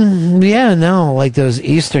 Yeah, no, like those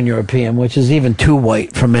Eastern European, which is even too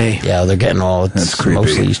white for me. Yeah, they're getting all, That's creepy.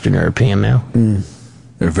 mostly Eastern European now.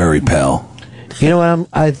 They're very pale. You know what?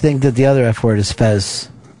 I think that the other F word is Fez.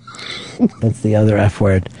 That's the other F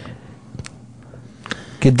word.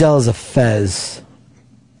 Goodell is a Fez.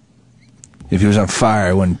 If he was on fire,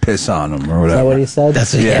 I wouldn't piss on him or whatever. Is that what he said?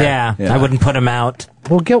 That's it. Yeah, I wouldn't put him out.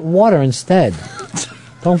 Well, get water instead.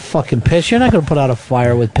 Don't fucking piss. You're not going to put out a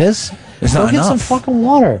fire with piss. It's Go not get enough. some fucking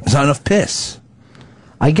water. There's not enough piss.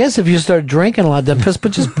 I guess if you start drinking a lot, then piss,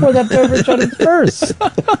 but just pour that beverage on it first.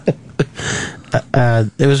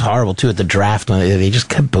 It was horrible, too, at the draft. When they just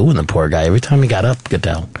kept booing the poor guy every time he got up,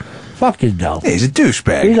 Goodell. Fuck Goodell. Hey, he's a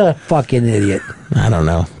douchebag. He's a fucking idiot. I don't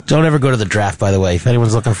know. Don't ever go to the draft, by the way, if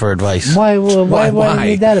anyone's looking for advice. Why do you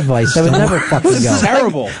need that advice? I would never fucking This go. is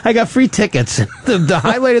terrible. I got free tickets. The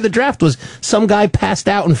highlight of the draft was some guy passed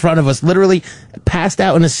out in front of us, literally passed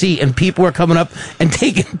out in a seat, and people were coming up and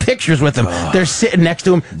taking pictures with him. They're sitting next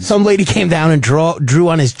to him. Some lady came down and drew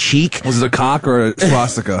on his cheek. Was it a cock or a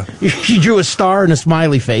swastika? She drew a star and a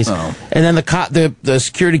smiley face. Oh. And then the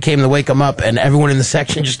security came to wake him up, and everyone in the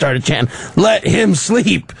section just started chanting, "Let him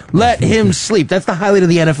sleep! Let him sleep!" That's the highlight of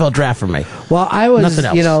the NFL draft for me. Well, I was, Nothing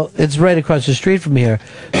else. you know, it's right across the street from here.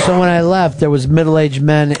 So when I left, there was middle-aged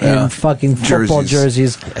men in fucking football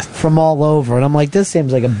jerseys from all over. And I'm like, this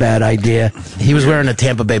seems like a bad idea. He was wearing a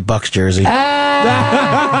Tampa Bay Bucks jersey. He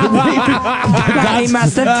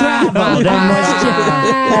must have traveled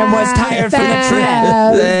and was tired from the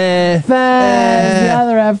trip. The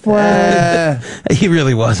other F word. He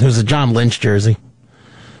really was. It was a John Lynch jersey.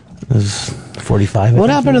 It was 45.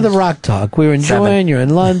 What happened to the rock talk? We were enjoying, you're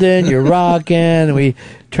in London, you're rocking, and we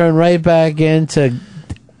turned right back into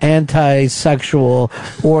anti-sexual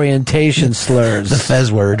orientation slurs. The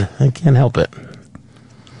Fez word. I can't help it.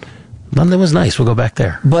 London was nice. We'll go back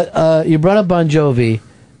there. But you brought up Bon Jovi.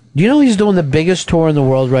 Do you know he's doing the biggest tour in the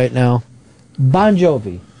world right now? Bon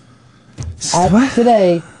Jovi.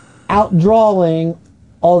 Today, outdrawing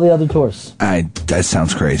all the other tours. That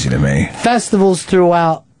sounds crazy to me. Festivals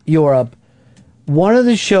throughout Europe. One of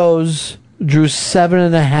the shows drew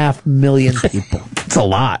 7.5 million people. It's a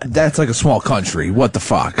lot. That's like a small country. What the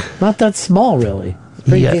fuck? Not that small, really. It's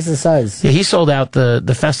pretty decent size. Yeah, he sold out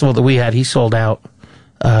the festival that we had. He sold out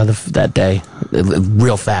that day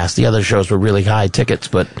real fast. The other shows were really high tickets,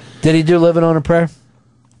 but did he do Living on a Prayer?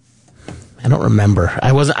 I don't remember.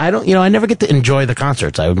 I never get to enjoy the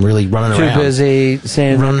concerts. I'm really running Too around. busy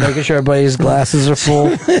making sure everybody's glasses are full.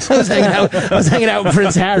 I was hanging out with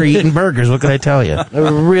Prince Harry eating burgers. What can I tell you? It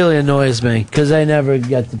really annoys me because I never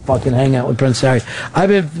get to fucking hang out with Prince Harry. I've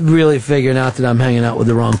been really figuring out that I'm hanging out with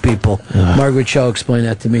the wrong people. Margaret Cho explained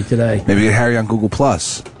that to me today. Maybe get Harry on Google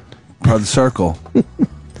Plus. Part of the circle.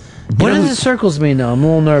 What does the circles mean now? I'm a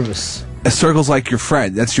little nervous. A circle's like your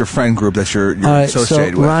friend. That's your friend group that you're All right,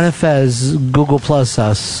 associated so with. Ron and Fez, Google Plus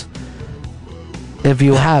us, if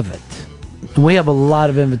you have it. We have a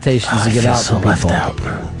lot of invitations to get out to people.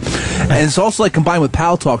 And it's also like combined with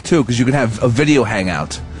Pal Talk too, because you can have a video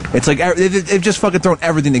hangout. It's like they've just fucking thrown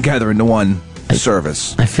everything together into one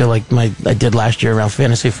service. I feel like I did last year around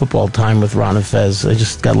fantasy football time with Ron and Fez. I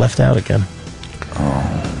just got left out again.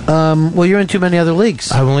 Well, you're in too many other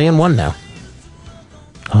leagues. I'm only in one now.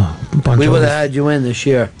 We would have had you in this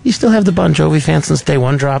year. You still have the Bon Jovi Fan Since Day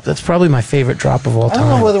One drop. That's probably my favorite drop of all I time.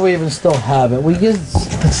 don't know whether we even still have it. We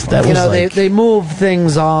just, they move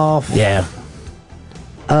things off. Yeah.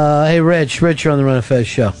 Hey, Rich, you're on the Run of Fez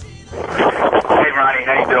show. Hey, Ronnie,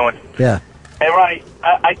 how you doing? Yeah. Hey, Ronnie,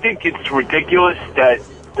 I think it's ridiculous that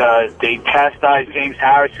they chastise James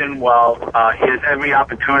Harrison while he has every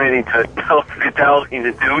opportunity to tell Goodell he's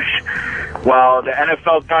a douche, while the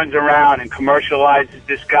NFL turns around and commercializes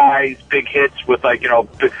this guy's big hits with, like,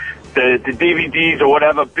 the DVDs or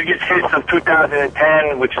whatever, biggest hits of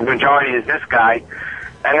 2010, which the majority is this guy.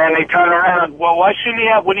 And then they turn around, well, why shouldn't he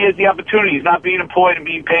have, when he has the opportunity, he's not being employed and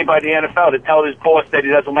being paid by the NFL, to tell his boss that he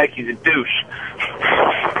doesn't like he's a douche?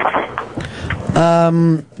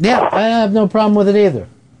 Yeah, I have no problem with it either.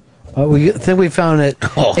 We think we found it.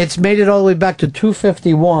 It's made it all the way back to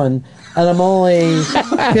 251, and I'm only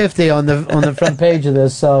 50 on the front page of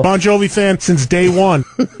this. So Bon Jovi fan since day one.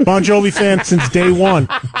 Bon Jovi fan since day one.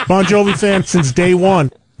 Bon Jovi fan since day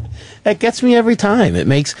one. That gets me every time. It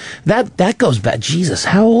makes that goes back. Jesus,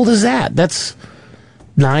 how old is that? That's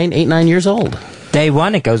 9 years old. Day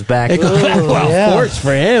one, it goes back. It goes back. Well, of course,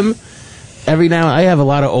 for him. Every now I have a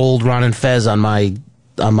lot of old Ron and Fez on my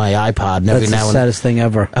iPod. And every That's now the saddest thing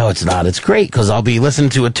ever. Oh, it's not. It's great because I'll be listening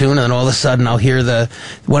to a tune and then all of a sudden I'll hear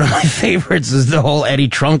one of my favorites is the whole Eddie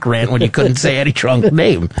Trunk rant when you couldn't say Eddie Trunk's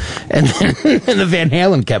name, and then the Van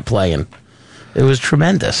Halen kept playing. It was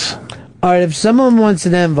tremendous. All right, if someone wants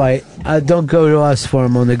an invite, don't go to us for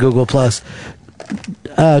them on the Google Plus.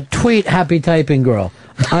 Tweet Happy Typing Girl.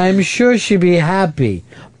 I'm sure she'd be happy,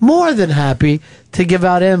 more than happy, to give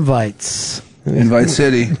out invites. Invite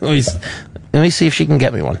City. Let me see if she can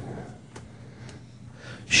get me one.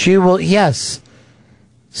 She will, yes.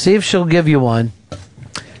 See if she'll give you one.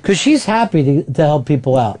 Because she's happy to help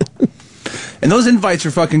people out. And those invites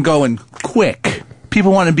are fucking going quick.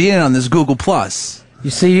 People want to be in on this Google Plus. You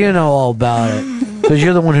see, you know all about it. Because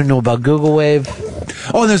you're the one who knew about Google Wave.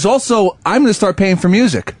 Oh, and there's also, I'm going to start paying for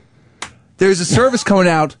music. There's a service coming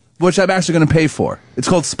out, which I'm actually going to pay for. It's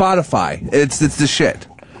called Spotify. It's the shit.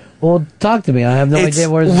 Well, talk to me. I have no idea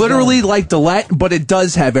where this is literally like Delete, but it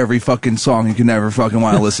does have every fucking song you can ever fucking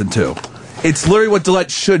want to listen to. It's literally what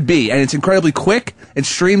Delete should be, and it's incredibly quick. It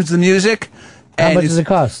streams the music. How much does it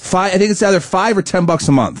cost? I think it's either $5 or $10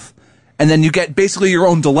 a month. And then you get basically your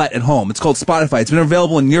own Delete at home. It's called Spotify. It's been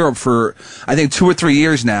available in Europe for, I think, 2 or 3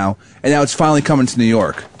 years now, and now it's finally coming to New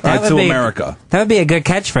York. To America. That would be a good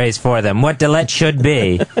catchphrase for them. What Delete should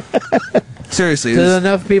be. Seriously. Does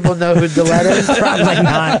enough people know who Delete is? Probably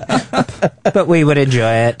not. But we would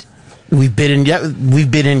enjoy it. We've been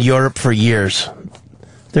in Europe for years.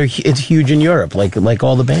 It's huge in Europe, like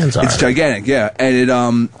all the bands are. It's gigantic, yeah. And it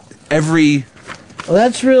Well,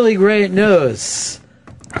 that's really great news.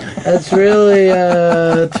 That's really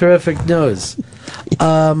terrific news.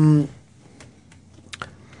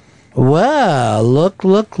 Well, look.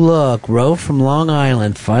 Ro from Long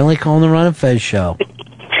Island, finally calling the Ron and Fez show.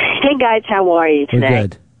 Hey, guys, how are you today? We're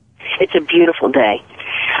good. It's a beautiful day.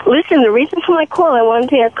 Listen, the reason for my call, I wanted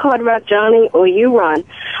to ask Carter about Johnny, or you, Ron,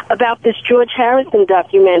 about this George Harrison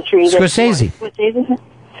documentary. Scorsese.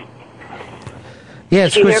 Yeah,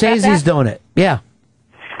 Did you hear about Scorsese's that? doing it. Yeah.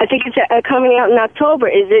 I think it's coming out in October.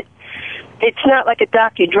 It's not like a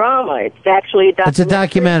docudrama. It's actually a documentary. It's a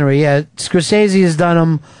documentary, yeah. Scorsese has done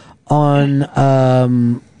them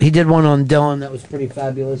on, he did one on Dylan that was pretty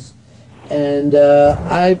fabulous. And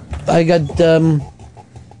I got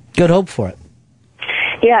good hope for it.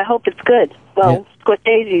 Yeah, I hope it's good. Well,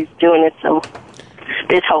 Scorsese's doing it, so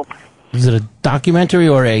there's hope. Is it a documentary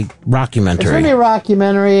or a rockumentary? It's going to be a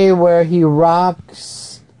rockumentary where he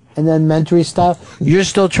rocks and then mentory stuff. You're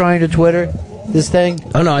still trying to Twitter this thing?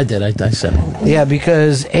 Oh, no, I did. I said it. Yeah,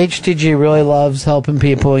 because HTG really loves helping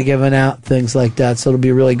people and giving out things like that, so it'll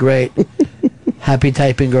be really great. Happy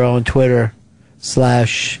Typing Girl on Twitter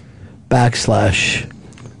 / /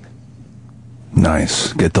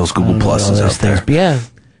 Nice. Get those Google Pluses out there. But yeah,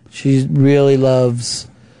 she really loves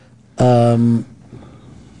all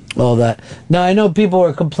that. Now, I know people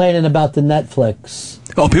are complaining about the Netflix.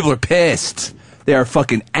 Oh, people are pissed. They are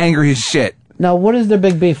fucking angry as shit. Now, what is their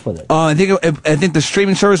big beef with it? I think the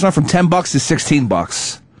streaming service went from $10 to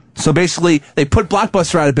 $16. So basically, they put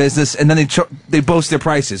Blockbuster out of business, and then they boast their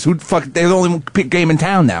prices. They're the only game in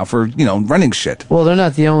town now for running shit. Well, they're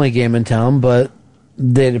not the only game in town, but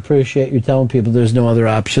they'd appreciate you telling people there's no other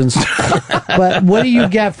options. But what do you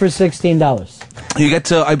get for $16? You get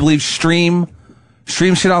to, I believe, stream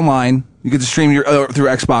shit online. You get to stream through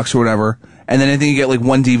Xbox or whatever, and then I think you get like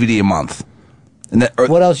 1 DVD a month. And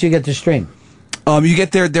what else you get to stream? You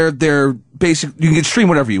get their basic. You can stream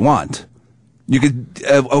whatever you want. You could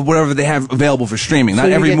whatever they have available for streaming. So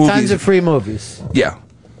Not every movie. Tons of free movies. Yeah.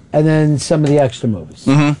 And then some of the extra movies.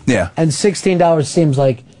 Mm-hmm. Yeah. And $16 seems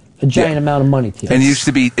like a giant amount of money to you. And it used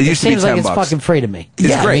to be. It used to be $10. Seems like it's fucking free to me.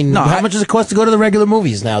 It's great. I mean, how much does it cost to go to the regular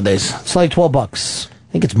movies nowadays? It's like $12.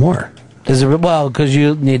 I think it's more. Is it? Well, because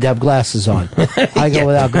you need to have glasses on. I go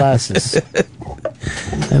without glasses.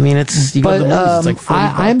 I mean, it's you go to the movies. It's like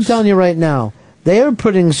 $40. I'm telling you right now, they are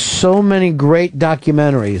putting so many great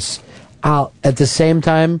documentaries out at the same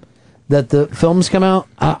time that the films come out.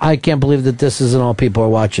 I can't believe that this isn't all people are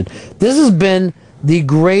watching. This has been the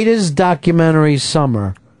greatest documentary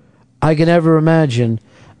summer I can ever imagine,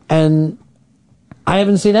 and I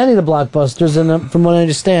haven't seen any of the blockbusters, and from what I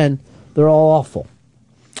understand, they're all awful.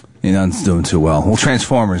 None's doing too well. Well,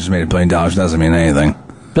 Transformers made $1 billion. Doesn't mean anything.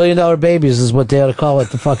 $1 Billion Babies is what they ought to call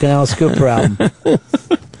it. The fucking Alice Cooper album.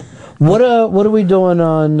 What are we doing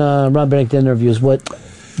on Ron Bennington interviews?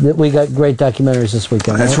 We got great documentaries this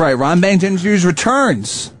weekend. That's right. Ron Bennington interviews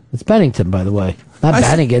returns. It's Bennington, by the way, not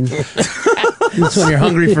Bennigan. That's when you're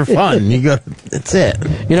hungry for fun. You go. That's it.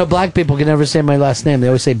 Black people can never say my last name. They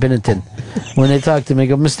always say Bennington. When they talk to me, they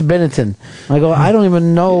go, Mr. Bennington. I go, I don't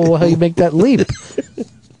even know how you make that leap.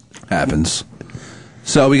 Happens.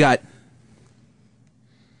 So we got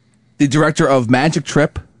the director of Magic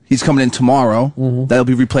Trip. He's coming in tomorrow. Mm-hmm. That'll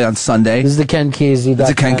be replayed on Sunday. This is the Ken Kesey documentary.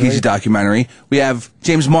 It's a Ken Kesey documentary. We have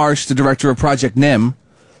James Marsh, the director of Project Nim.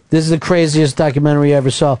 This is the craziest documentary I ever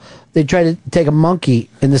saw. They tried to take a monkey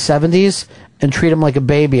in the 70s and treat him like a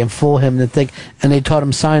baby and fool him and they taught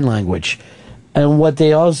him sign language. And what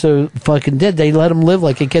they also fucking did, they let him live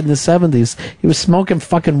like a kid in the 70s. He was smoking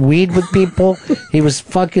fucking weed with people. He was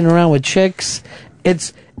fucking around with chicks.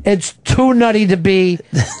 It's too nutty to be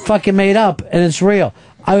fucking made up, and it's real.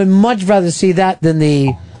 I would much rather see that than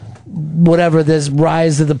this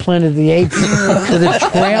Rise of the Planet of the Apes. The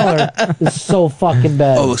trailer is so fucking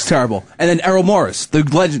bad. Oh, it looks terrible. And then Errol Morris, the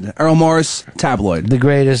legend, Errol Morris, Tabloid. The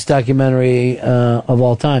greatest documentary of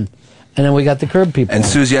all time. And then we got the Curb people. And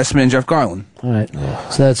Susie Essman and Jeff Garland. All right.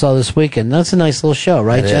 So that's all this weekend. That's a nice little show,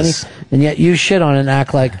 right, Jenny? Is. And yet you shit on it and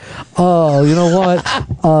act like, oh, you know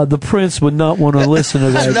what? The Prince would not want to listen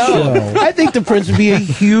to that show. I think the Prince would be a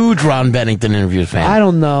huge Ron Bennington interview fan. I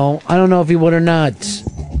don't know. I don't know if he would or not.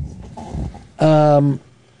 I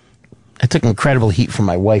took incredible heat from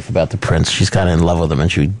my wife about the Prince. She's kind of in love with him,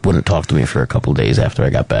 and she wouldn't talk to me for a couple days after I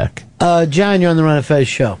got back. John, you're on the Ron and Fez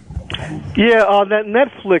show. Yeah, on that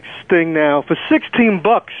Netflix thing now, for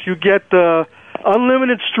 $16 you get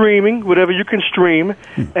unlimited streaming, whatever you can stream,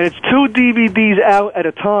 and it's 2 DVDs out at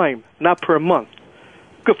a time, not per month.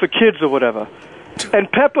 Good for kids or whatever. And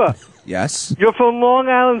Pepper. Yes? You're from Long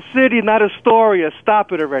Island City, not Astoria.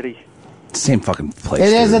 Stop it already. Same fucking place.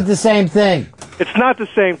 It isn't the same thing. It's not the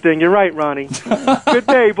same thing. You're right, Ronnie. Good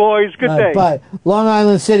day, boys. Good day. But Long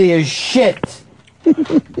Island City is shit.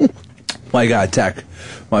 My God, Tech.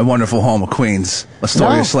 My wonderful home of Queens.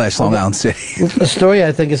 Astoria / Long Island City. Astoria,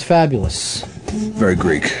 I think, is fabulous. Very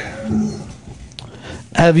Greek.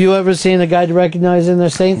 Have you ever seen A Guide to Recognizing Their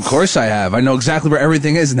Saints? Of course I have. I know exactly where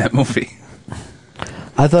everything is in that movie.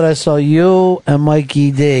 I thought I saw you and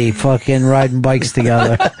Mikey D fucking riding bikes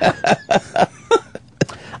together.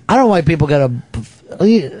 I don't know why people got a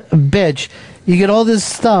bitch. You get all this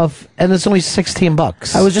stuff, and it's only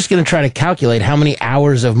 $16. I was just going to try to calculate how many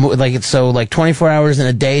hours of it's 24 hours in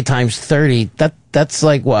a day times 30. That's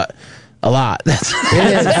like what? A lot. You're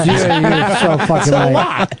so fucking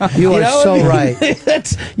right. You are so right.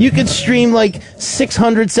 You could stream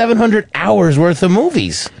 600, 700 hours worth of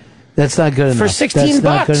movies. That's not good enough. For $16. That's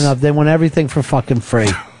not good enough. They want everything for fucking free.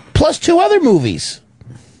 Plus 2 other movies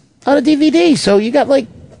on a DVD. So you got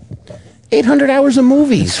 800 hours of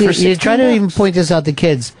movies. See, you're trying to even point this out to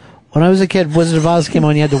kids. When I was a kid, Wizard of Oz came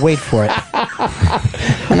on, you had to wait for it.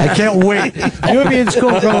 I can't wait. You and me in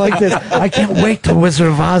school going like this. I can't wait till Wizard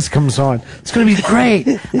of Oz comes on. It's going to be great.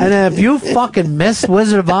 And if you fucking missed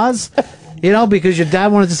Wizard of Oz, you know, because your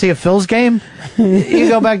dad wanted to see a Phil's game, you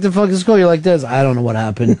go back to fucking school, you're like this. I don't know what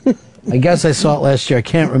happened. I guess I saw it last year. I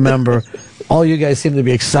can't remember. All you guys seem to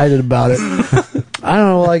be excited about it. I don't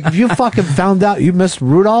know, like, if you fucking found out you missed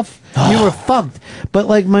Rudolph, you were fucked. But,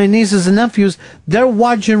 like, my nieces and nephews, they're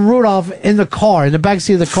watching Rudolph in the car, in the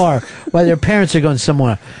backseat of the car, while their parents are going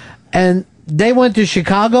somewhere. And they went to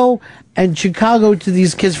Chicago, and Chicago to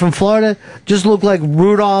these kids from Florida just looked like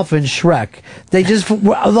Rudolph and Shrek. They just,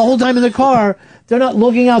 the whole time in the car, they're not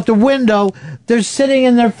looking out the window. They're sitting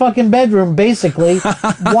in their fucking bedroom, basically,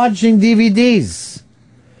 watching DVDs.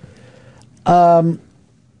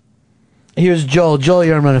 Here's Joel. Joel,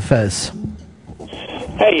 you're on Run and Fez.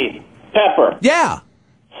 Hey, Pepper. Yeah.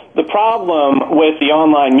 The problem with the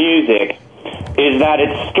online music is that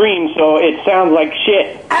it's streamed, so it sounds like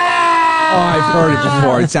shit. Oh, I've heard it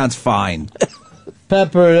before. It sounds fine.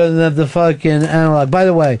 Pepper doesn't have the fucking analog. By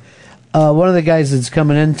the way, one of the guys that's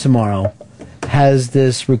coming in tomorrow has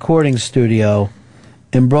this recording studio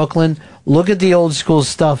in Brooklyn. Look at the old school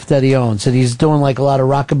stuff that he owns. And he's doing like a lot of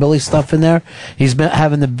rockabilly stuff in there. He's been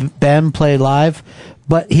having the band play live.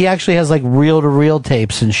 But he actually has like reel-to-reel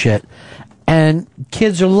tapes and shit. And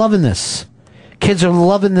kids are loving this. Kids are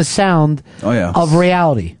loving the sound of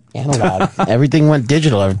reality. Analog. Everything went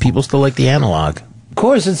digital. People still like the analog. Of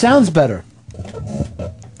course, it sounds better.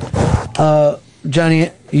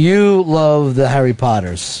 Johnny, you love the Harry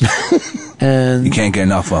Potters. And you can't get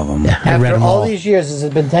enough of them. After all these years, has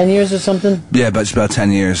it been 10 years or something? Yeah, but it's about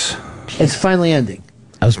 10 years. It's finally ending.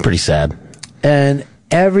 I was pretty sad. And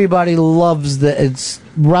everybody loves it's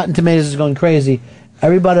Rotten Tomatoes is going crazy.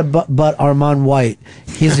 Everybody but Armand White.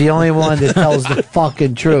 He's the only one that tells the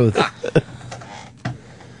fucking truth.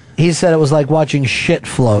 He said it was like watching shit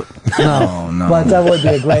float. No, but that would be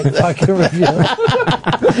a great fucking review.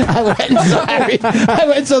 I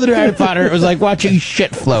went and saw the Harry Potter. It was like watching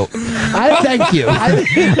shit float. Thank you.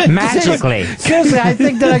 Magically. Seriously, I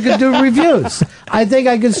think that I could do reviews. I think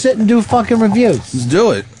I could sit and do fucking reviews. Let's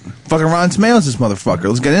do it. Fucking Rotten Tomatoes, this motherfucker.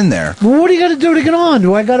 Let's get in there. Well, what do you got to do to get on?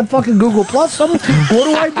 Do I got to fucking Google Plus something? What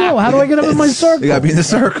do I do? How do I get up in my circle? You got to be in the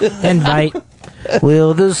circle. Invite.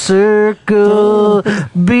 Will the circle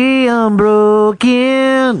be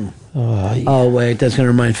unbroken? Oh, wait, that's going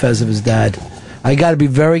to remind Fez of his dad. I got to be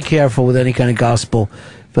very careful with any kind of gospel.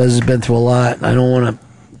 Fez has been through a lot. I don't want to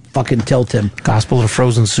fucking tilt him. Gospel of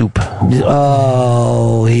frozen soup.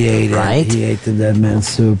 Oh, he ate it. Right? He ate the dead man's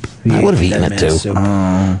soup. I would have eaten it too.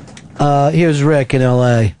 Here's Rick in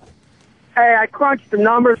L.A. Hey, I crunched the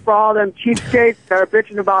numbers for all them cheapskates that are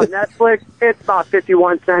bitching about Netflix. It's about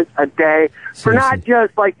 51 cents a day. For not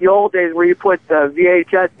just like the old days where you put the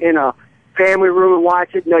VHS in a family room and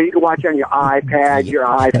watch it. No, you can watch it on your iPad, your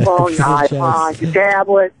iPhone, your iPod, your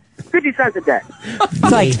tablet. 50 cents a day.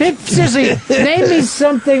 It's like, seriously, name me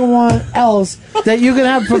something else that you can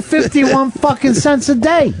have for 51 fucking cents a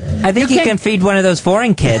day. I think you can feed one of those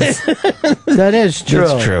foreign kids. That is true.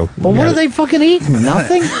 That's true. But what are they fucking eating?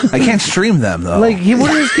 Nothing? I can't stream them, though. Like,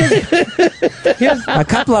 what are these kids? A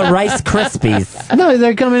couple of Rice Krispies. No,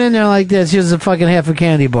 they're coming in there like this. Here's a fucking half a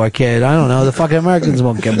candy bar, kid. I don't know. The fucking Americans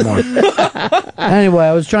won't get more. Anyway,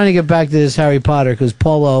 I was trying to get back to this Harry Potter because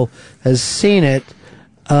Polo has seen it.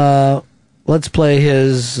 Let's play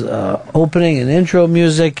his opening and intro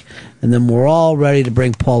music, and then we're all ready to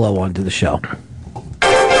bring Polo onto the show.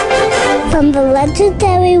 From the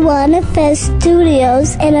legendary Ron and Fez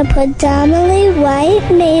studios in a predominantly white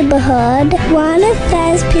neighborhood, Ron and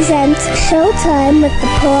Fez presents Showtime with the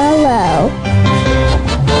Polo.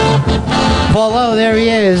 Polo, there he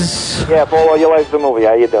is. Yeah, Polo, you like the movie.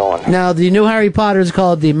 How you doing? Now, the new Harry Potter is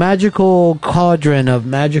called The Magical Cauldron of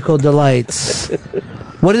Magical Delights.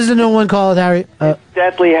 What is the new one called, Harry?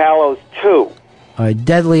 Deathly Hallows 2. All right,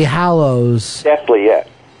 Deathly Hallows Deathly, yeah.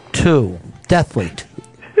 2. Deathly.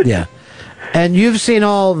 Yeah. And you've seen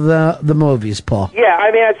all the movies, Paul. Yeah,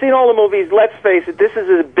 I mean, I've seen all the movies. Let's face it, this is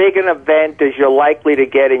as big an event as you're likely to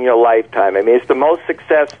get in your lifetime. I mean, it's the most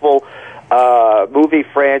successful movie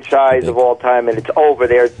franchise of all time, and it's over.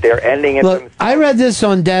 They're ending it. Look, I read this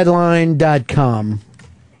on Deadline.com.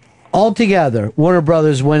 Altogether, Warner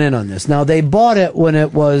Brothers went in on this. Now, they bought it when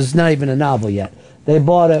it was not even a novel yet. They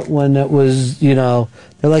bought it when it was, they're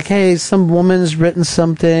like, hey, some woman's written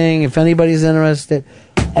something, if anybody's interested.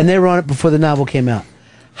 And they were on it before the novel came out.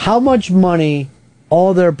 How much money,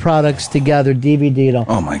 all their products together, DVD and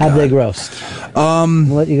all, have they grossed? I'll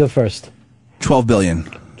let you go first. $12 billion.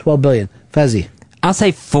 $12 billion. Fezzi. I'll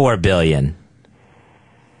say $4 billion.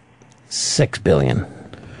 $6 billion.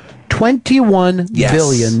 $21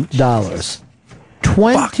 billion.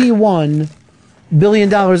 $21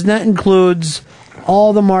 billion. And that includes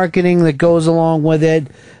all the marketing that goes along with it,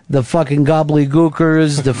 the fucking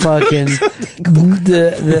gobbledygookers, the fucking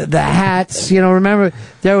the hats. You know, remember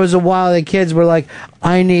there was a while that kids were like,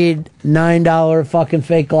 I need $9 fucking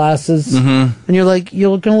fake glasses. And you're like,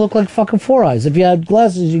 you're gonna look like fucking Four Eyes. If you had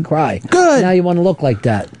glasses, you'd cry. Good. Now you want to look like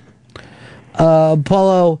that.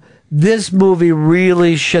 Paulo, this movie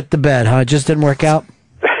really shit the bed, huh? It just didn't work out?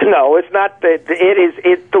 No, it's not that.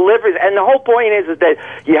 It delivers, and the whole point is that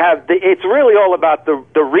you have. It's really all about the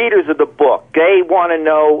readers of the book. They want to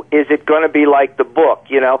know, is it going to be like the book?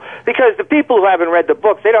 You know, because the people who haven't read the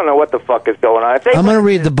books, they don't know what the fuck is going on. I'm going to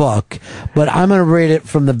read the book, but I'm going to read it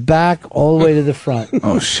from the back all the way to the front.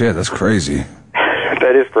 Oh shit, that's crazy.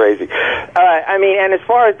 That is crazy. I mean, and as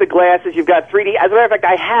far as the glasses, you've got 3D. As a matter of fact,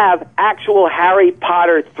 I have actual Harry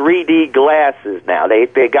Potter 3D glasses now. They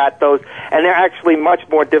got those, and they're actually much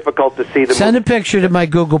more difficult to see. Send a picture to my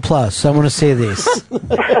Google Plus. I want to see these.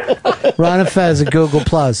 Ron and Fez at Google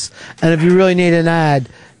Plus. And if you really need an ad,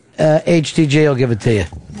 HTJ will give it to you.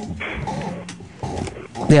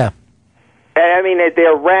 Yeah. I mean,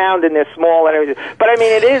 they're round and they're small and everything. But, I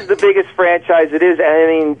mean, it is the biggest franchise. It is, I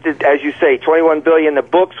mean, as you say, $21 billion. The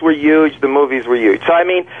books were huge. The movies were huge. So, I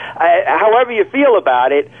mean, however you feel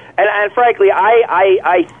about it, and frankly,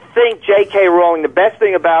 I think J.K. Rowling, the best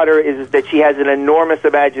thing about her is that she has an enormous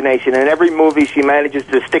imagination. In every movie, she manages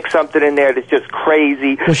to stick something in there that's just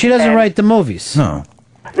crazy. Well, she doesn't write the movies. No.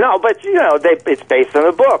 No, but, you know, it's based on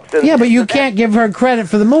the books. Yeah, but you can't give her credit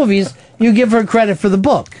for the movies. You give her credit for the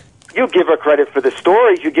book. You give her credit for the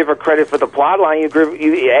stories. You give her credit for the plot line.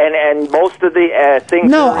 And most of the things.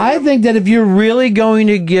 No, I think that if you're really going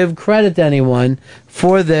to give credit to anyone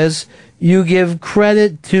for this, you give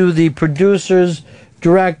credit to the producers,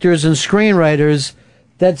 directors, and screenwriters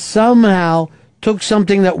that somehow took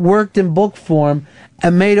something that worked in book form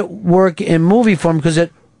and made it work in movie form, because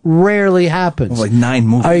it rarely happens. Like 9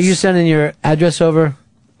 movies. Are you sending your address over?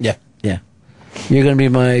 Yeah. Yeah. You're going to be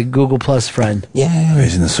my Google Plus friend. Yeah.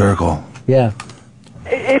 Raising the circle. Yeah.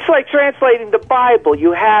 It's like translating the Bible.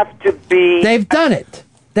 You have to be. They've done it.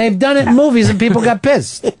 They've done it in movies, and people got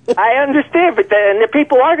pissed. I understand, but the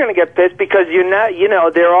people are going to get pissed because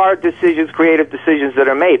there are creative decisions that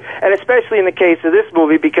are made, and especially in the case of this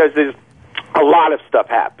movie, because there's a lot of stuff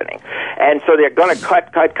happening, and so they're going to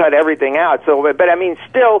cut everything out. So, but I mean,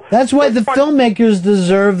 still, that's why the filmmakers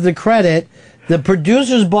deserve the credit. The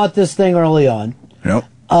producers bought this thing early on. Yep.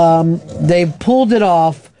 They pulled it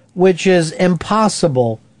off, which is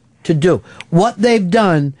impossible to do. What they've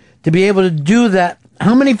done to be able to do that.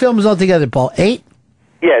 How many films altogether, Paul? 8?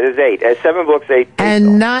 Yeah, there's 8. 7 books, 8.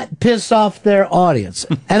 And not piss off their audience.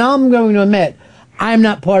 And I'm going to admit, I'm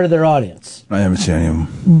not part of their audience. I haven't seen any of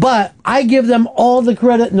them. But I give them all the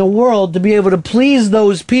credit in the world to be able to please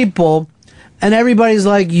those people. And everybody's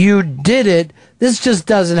like, you did it. This just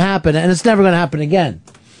doesn't happen. And it's never going to happen again.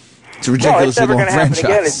 It's a ridiculously long Again.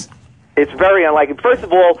 franchise. It's very unlikely. First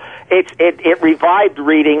of all, it revived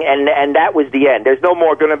reading, and that was the end. There's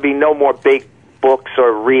going to be no more big books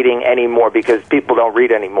or reading anymore because people don't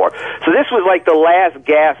read anymore. So this was like the last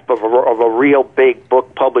gasp of a real big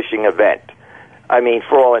book publishing event. I mean,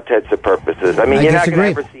 for all intents and purposes. I mean, you're not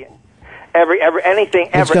going to ever see anything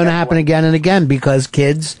ever. It's going to happen again and again because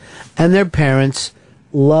kids and their parents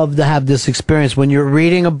love to have this experience. When you're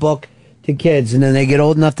reading a book to kids and then they get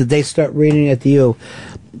old enough that they start reading it to you,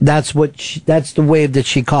 that's the wave that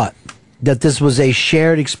she caught. That this was a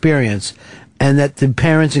shared experience and that the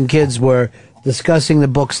parents and kids were discussing the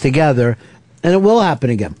books together, and it will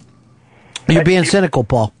happen again. You're being cynical,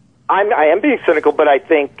 Paul. I am being cynical, but I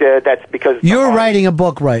think that's because you're writing a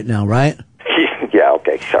book right now, right? Yeah.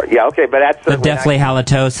 Okay. Sorry. Yeah. Okay. But that's the Deathly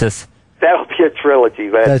Halitosis. That'll be a trilogy.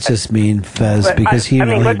 But that's just mean, Fez, because he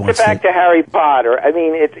really let's wants get back to Harry Potter. I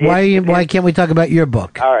mean, why can't we talk about your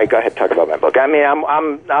book? All right, go ahead. Talk about my book. I mean,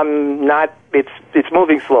 I'm not. It's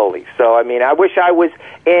moving slowly. So I mean, I wish I was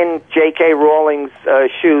in J.K. Rowling's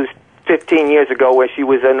shoes 15 years ago, where she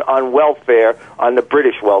was on welfare, on the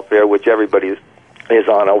British welfare, which everybody is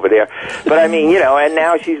on over there. But I mean, and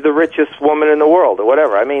now she's the richest woman in the world, or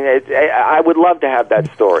whatever. I mean, I would love to have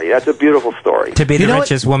that story. That's a beautiful story. To be the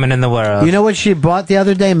richest woman in the world. You know what she bought the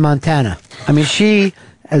other day? Montana. I mean, she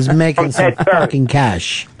is making some fucking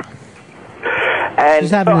cash. And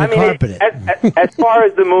she's having to carpet it. As far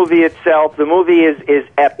as the movie itself, the movie is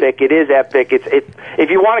epic. It is epic. If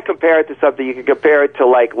you want to compare it to something, you can compare it to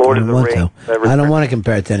like Lord of the Rings. I don't want to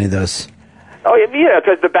compare it to any of those. Oh, yeah,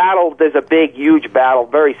 because there's a big, huge battle,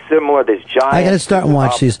 very similar. There's giants. I got to start and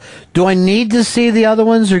watch these. Do I need to see the other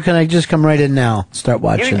ones, or can I just come right in now? Start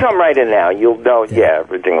watching. You can come right in now. You'll know. Yeah,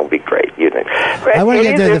 everything will be great. I want to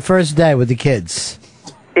get there the first day with the kids.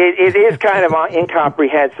 It is kind of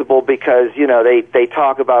incomprehensible because, they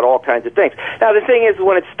talk about all kinds of things. Now, the thing is,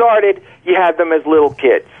 when it started, you had them as little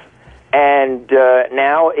kids. And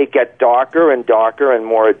now it got darker and darker and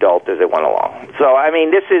more adult as it went along. So, I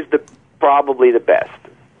mean, this is probably the best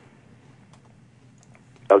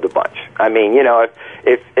of the bunch. I mean,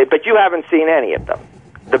 but you haven't seen any of them.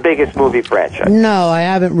 The biggest movie franchise. No, I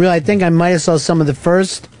haven't really. I think I might have saw some of the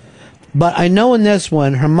first, but I know in this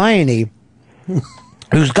one, Hermione,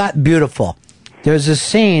 who's got beautiful, there's a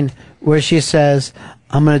scene where she says,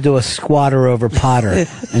 I'm going to do a squatter over Potter.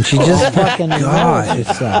 And she just fucking knows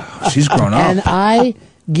herself. She's grown up. And I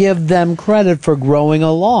give them credit for growing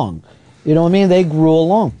along. You know what I mean? They grew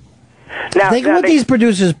along. Think of what these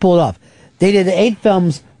producers pulled off. They did 8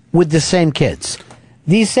 films with the same kids.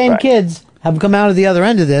 These same kids have come out of the other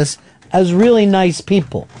end of this as really nice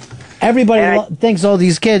people. Everybody thinks all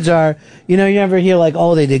these kids are, you never hear like,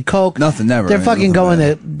 oh, they did coke. Nothing, never. They're fucking going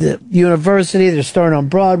to the university. They're starting on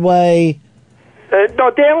Broadway.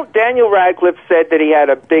 No, Daniel Radcliffe said that he had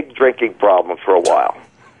a big drinking problem for a while.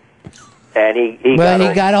 And he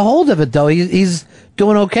got a hold of it, though. He's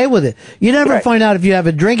doing okay with it. You never find out if you have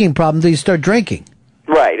a drinking problem until you start drinking.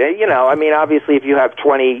 Right. I mean, obviously, if you have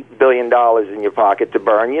 $20 billion in your pocket to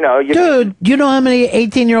burn, Dude, you know how many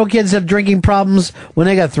 18-year-old kids have drinking problems when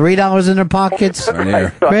they got $3 in their pockets?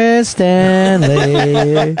 Chris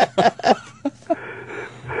Stanley.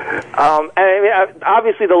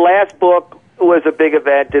 Obviously, the last book was a big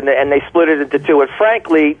event, and they split it into 2. And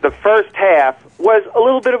frankly, the first half was a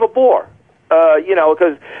little bit of a bore.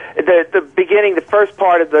 Because the beginning, the first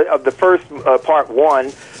part of the first part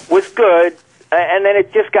 1 was good, and then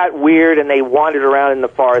it just got weird, and they wandered around in the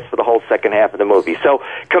forest for the whole second half of the movie. So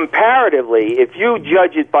comparatively, if you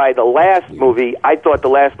judge it by the last movie, I thought the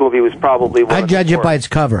last movie was probably one I judge it by its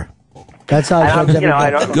cover. That's how I judge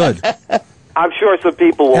everything. Good. I'm sure some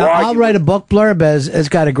people will argue. I'll write a book blurb as it's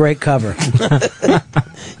got a great cover.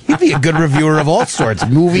 You'd be a good reviewer of all sorts,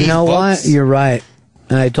 movies, You know books. what? You're right.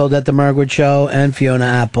 And I told that to Margaret Cho and Fiona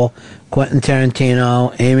Apple, Quentin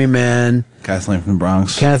Tarantino, Amy Mann, Kathleen from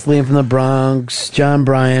the Bronx, John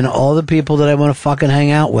Bryan, all the people that I want to fucking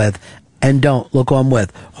hang out with. And don't. Look who I'm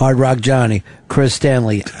with. Hard Rock Johnny, Chris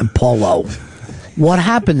Stanley, and Polo. What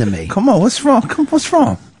happened to me? Come on, what's wrong? What's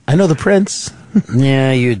wrong? I know the Prince.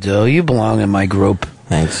 Yeah, you do. You belong in my group.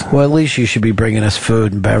 Thanks. Well, at least you should be bringing us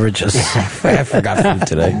food and beverages. I forgot food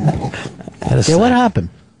today. What happened?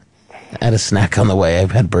 I had a snack on the way.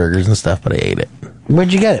 I've had burgers and stuff, but I ate it.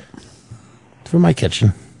 Where'd you get it? From my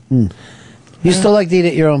kitchen. You still like to eat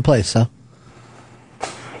at your own place, huh?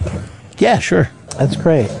 Yeah, sure. That's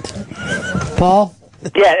great. Paul?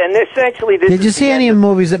 Yeah, and essentially this Did you see any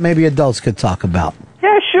movies that maybe adults could talk about?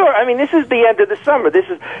 Yeah, sure. I mean, this is the end of the summer. This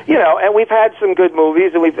is, and we've had some good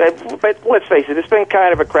movies, and but let's face it, it's been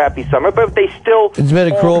kind of a crappy summer, but they still... It's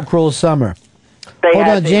been a cruel, cruel summer. Hold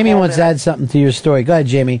on, Jamie wants to add something to your story. Go ahead,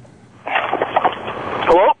 Jamie.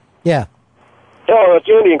 Hello? Yeah. Oh, it's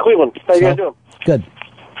Andy in Cleveland. How you guys doing? Good.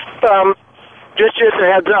 Just a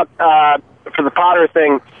heads up for the Potter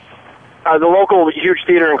thing. The local huge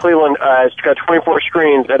theater in Cleveland has got 24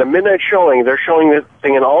 screens. At a midnight showing, they're showing this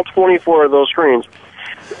thing in all 24 of those screens.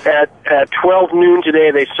 At 12 noon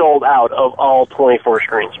today, they sold out of all 24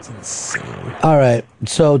 screens. All right.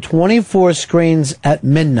 So 24 screens at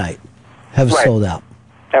midnight have sold out.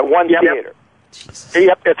 At one theater.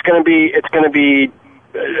 Yep, it's going to be.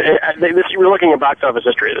 We're looking at box office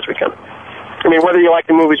history this weekend. I mean, whether you like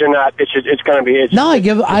the movies or not, it's going to be. No,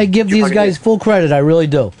 I give these guys full credit. I really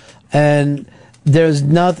do. And there's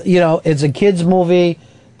nothing. It's a kids' movie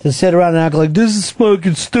to sit around and act like this is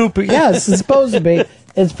fucking stupid. Yes, it's supposed to be.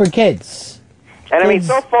 It's for kids. And I mean,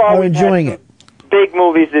 so far we're enjoying it. Big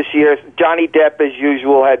movies this year. Johnny Depp, as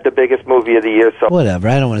usual, had the biggest movie of the year. So whatever.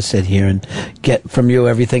 I don't want to sit here and get from you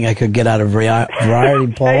everything I could get out of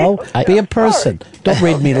Variety, Polo. Be a person. Don't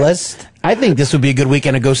read me list. I think this would be a good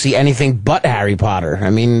weekend to go see anything but Harry Potter.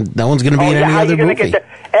 I mean, no one's going to be in any other movie.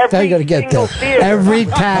 How you going to get there? Every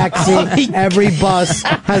taxi, every bus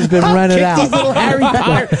has been rented out. These little Harry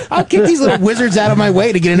Potter. I'll kick these little wizards out of my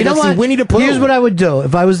way to get in and see Winnie the Pooh. Here's what I would do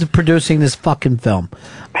if I was producing this fucking film.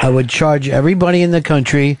 I would charge everybody in the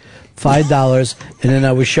country $5, and then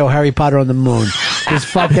I would show Harry Potter on the moon. Just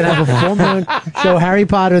fucking have a full moon, show Harry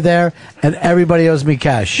Potter there, and everybody owes me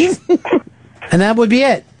cash. And that would be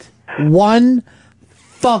it. One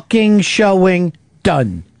fucking showing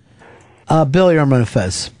done. Bill, you're on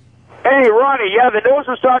Fez. Hey, Ronnie, yeah, the news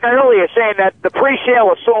was talking earlier saying that the pre-sale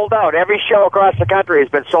was sold out. Every show across the country has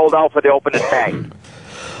been sold out for the opening day.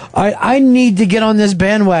 I need to get on this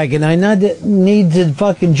bandwagon. I need to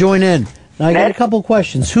fucking join in. Now, I got a couple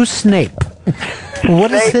questions. Who's Snape?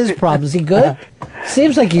 What is his problem? Is he good?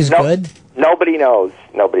 Seems like he's good. Nobody knows.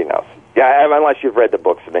 Nobody knows. Yeah, unless you've read the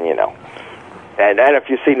books, then you know. And if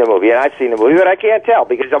you've seen the movie, and I've seen the movie, but I can't tell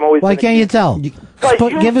because I'm always. Why can't you tell?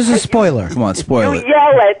 Give us a spoiler. Come on, spoil You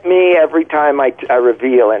yell at me every time I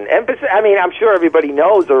reveal, and I mean, I'm sure everybody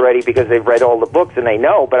knows already because they've read all the books and they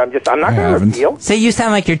know. But I'm not going to reveal. See, you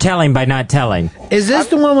sound like you're telling by not telling. Is this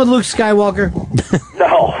the one with Luke Skywalker?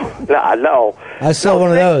 No. I saw one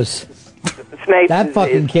of those. Snape. That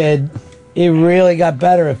fucking kid, he really got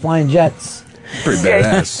better at flying jets. Pretty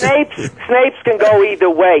Snapes can go either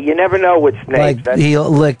way. You never know with Snape. Like he'll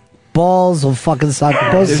lick balls, he'll fucking suck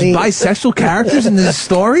pussy. There's bisexual characters in these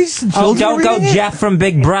stories? Oh, don't go Jeff from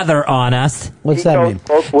Big Brother on us. What's that mean?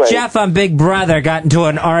 Jeff on Big Brother got into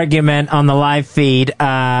an argument on the live feed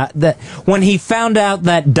that when he found out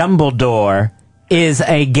that Dumbledore is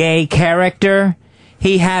a gay character,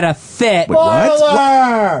 he had a fit. Wait,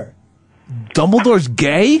 what? Dumbledore's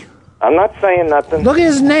gay? I'm not saying nothing. Look at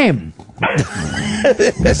his name.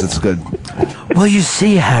 Yes, it's good. Well, you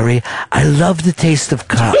see, Harry, I love the taste of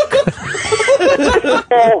cock.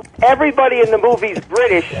 Well, everybody in the movie's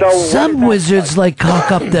British, so... Some wizards like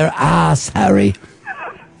cock up their ass, Harry.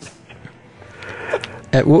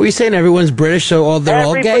 What were you saying? Everyone's British, so they're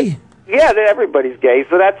all gay? Yeah, everybody's gay,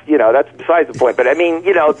 so that's besides the point. But I mean,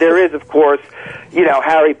 there is, of course,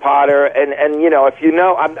 Harry Potter, and if you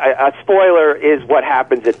know, a spoiler is what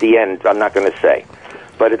happens at the end. I'm not going to say,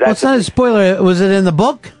 but that's It's not a spoiler. Was it in the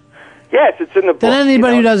book? Yes, it's in the book. Then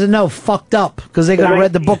anybody who doesn't know fucked up because they could have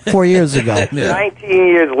read the book 4 years ago. 19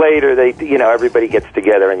 years later, everybody gets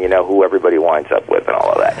together, and you know who everybody winds up with, and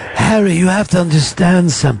all of that. Harry, you have to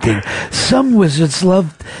understand something. Some wizards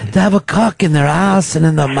love to have a cock in their ass and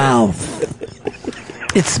in their mouth.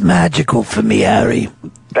 It's magical for me, Harry.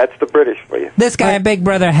 That's the British for you. This guy at Big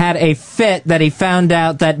Brother had a fit that he found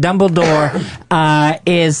out that Dumbledore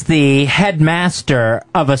is the headmaster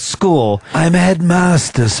of a school. I'm a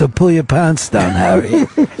headmaster, so pull your pants down, Harry.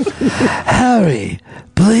 Harry,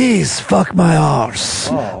 please fuck my arse.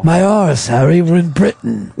 Oh. My arse, Harry. We're in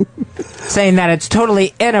Britain. Saying that it's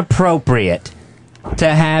totally inappropriate to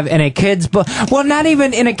have in a kid's book. Well, not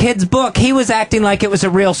even in a kid's book. He was acting like it was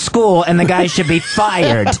a real school and the guy should be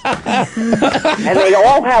fired. And they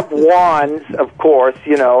all have wands, of course.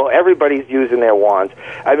 Everybody's using their wands.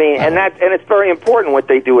 I mean, and it's very important what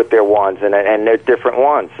they do with their wands, and they're different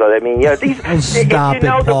wands. So I mean, these. Stop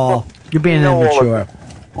it, Paul. You're being immature.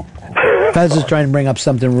 Fez is trying to bring up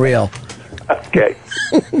something real. Okay.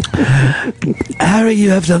 Harry,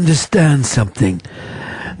 you have to understand something.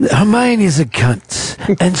 Hermione's a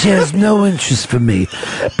cunt, and she has no interest for me.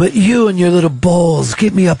 But you and your little balls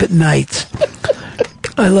keep me up at night.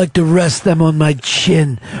 I like to rest them on my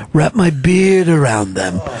chin, wrap my beard around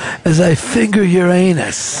them, as I finger your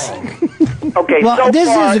anus. Okay, well, this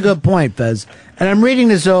is a good point, Fez. And I'm reading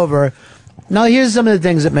this over. Now, here's some of the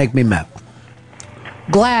things that make me mad.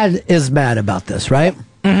 Glad is mad about this, right?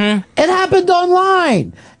 Mm-hmm. It happened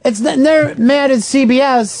online. They're mad at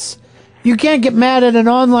CBS. You can't get mad at an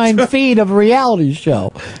online feed of a reality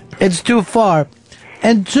show. It's too far.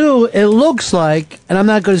 And two, it looks like, and I'm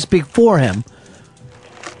not going to speak for him,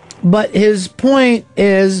 but his point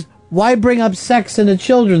is, why bring up sex in a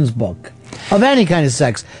children's book? Of any kind of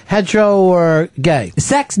sex, hetero or gay.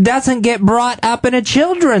 Sex doesn't get brought up in a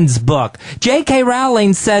children's book. J.K.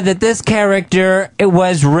 Rowling said that this character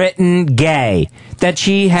was written gay. That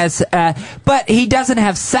she has, but he doesn't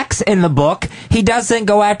have sex in the book. He doesn't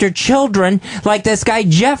go after children like this guy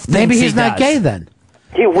Jeff thinks Maybe he's he not does. gay then.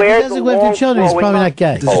 He wears if he doesn't go after children, he's probably not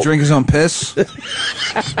gay. Does he drink his own piss?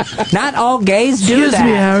 Not all gays do Excuse that.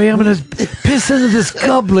 me, Harry. I'm going to piss into this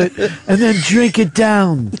goblet and then drink it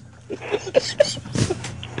down.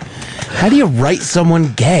 How do you write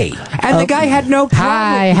someone gay? And the guy had no problem.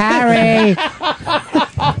 Hi, Harry.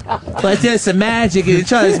 But there's some magic in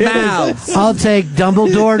each other's mouths. I'll take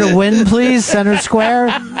Dumbledore to win, please. Center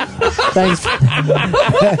square. Thanks.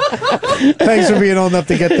 Thanks for being old enough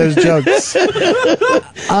to get those jokes.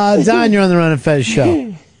 Don, you're on the Ron and Fez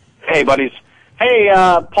show. Hey, buddies. Hey,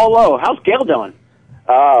 Polo, how's Gail doing?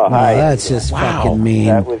 Oh, hi. That's just fucking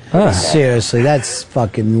mean. Seriously, that's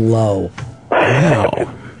fucking low. Wow.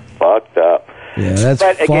 Fucked up. Yeah, that's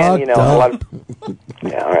But again, fucked a lot up. of,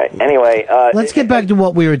 yeah, all right. Anyway, Let's get back to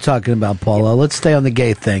what we were talking about, Paulo. Let's stay on the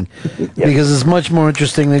gay thing because it's much more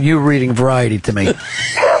interesting than you reading Variety to me.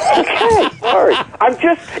 okay, all sorry.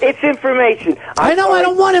 It's information. I know. I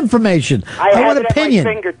don't want information. I have want it opinion. at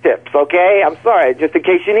my fingertips, okay? I'm sorry. Just in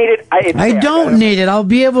case you need it. I don't need it. I'll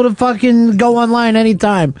be able to fucking go online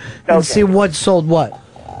anytime and see what sold what.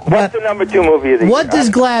 What's the number 2 movie of the year? What does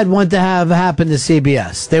GLAAD want to have happen to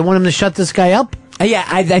CBS? They want him to shut this guy up? Yeah,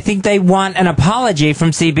 I think they want an apology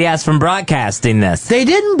from CBS from broadcasting this. They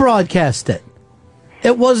didn't broadcast it.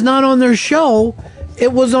 It was not on their show.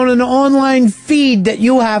 It was on an online feed that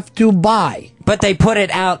you have to buy. But they put it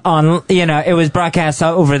out on, it was broadcast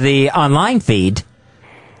over the online feed.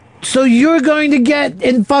 So you're going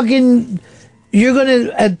to you're going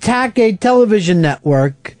to attack a television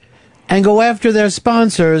network and go after their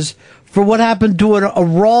sponsors for what happened to a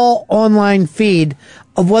raw online feed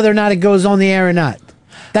of whether or not it goes on the air or not.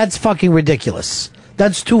 That's fucking ridiculous.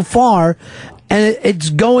 That's too far, and it's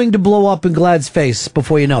going to blow up in GLAAD's face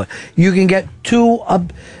before you know it. You can get too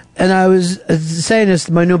up, and I was saying this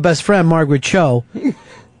to my new best friend, Margaret Cho.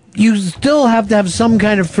 You still have to have some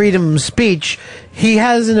kind of freedom of speech. He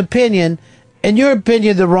has an opinion, and your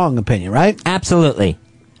opinion, the wrong opinion, right? Absolutely.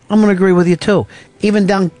 I'm going to agree with you, too. Even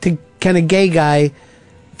down to, can a gay guy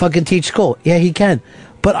fucking teach school? Yeah, he can.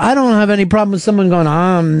 But I don't have any problem with someone going,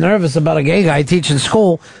 I'm nervous about a gay guy teaching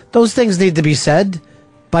school. Those things need to be said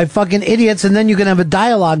by fucking idiots, and then you can have a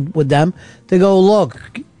dialogue with them to go, look,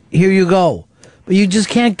 here you go. But you just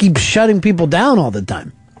can't keep shutting people down all the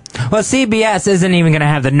time. Well, CBS isn't even going to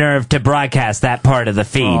have the nerve to broadcast that part of the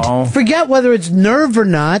feed. Forget whether it's nerve or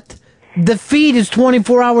not. The feed is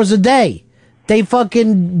 24 hours a day. They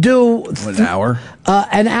fucking do an hour?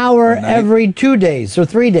 An hour every 2 days or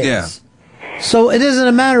 3 days. Yeah. So it isn't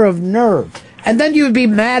a matter of nerve. And then you would be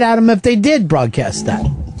mad at them if they did broadcast that.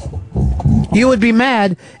 You would be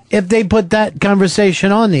mad if they put that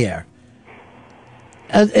conversation on the air.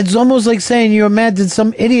 It's almost like saying you're mad at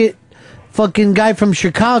some idiot fucking guy from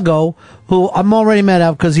Chicago who I'm already mad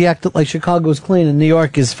at because he acted like Chicago's clean and New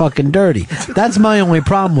York is fucking dirty. That's my only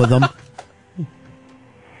problem with him.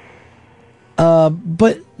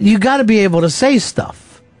 But you got to be able to say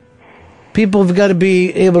stuff. People have got to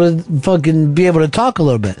be able to talk a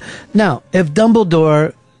little bit. Now, if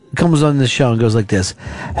Dumbledore comes on the show and goes like this,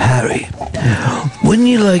 Harry, wouldn't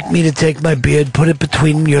you like me to take my beard, put it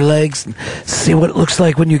between your legs, and see what it looks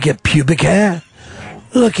like when you get pubic hair?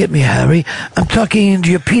 Look at me, Harry. I'm talking into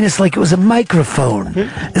your penis like it was a microphone.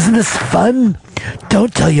 Isn't this fun?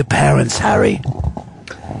 Don't tell your parents, Harry.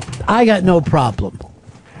 I got no problem.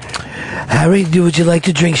 Harry, would you like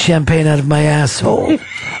to drink champagne out of my asshole?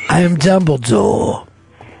 I am Dumbledore.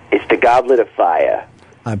 It's the Goblet of Fire.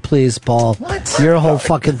 Please, Paul. What? Your whole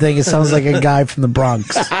fucking thing, it sounds like a guy from the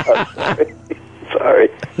Bronx. Sorry.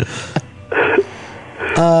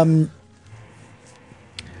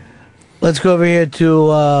 Let's go over here to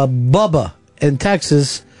Bubba in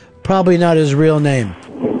Texas. Probably not his real name.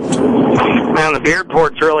 Man, the beard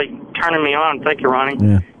port's really turning me on. Thank you, Ronnie.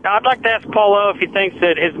 Yeah. Now, I'd like to ask Paulo if he thinks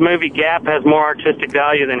that his movie Gap has more artistic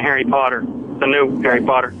value than Harry Potter, the new Harry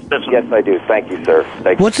Potter. This one. Yes, I do. Thank you, sir.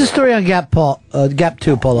 Thank you. What's the story on Gap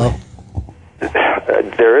 2, Paulo?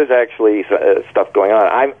 There is actually stuff going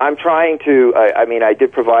on. I'm trying to. I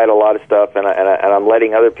did provide a lot of stuff, and I'm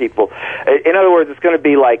letting other people. In other words, it's going to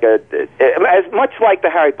be like as much like the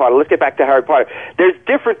Harry Potter. Let's get back to Harry Potter. There's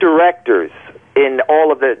different directors in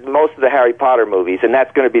most of the Harry Potter movies, and that's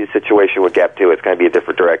going to be the situation with Gap 2. It's going to be a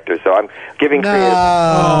different director. So I'm giving creative.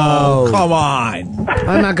 Oh, come on!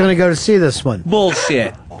 I'm not going to go to see this one.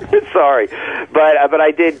 Bullshit. Sorry, but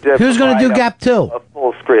I did. Who's going to do Gap 2? A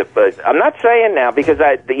full script, but I'm not saying now because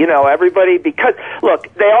everybody. Because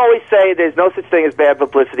look, they always say there's no such thing as bad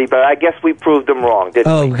publicity, but I guess we proved them wrong.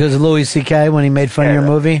 Didn't we? Because of Louis C.K. when he made fun of your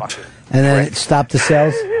movie, and then it stopped the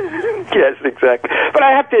sales. Yes, exactly. But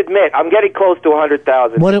I have to admit, I'm getting close to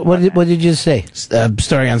 100,000. What did you say?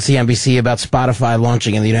 Story on CNBC about Spotify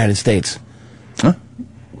launching in the United States. Huh?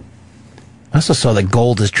 I also saw that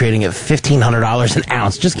gold is trading at $1,500 an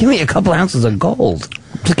ounce. Just give me a couple ounces of gold.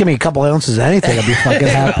 Just give me a couple ounces of anything. I'll be fucking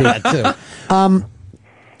happy. That too.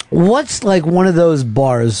 What's like one of those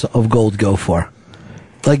bars of gold go for?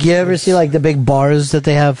 Like you ever see like the big bars that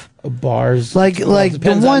they have? Bars, like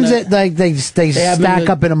the ones that like they stack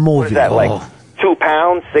up in a movie. What is that, like 2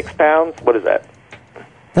 pounds, 6 pounds? What is that?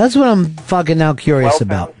 That's what I'm fucking now curious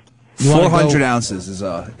about. 400 ounces is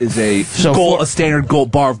a standard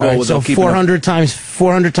gold bar of gold. Right, so 400 times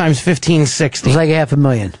 1560. It's like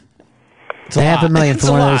 $500,000. It's $500,000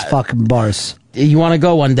 for one of those fucking bars. You want to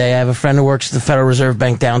go one day? I have a friend who works at the Federal Reserve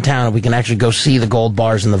Bank downtown, and we can actually go see the gold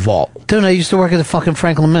bars in the vault. Dude, I used to work at the fucking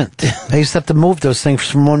Franklin Mint. I used to have to move those things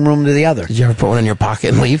from one room to the other. Did you ever put one in your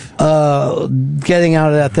pocket and leave? Getting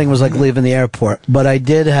out of that thing was like leaving the airport. But I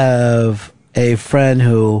did have a friend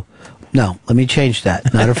who, no, let me change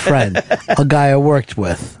that. Not a friend, a guy I worked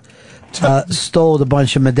with, stole a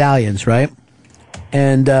bunch of medallions, right?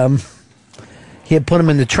 And he had put them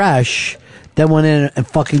in the trash. Then went in and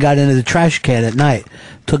fucking got into the trash can at night.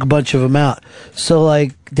 Took a bunch of them out. So,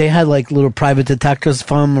 like, they had, like, little private detectives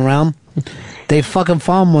following him around. They fucking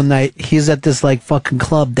found him one night. He's at this, like, fucking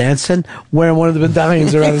club dancing, wearing one of the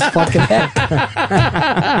medallions around his fucking head.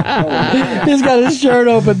 He's got his shirt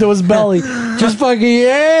open to his belly. Just fucking,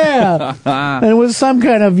 yeah! And it was some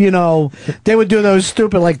kind of, you know, they would do those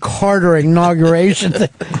stupid, like, Carter inauguration thing.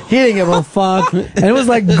 He didn't give a fuck. And it was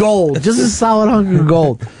like gold. Just a solid hunk of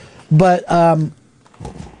gold. But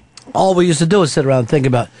all we used to do was sit around and think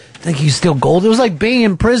about, think you steal gold? It was like being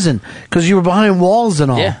in prison because you were behind walls and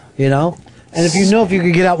all, you know? And if you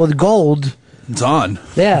could get out with gold... It's on.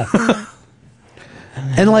 Yeah.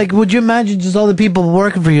 And, like, would you imagine just all the people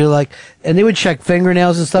working for you, like, and they would check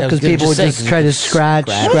fingernails and stuff because people would just try to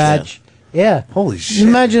scratch. Yeah. Holy shit.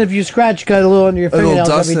 Imagine if you got a little under your fingernails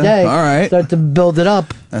every day. All right. Start to build it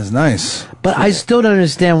up. That's nice. But I still don't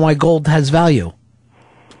understand why gold has value.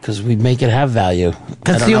 Because we make it have value.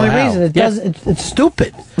 That's the only reason. It does. It's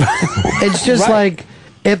stupid. It's just like,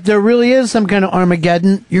 if there really is some kind of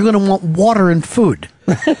Armageddon, you're going to want water and food.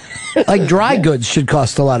 Like dry goods should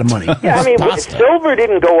cost a lot of money. Yeah, I mean, silver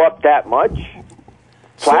didn't go up that much.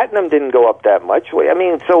 Platinum didn't go up that much. I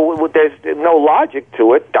mean, so there's no logic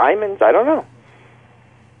to it. Diamonds, I don't know.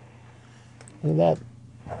 Look at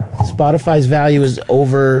that. Spotify's value is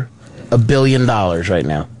over $1 billion right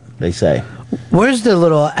now, they say. Where's the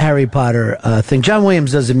little Harry Potter thing? John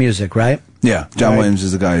Williams does the music, right? Yeah, John Williams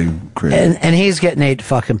is the guy who created it. And he's getting 8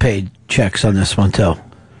 fucking paid checks on this one, too. A lot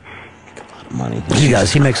of money. He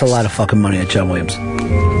does. He makes a lot of fucking money at John Williams.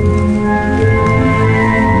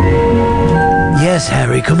 Yes,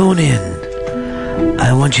 Harry, come on in.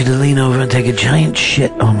 I want you to lean over and take a giant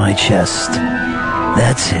shit on my chest.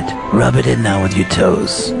 That's it. Rub it in now with your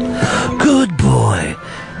toes. Good boy.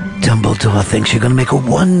 Dumbledore thinks you're going to make a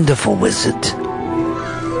wonderful wizard.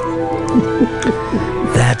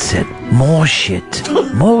 That's it. More shit.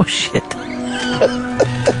 More shit. Do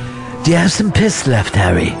you have some piss left,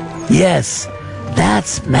 Harry? Yes.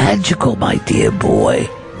 That's magical, my dear boy.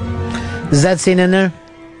 Is that scene in there?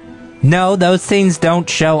 No, those scenes don't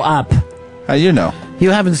show up. How you know?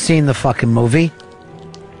 You haven't seen the fucking movie?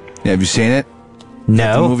 Yeah, have you seen it?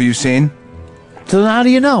 No. The movie you've seen? So how do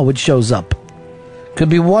you know it shows up? Could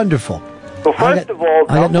be wonderful. Well, first of all,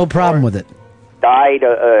 I got no problem with it. Died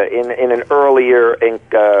in an earlier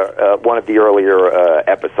one of the earlier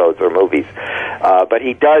episodes or movies, but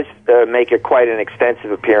he does make quite an extensive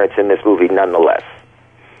appearance in this movie, nonetheless.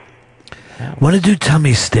 Want to do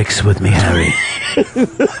tummy sticks with me, Harry?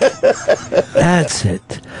 That's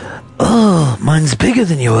it. Oh, mine's bigger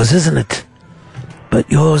than yours, isn't it? But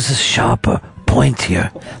yours is sharper,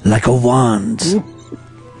 pointier, like a wand.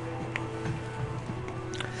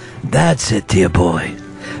 That's it, dear boy.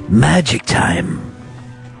 Magic time.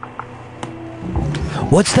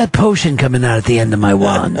 What's that potion coming out at the end of my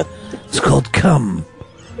wand? It's called cum.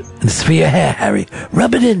 And it's for your hair, Harry.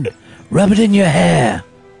 Rub it in. Rub it in your hair.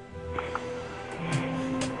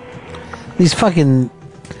 These fucking...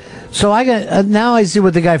 So I got... now I see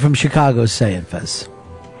what the guy from Chicago's saying, Fez.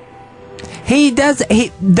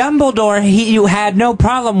 Dumbledore, you had no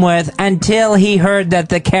problem with until he heard that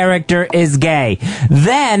the character is gay.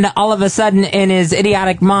 Then, all of a sudden, in his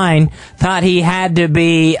idiotic mind, thought he had to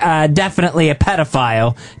be definitely a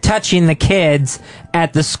pedophile, touching the kids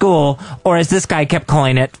at the school, or as this guy kept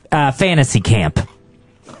calling it, fantasy camp.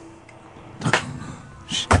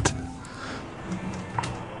 Shit.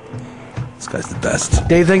 This guy's the best.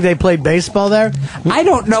 Do you think they played baseball there? I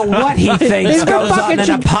don't know what he thinks goes on in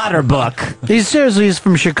a Potter book. He's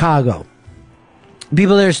from Chicago.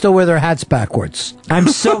 People there still wear their hats backwards. I'm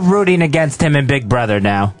so rooting against him in Big Brother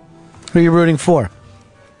now. Who are you rooting for?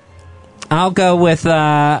 I'll go with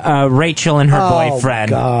Rachel and her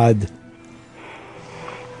boyfriend. Oh, God.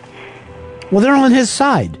 Well, they're on his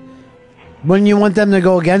side. Wouldn't you want them to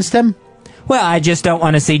go against him? Well, I just don't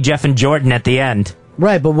want to see Jeff and Jordan at the end.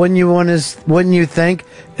 Right, but wouldn't you think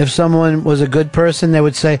if someone was a good person, they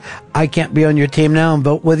would say, I can't be on your team now and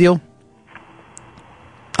vote with you?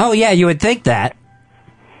 Oh, yeah, you would think that.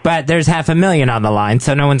 But there's $500,000 on the line,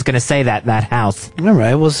 so no one's going to say that in that house. All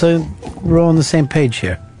right, well, so we're all on the same page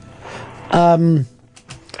here.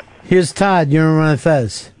 Here's Todd. You're on Run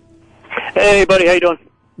Fez. Hey, buddy, how you doing?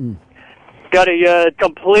 Got a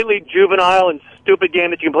completely juvenile and stupid game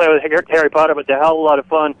that you can play with Harry Potter, but it's a hell of a lot of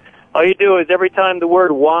fun. All you do is every time the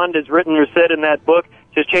word wand is written or said in that book,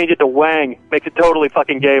 just change it to wang. Makes it totally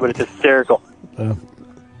fucking gay, but it's hysterical.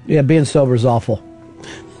 Yeah, being sober is awful.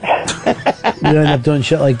 You end up doing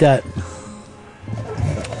shit like that.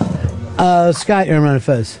 Scott, you're on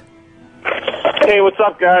Fez. Hey, what's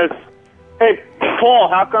up, guys? Hey, Paul,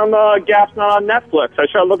 how come Gap's not on Netflix? I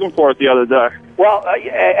started looking for it the other day. Well,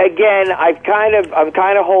 again, I'm kind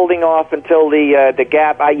of holding off until the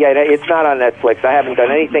Gap. It's not on Netflix. I haven't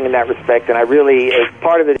done anything in that respect, and I really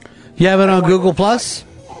part of it. You have it on Google Plus?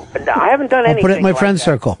 I haven't done anything. I'll put it in my like friend's that.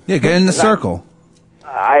 circle. Yeah, get in the circle.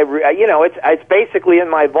 It's basically in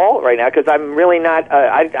my vault right now because I'm really not.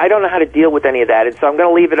 I don't know how to deal with any of that, and so I'm going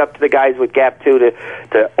to leave it up to the guys with Gap 2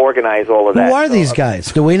 to organize all of that. Who are these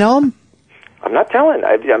guys? Do we know them? I'm not telling.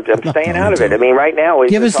 I'm staying out of it. I mean, right now.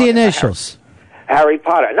 Give us the initials. Harry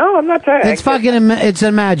Potter. No, I'm not telling. It's it's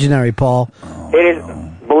imaginary, Paul. It is.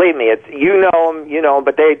 Believe me, it's you know 'em,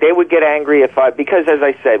 but they would get angry if because as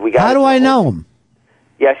I said, we got. How do I know them?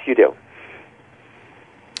 Yes, you do.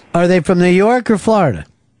 Are they from New York or Florida?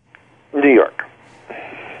 New York.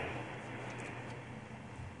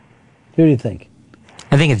 Who do you think?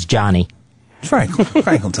 I think it's Johnny.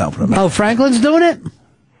 Franklin's helping him. Oh, Franklin's doing it?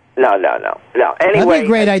 No. That'd Anyway, be a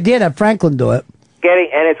great idea to have Franklin do it.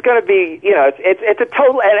 and it's going to be, it's a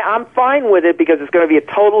total, and I'm fine with it because it's going to be a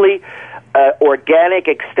totally organic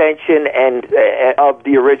extension and of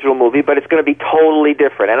the original movie, but it's going to be totally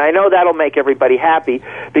different. And I know that'll make everybody happy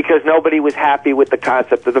because nobody was happy with the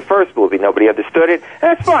concept of the first movie. Nobody understood it. And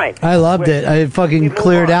that's fine. I loved it. I fucking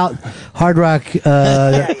cleared out Hard Rock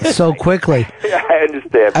so quickly. I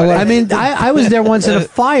understand. I mean, I was there once in a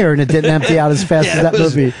fire and it didn't empty out as fast as that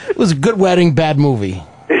movie. It was a good wedding, bad movie.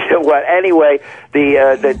 Well, anyway,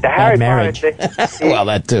 the Harry Potter thing. Well,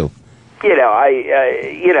 that too.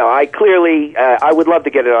 I clearly, I would love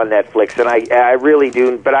to get it on Netflix, and I really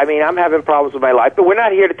do. But I mean, I'm having problems with my life. But we're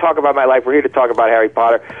not here to talk about my life. We're here to talk about Harry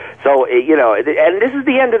Potter. So, and this is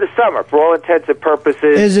the end of the summer for all intents and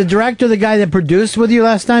purposes. Is the director the guy that produced with you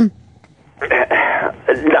last time?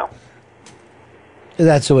 No.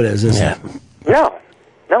 That's who it is, isn't it? No,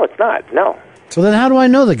 it's not. No. So then how do I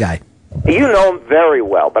know the guy? You know him very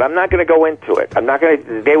well, but I'm not going to go into it. I'm not going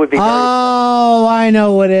to. They would be. Oh, I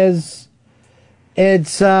know what it is.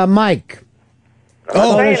 It's Mike.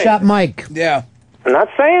 Photoshop Mike. Yeah. I'm not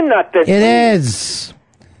saying nothing. It is.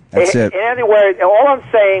 That's it. In other words, all I'm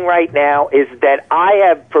saying right now is that I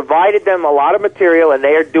have provided them a lot of material, and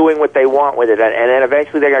they are doing what they want with it. And then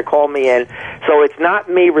eventually they're going to call me in. So it's not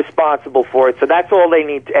me responsible for it. So that's all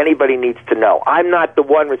anybody needs to know. I'm not the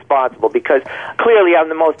one responsible because clearly I'm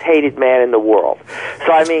the most hated man in the world.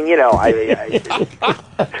 So I mean,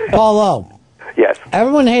 Paulo. Yes.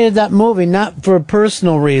 Everyone hated that movie, not for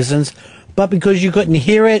personal reasons, but because you couldn't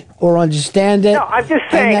hear it or understand it. No, I'm just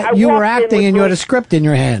saying. And that you were acting and you had a script in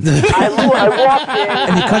your hand. I walked in.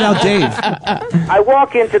 And you cut out Dave. I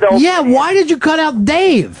walk into the. Yeah, why did you cut out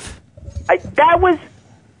Dave?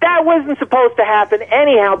 That wasn't supposed to happen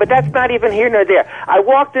anyhow, but that's not even here nor there. I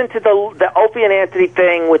walked into the Opie and Anthony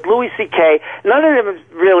thing with Louis C.K. None of them was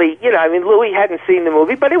really, Louis hadn't seen the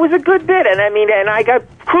movie, but it was a good bit, and I got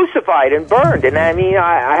crucified and burned, and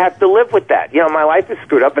I have to live with that. My life is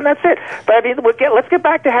screwed up, and that's it. But let's get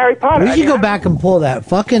back to Harry Potter. We should go back and pull that.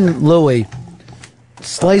 Fucking Louis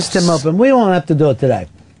sliced him open. We won't have to do it today.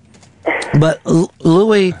 But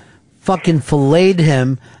Louis fucking filleted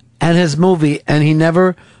him and his movie, and he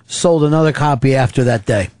never sold another copy after that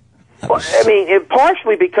day. Well,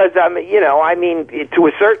 partially because to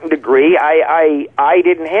a certain degree, I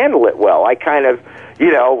didn't handle it well. I kind of,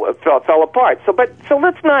 fell apart. So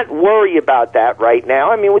let's not worry about that right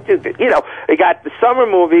now. We got the summer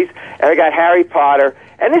movies, and we got Harry Potter,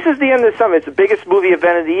 and this is the end of the summer. It's the biggest movie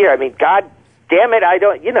event of the year. God damn it, I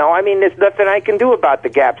don't, there's nothing I can do about the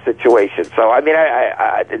Gap situation. So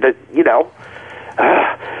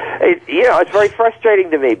it's very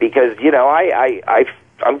frustrating to me because,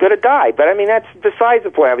 I'm going to die. But, that's besides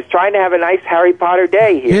the point. I was trying to have a nice Harry Potter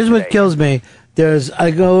day here. Here's what kills me.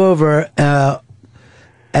 I go over,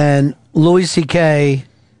 and Louis C.K.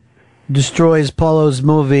 destroys Paulo's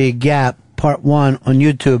movie, Gap, Part 1, on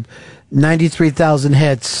YouTube. 93,000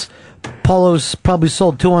 hits. Paulo's probably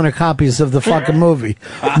sold 200 copies of the fucking movie.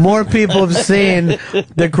 More people have seen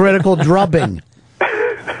the critical drubbing.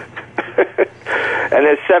 And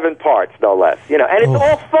there's 7 parts, no less. And it's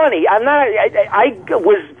all funny. I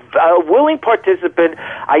was a willing participant.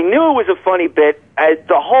 I knew it was a funny bit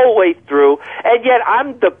the whole way through, and yet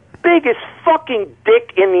I'm the biggest fucking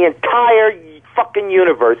dick in the entire fucking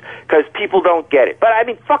universe because people don't get it. But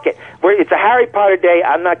fuck it. It's a Harry Potter day.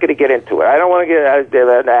 I'm not going to get into it. I don't want to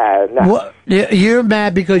get. Well, you're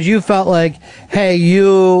mad because you felt like, hey,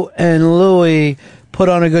 you and Louis put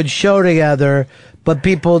on a good show together, but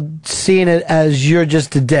people seeing it as you're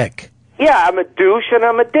just a dick. Yeah, I'm a douche and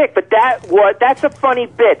I'm a dick, but that's a funny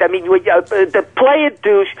bit. I mean, to play a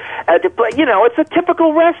douche, it's a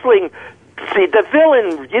typical wrestling. See, the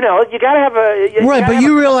villain, you got to have a Right, but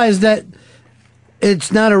you realize that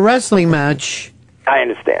it's not a wrestling match. I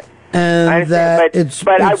understand. And that it's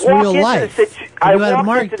real life.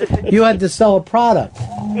 You had to sell a product.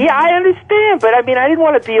 Yeah, I understand, but I mean, I didn't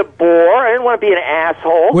want to be a bore. I didn't want to be an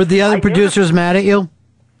asshole. Were the other producers mad at you?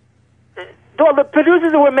 Well, the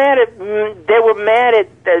producers were mad at the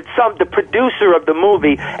producer of the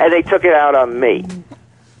movie, and they took it out on me.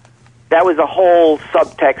 That was a whole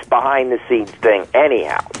subtext behind the scenes thing,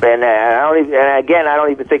 anyhow. And I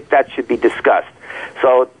don't even think that should be discussed.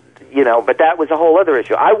 So, but that was a whole other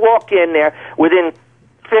issue. I walk in there within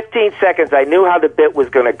 15 seconds. I knew how the bit was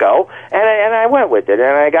going to go, and I went with it, and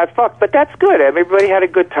I got fucked. But that's good. Everybody had a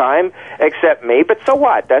good time except me. But so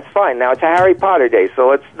what? That's fine. Now it's a Harry Potter day, so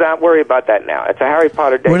let's not worry about that now. It's a Harry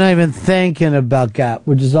Potter day. We're not even thinking about Gap.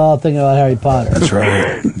 We're just all thinking about Harry Potter. That's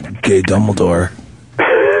right. Gay Dumbledore.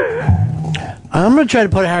 I'm going to try to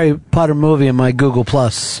put a Harry Potter movie in my Google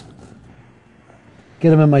Plus.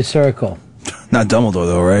 Get him in my circle. Not Dumbledore,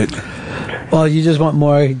 though, right? Well, you just want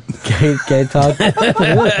more gay talk? Is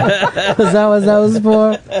that what that was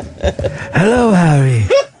for? Hello, Harry.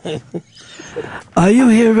 Are you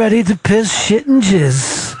here ready to piss, shit, and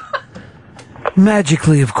jizz?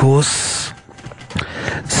 Magically, of course.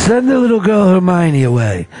 Send the little girl Hermione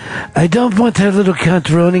away. I don't want her little cunt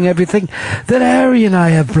ruining everything that Harry and I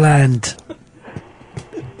have planned.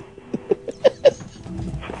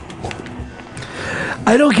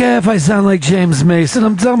 I don't care if I sound like James Mason.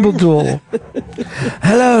 I'm Dumbledore.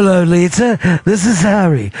 Hello, Lolita. This is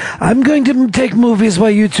Harry. I'm going to take movies while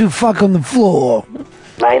you two fuck on the floor.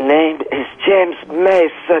 My name is James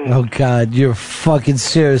Mason. Oh, God. You're fucking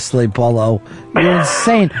seriously, Paulo. You're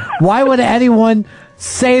insane. Why would anyone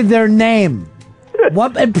say their name?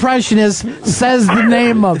 What impressionist says the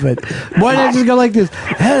name of it? Why don't I just go like this?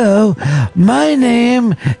 Hello, my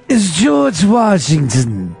name is George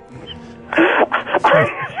Washington.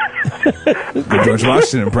 The George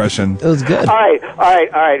Washington impression. It was good. All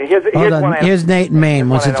right. Here's Hold on. one. Here's Nate and Maine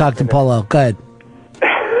wants to talk to Paulo. Go ahead.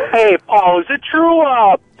 Hey, Paul, is it true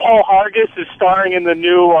Paul Hargis is starring in the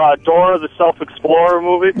new Dora the Self-Explorer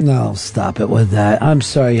movie? No, stop it with that. I'm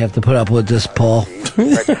sorry you have to put up with this, Paul. All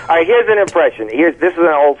right, here's an impression. This is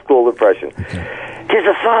an old school impression. Tis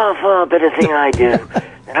a far, far better thing I do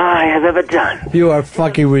than I have ever done. You are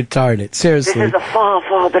fucking retarded. Seriously. This is the far,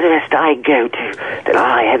 far betterest I go to than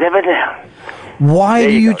I have ever done. Why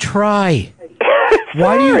do you try?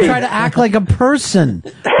 Why do you try to act like a person?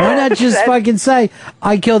 Why not just fucking say,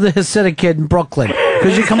 I killed a Hasidic kid in Brooklyn?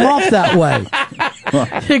 Because you come off that way.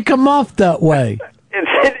 You come off that way. It's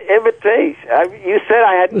an imitation. You said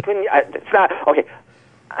I hadn't... It's not... Okay.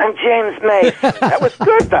 I'm James Mason. That was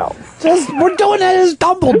good, though. We're doing that as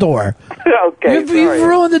Dumbledore. Okay, You've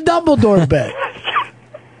ruined the Dumbledore bit.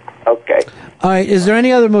 Okay. All right, is there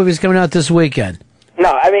any other movies coming out this weekend? No,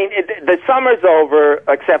 I mean, the summer's over,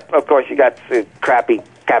 except, of course, you got crappy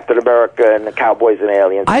Captain America and the Cowboys and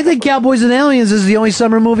Aliens. I think Cowboys and Aliens is the only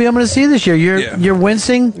summer movie I'm going to see this year. You're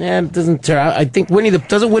wincing? Yeah, it doesn't turn out. I think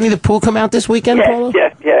doesn't Winnie the Pooh come out this weekend, Paulo?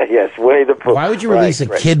 Yes, Winnie the Pooh. Why would you release a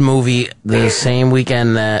kid movie the same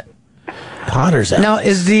weekend that Potter's out? Now,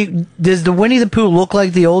 does the Winnie the Pooh look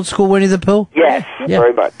like the old school Winnie the Pooh? Yes,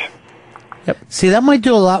 very much. Yep. See, that might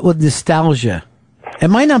do a lot with nostalgia. It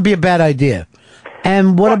might not be a bad idea.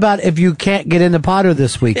 And what about if you can't get into Potter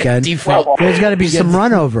this weekend? Default. There's got to be some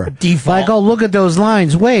runover. Default. Like, oh, look at those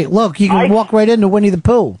lines. Wait, look, you can walk right into Winnie the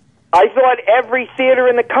Pooh. I thought every theater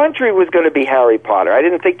in the country was going to be Harry Potter. I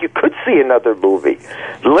didn't think you could see another movie.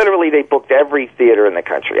 Literally, they booked every theater in the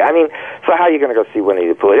country. I mean, so how are you going to go see Winnie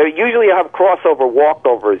the Pooh? Usually you have crossover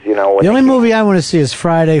walkovers, you know. The only movie I want to see is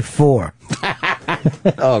Friday 4.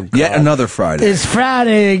 Oh, yet another Friday. It's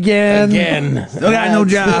Friday again. No got no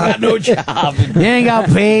job. No job. You ain't got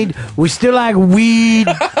paid. We still like weed.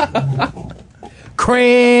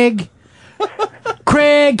 Craig,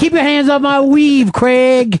 keep your hands off my weave,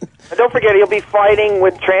 Craig. And don't forget, he'll be fighting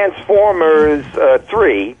with Transformers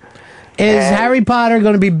 3. Is Harry Potter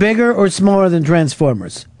going to be bigger or smaller than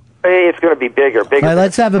Transformers? It's going to be bigger. All right,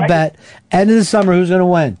 let's have a bet. End of the summer, who's going to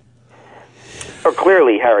win? Or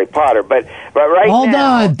clearly Harry Potter, but right Hold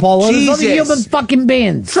now... on, Paul. There's other Jesus. human fucking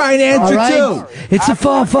beings. Try and answer, All right? too. It's a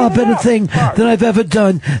far, far better thing than I've ever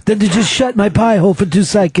done than to just shut my pie hole for 2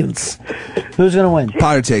 seconds. Who's going to win?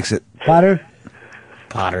 Potter takes it. Potter?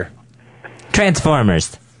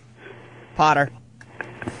 Transformers. Potter.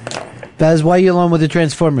 Baz, why are you alone with the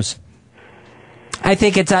Transformers? I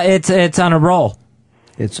think it's on a roll.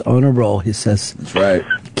 It's on a roll, he says. That's right.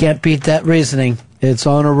 Can't beat that reasoning. It's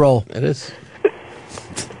on a roll. It is.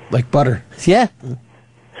 Like butter. Yeah.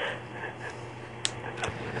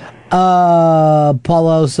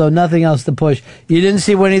 Paulo, so nothing else to push. You didn't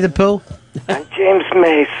see Winnie the Pooh? I'm James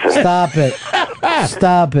Mason. Stop it.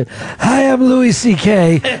 Stop it. Hi, I'm Louis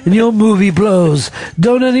C.K., and your movie blows.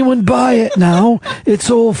 Don't anyone buy it now. It's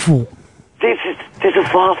awful. This is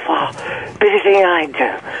far, far better thing I do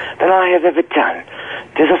than I have ever done.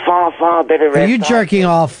 There's a far, far better Are you jerking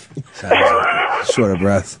off? Short of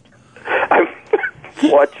breath. I'm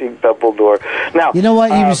watching Dumbledore. Now, You know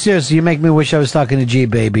what? You seriously, you make me wish I was talking to G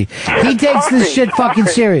Baby. He takes this shit fucking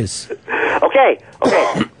serious. Okay.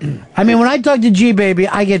 I mean, when I talk to G Baby,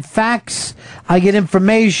 I get facts, I get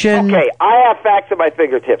information. Okay, I have facts at my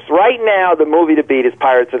fingertips. Right now, the movie to beat is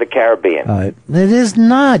Pirates of the Caribbean. It is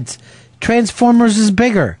not. Transformers is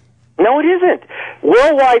bigger. No, it isn't.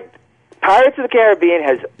 Worldwide, Pirates of the Caribbean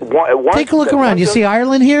has one. Take a look around. You see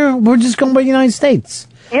Ireland here? We're just going by the United States.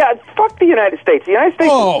 Yeah, fuck the United States. The United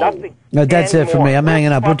States is nothing. No, that's it for me. I'm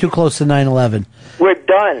hanging up. We're too close to 9/11. We're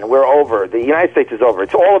done. We're over. The United States is over.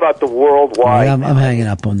 It's all about the worldwide. I'm hanging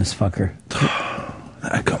up on this fucker.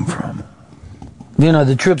 Where'd I come from? You know,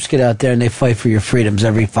 the troops get out there and they fight for your freedoms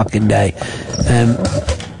every fucking day. And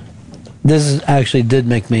actually did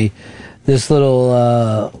make me... This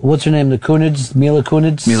little, what's her name? The Kunids? Mila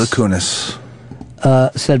Kunis? Mila Kunis.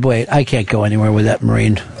 Said, wait, I can't go anywhere with that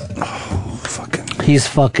Marine. He's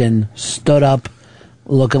fucking stood up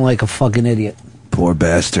looking like a fucking idiot. Poor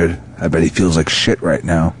bastard. I bet he feels like shit right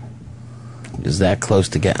now. Is that close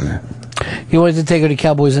to getting her? He wanted to take her to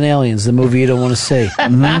Cowboys and Aliens, the movie you don't want to see.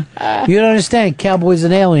 You don't understand. Cowboys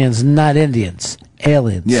and Aliens, not Indians.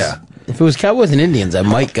 Aliens. Yeah. If it was Cowboys and Indians, I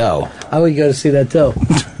might go. I would go to see that too.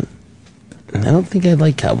 I don't think I'd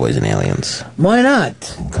like Cowboys and Aliens. Why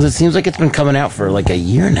not? Because it seems like it's been coming out for like a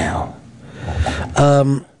year now.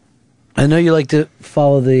 I know you like to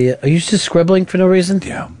follow the... Are you just scribbling for no reason?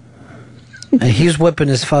 Yeah. And he's whipping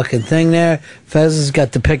his fucking thing there. Fez has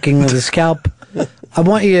got the picking of the scalp. I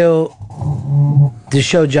want you to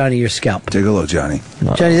show Johnny your scalp. Take a look, Johnny.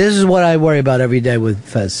 Johnny, this is what I worry about every day with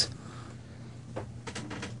Fez.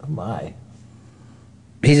 Oh my.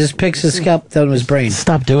 He just picks his scalp down to his brain.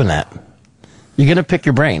 Stop doing that. You're going to pick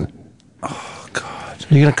your brain. Oh, God.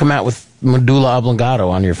 You're going to come out with medulla oblongata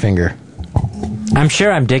on your finger. I'm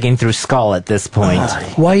sure I'm digging through skull at this point.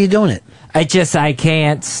 Why are you doing it? I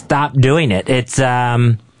can't stop doing it. It's,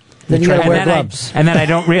 Then you gotta wear gloves. and then I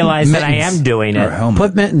don't realize that I am doing Or a it. helmet.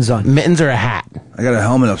 Put mittens on. Mittens or a hat? I got a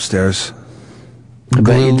helmet upstairs. I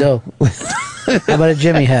bet you do. How about a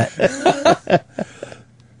Jimmy hat?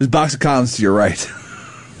 There's a box of condoms to your right.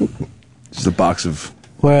 Just a box of...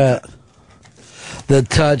 Where at? The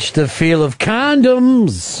touch, the feel of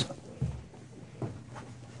condoms.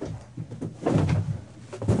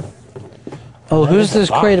 Oh, who's this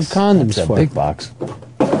crate of condoms It's for? a big box.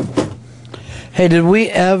 Hey, did we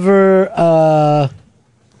ever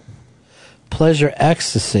pleasure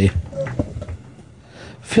ecstasy?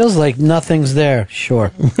 Feels like nothing's there.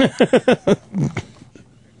 Sure.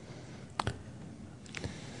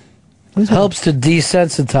 Helps to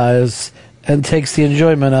desensitize and takes the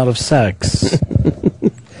enjoyment out of sex.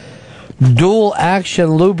 Dual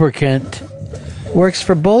action lubricant works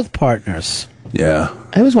for both partners. Yeah.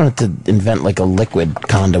 I always wanted to invent like a liquid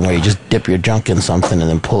condom where you just dip your junk in something and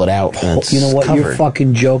then pull it out and it's You know what? covered. You're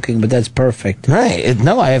fucking joking, but that's perfect. Right.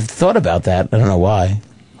 No, I have thought about that. I don't know why.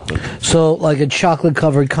 So, like a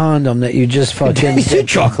chocolate-covered condom that you just fucking... You do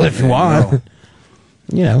chocolate if you want.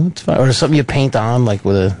 You know, it's fine. Or something you paint on, like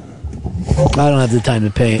with a... I don't have the time to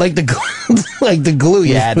paint. Like the like the glue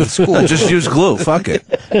you had in school. Just use glue. Fuck it.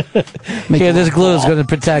 Here, this glue is going to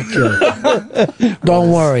protect you.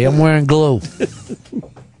 Don't worry, I'm wearing glue.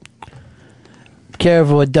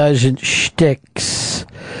 Careful, it doesn't sticks.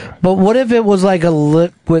 But what if it was like a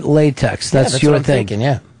liquid latex? That's your what I'm thing. thinking,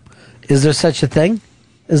 yeah. Is there such a thing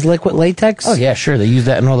as liquid latex? Oh, yeah, sure. They use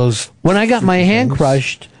that in all those... When I got my hand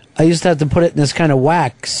crushed, I used to have to put it in this kind of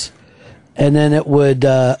wax, and then it would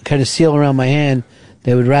kind of seal around my hand.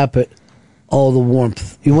 They would wrap it, all the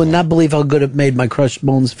warmth. You would not believe how good it made my crushed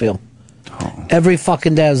bones feel. Oh. Every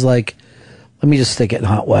fucking day I was like, let me just stick it in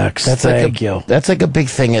hot wax. Thank you. That's like a big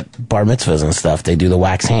thing at bar mitzvahs and stuff. They do the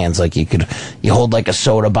wax hands. Like you hold like a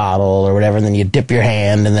soda bottle or whatever, and then you dip your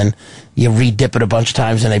hand, and then you re-dip it a bunch of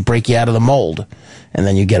times, and they break you out of the mold. And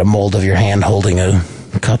then you get a mold of your hand holding a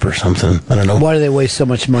cup or something. I don't know. Why do they waste so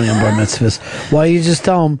much money on bar mitzvahs? Why don't you just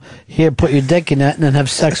tell them, here, put your dick in that and then have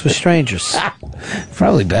sex with strangers?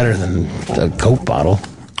 Probably better than a Coke bottle.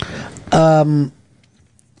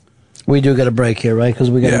 We do get a break here, right?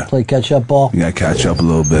 Because we got to play catch-up ball. You got to catch up a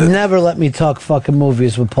little bit. Never let me talk fucking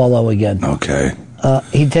movies with Paulo again. Okay.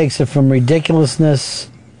 He takes it from ridiculousness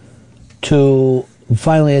to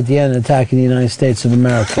finally at the end attacking the United States of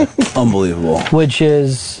America. Unbelievable. Which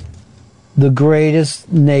is the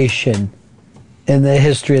greatest nation in the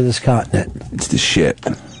history of this continent. It's the shit.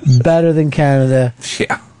 Better than Canada.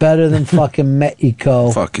 Yeah. Better than fucking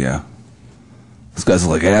Mexico. Fuck yeah. These guys are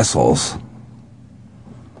like assholes.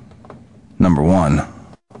 Number one.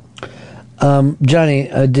 Johnny,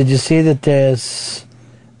 did you see that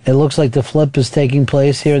it looks like the flip is taking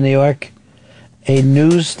place here in New York? A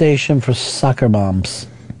news station for soccer moms.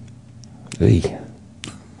 Hey. What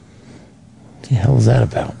the hell is that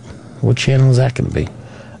about? What channel is that going to be?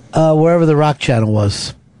 Wherever the Rock channel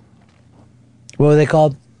was. What were they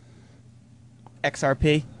called?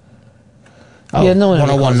 XRP. Oh, yeah, no one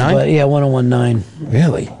 1019? Yeah, 1019.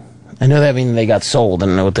 Really? I know that mean they got sold. I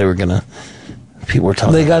don't know what they were going to... People were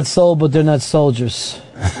talking They got sold, but they're not soldiers.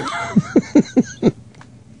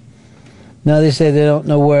 Now they say they don't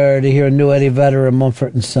know where to hear a new Eddie Vedder or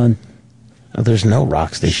Mumford and Son. Oh, there's no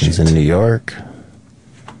rock stations in New York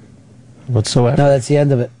whatsoever. No, that's the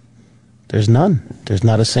end of it. There's none. There's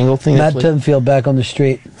not a single thing. Matt Pinfield back on the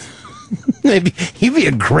street. Maybe he'd be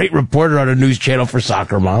a great reporter on a news channel for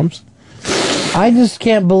soccer moms. I just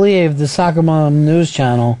can't believe the Soccer Mom news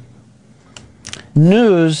channel.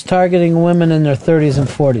 News targeting women in their 30s and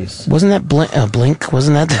 40s. Wasn't that Blink?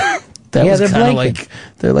 Wasn't that? That yeah, was they're kinda blinking.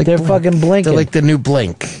 They're Blink. Fucking blinking. They're like the new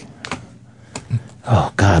Blink.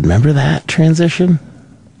 Oh God, remember that transition?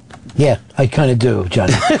 Yeah, I kind of do,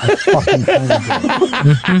 Johnny. I fucking kind of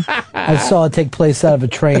do. I saw it take place out of a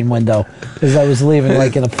train window as I was leaving,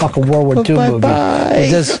 like in a fucking World War II movie.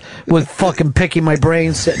 Just with fucking Picky my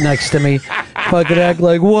brain sitting next to me, fucking act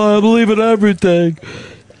like, well, I believe in everything.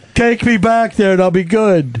 Take me back there and I'll be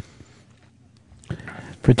good.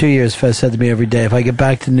 For 2 years, Fez said to me every day, if I get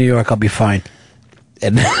back to New York, I'll be fine.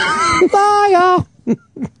 And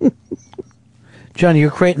Johnny,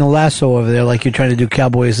 you're creating a lasso over there like you're trying to do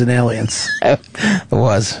Cowboys and Aliens. It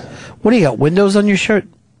was. What do you got, windows on your shirt?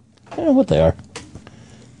 I don't know what they are.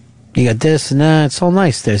 You got this and that. It's all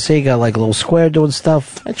nice there. See, you got like a little square doing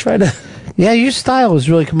stuff. I try to... Yeah, your style has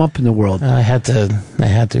really come up in the world. I had to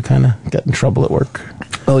kind of get in trouble at work.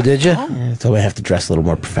 Oh, did you? Yeah, so I have to dress a little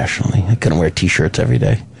more professionally. I couldn't wear T-shirts every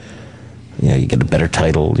day. You know, you get a better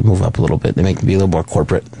title, you move up a little bit, they make me a little more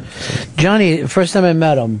corporate. Johnny, first time I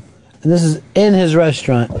met him, and this is in his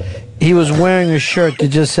restaurant, he was wearing a shirt that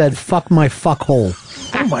just said, fuck my fuckhole.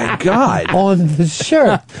 Oh my God. On the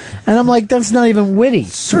shirt. And I'm like, that's not even witty.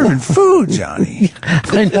 Serving food, Johnny.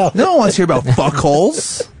 I know. No one wants to hear about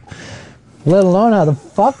fuckholes. Let alone how to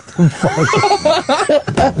fuck them fuck.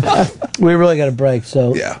 We really got a break,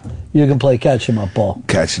 so yeah, you can play catch 'em up ball.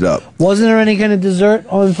 Catch it up. Wasn't there any kind of dessert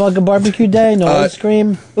on fucking barbecue day? No ice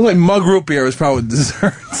cream? It was like mug root beer was probably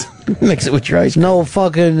dessert. Mix it with your ice cream. No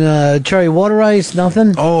fucking cherry water ice,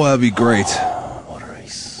 nothing? Oh, that'd be great. Water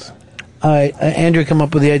ice. All right, Andrew come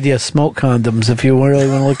up with the idea of smoke condoms if you really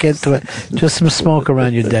want to look into it. Just some smoke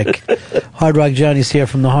around your dick. Hard Rock Johnny's here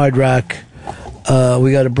from the Hard Rock.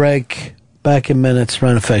 We got a break. Back in minutes.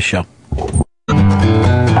 Ron and Fez Show.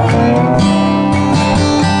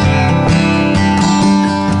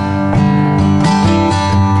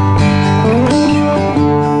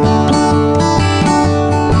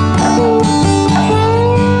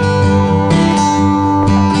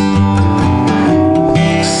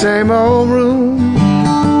 Same old room,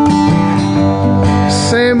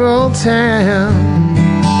 same old town,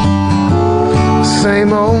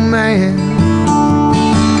 same old man,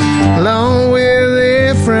 along with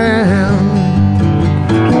a frown.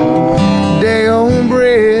 Day old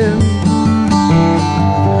bread,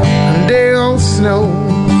 day old snow,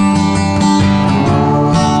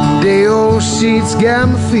 day old sheets got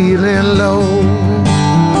me feeling low.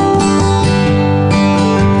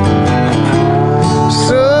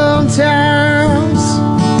 Sometimes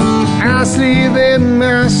I sleep in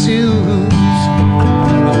my shoes.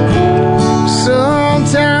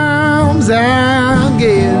 Sometimes I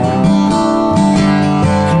get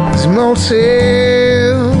these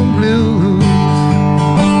motel blues.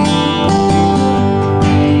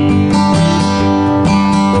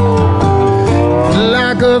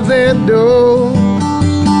 Lock up that door,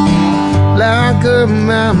 lock up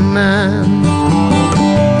my mind.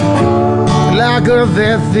 Lock up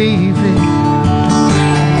that thieving,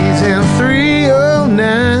 he's in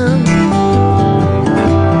 309.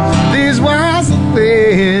 These walls are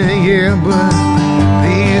thin, yeah, but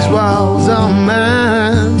these walls are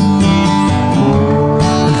mine.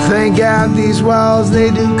 And thank God these walls,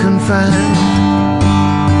 they do confine.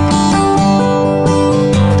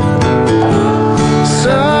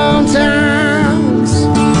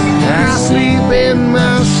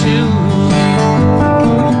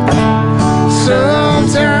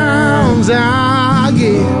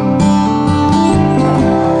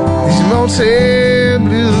 motel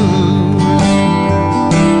blues.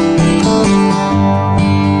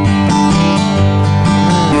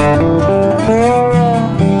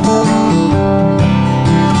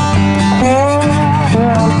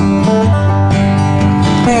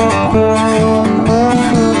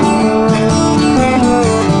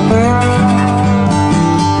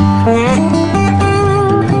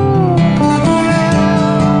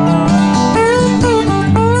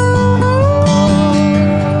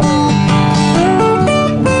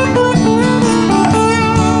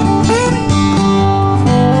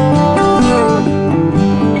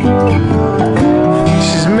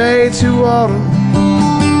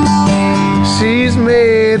 She's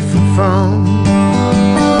made for fun.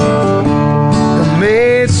 The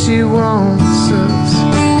maid she wants us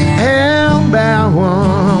held by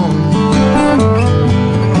one.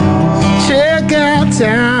 Check out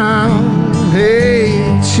town,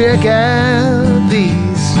 hey, check out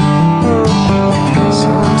these.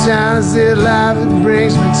 Sometimes their life it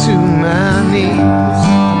brings me to my knees.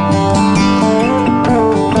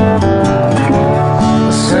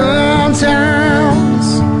 Sometimes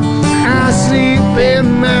I sleep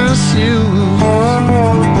in my shoes.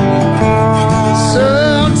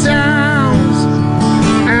 Sometimes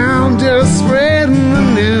I'm just spreading the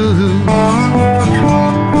news.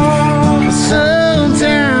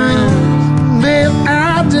 Sometimes, babe,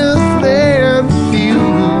 I just flare the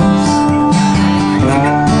fuse.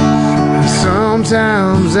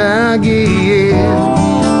 Sometimes I get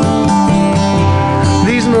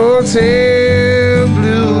these motel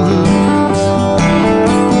blues.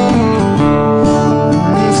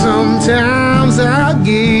 Sometimes I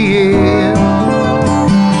get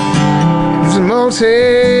some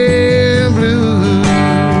motel blues.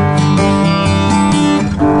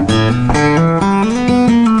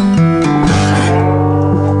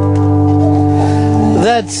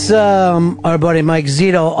 That's our buddy Mike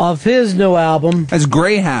Zito off his new album. That's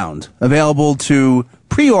Greyhound, available to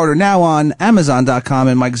pre-order now on Amazon.com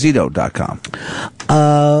and MikeZito.com.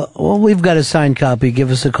 Well, we've got a signed copy. Give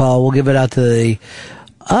us a call. We'll give it out to the...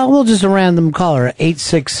 we'll just a random caller,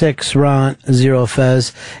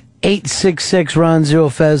 866-RON-0-FEZ,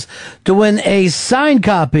 866-RON-0-FEZ, to win a signed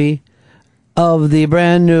copy of the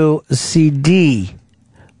brand new CD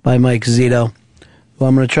by Mike Zito. Well,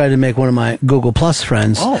 I'm going to try to make one of my Google Plus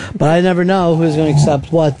friends, but I never know who's going to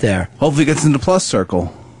accept what there. Hopefully it gets in the Plus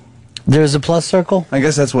circle. There's a Plus circle? I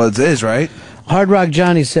guess that's what it is, right? Hard Rock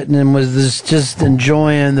Johnny sitting in was just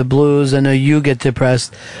enjoying the blues. I know you get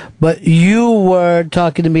depressed, but you were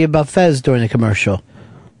talking to me about Fez during the commercial.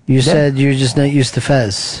 You said you're just not used to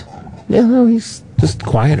Fez. Yeah, no, he's just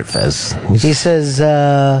quiet at Fez. He says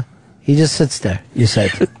he just sits there, you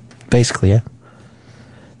said. Basically, yeah.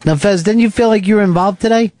 Now, Fez, didn't you feel like you were involved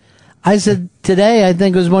today? I said today I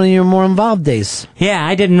think was one of your more involved days. Yeah,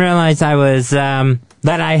 I didn't realize I was, that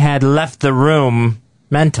I had left the room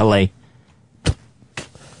mentally.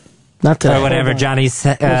 Not today. Or whatever Johnny's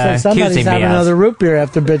somebody's accusing me having of. another root beer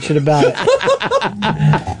after bitching about it.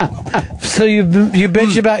 So you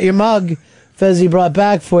bitch about your mug Fezzy brought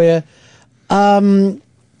back for you. You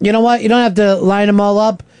know what? You don't have to line them all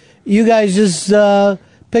up. You guys just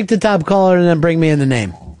pick the top caller and then bring me in the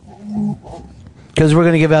name. Because we're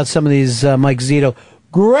going to give out some of these Mike Zito.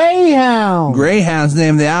 Greyhound! Greyhound's the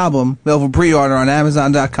name of the album. Available for pre-order on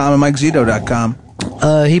Amazon.com and MikeZito.com.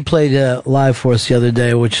 He played live for us the other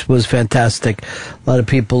day, which was fantastic. A lot of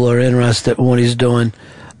people are interested in what he's doing.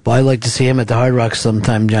 But I'd like to see him at the Hard Rock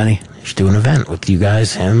sometime, Johnny. You should do an event with you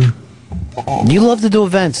guys, him. You love to do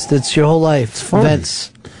events. That's your whole life. It's fun.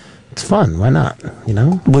 Events. It's fun. Why not? You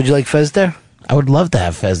know? Would you like Fez there? I would love to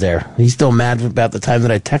have Fez there. He's still mad about the time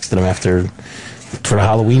that I texted him for the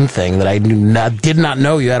Halloween thing that I did not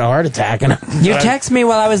know you had a heart attack. And You texted me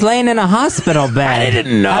while I was laying in a hospital bed. I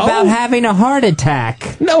didn't know. About having a heart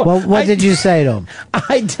attack. No. Well, what did you say to him?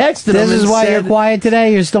 I texted him. This is why you're quiet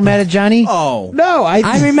today? You're still mad at Johnny? Oh. No,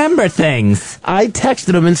 I remember things. I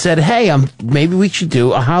texted him and said, hey, maybe we should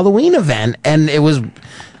do a Halloween event. And it was...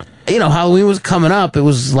 You know, Halloween was coming up. It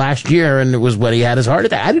was last year, and it was when he had his heart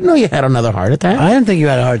attack. I didn't know you had another heart attack. I didn't think you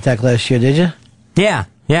had a heart attack last year, did you? Yeah,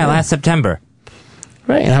 last September.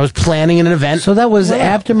 Right, and I was planning an event. So that was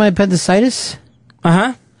after my appendicitis?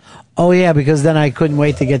 Uh-huh. Oh, yeah, because then I couldn't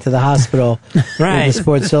wait to get to the hospital right. with the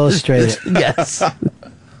Sports Illustrated. Yes.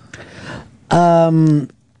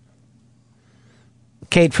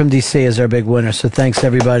 Kate from D.C. is our big winner, so thanks,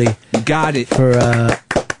 everybody. Got it. For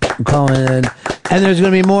calling in. And there's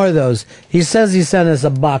going to be more of those. He says he sent us a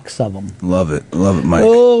box of them. Love it, Mike.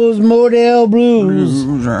 Those Model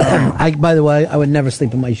Blues. By the way, I would never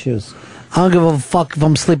sleep in my shoes. I don't give a fuck if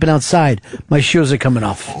I'm sleeping outside. My shoes are coming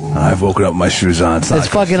off. I've woken up with my shoes on. It's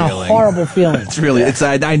fucking a horrible feeling. It's really.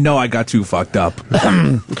 I know I got too fucked up.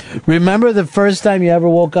 Remember the first time you ever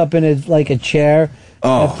woke up in a chair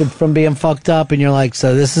from being fucked up, and you're like,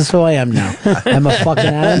 so this is who I am now. I'm a fucking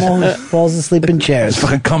animal who falls asleep in chairs. It's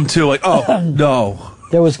fucking cum too. Like, oh no.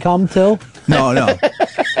 There was cum too? No.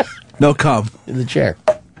 No cum. In the chair.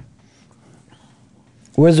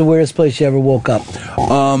 Where's the weirdest place you ever woke up?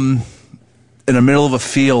 In the middle of a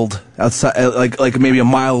field outside, like maybe a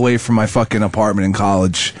mile away from my fucking apartment in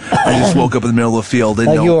college. I just woke up in the middle of the field.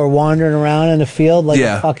 Like you were wandering around in the field like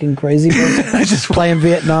a fucking crazy person? I just playing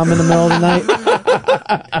Vietnam in the middle of the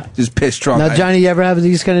night? Just pissed drunk. Now, Johnny, you ever have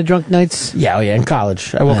these kind of drunk nights? Yeah, in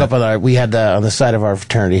college. I woke up we had on the side of our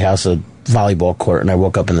fraternity house a volleyball court, and I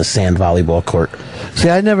woke up in the sand volleyball court. See,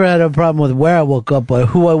 I never had a problem with where I woke up, but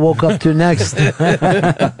who I woke up to next.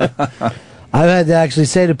 I've had to actually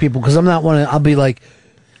say to people, because I'm not one of, I'll be like,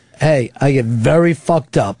 hey, I get very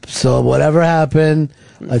fucked up, so whatever happened,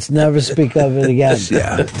 let's never speak of it again. It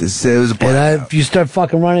was a and if you start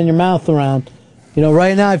fucking running your mouth around,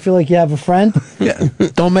 right now I feel like you have a friend. Yeah.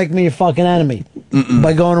 Don't make me your fucking enemy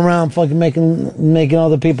by going around fucking making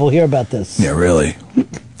other people hear about this. Yeah, really.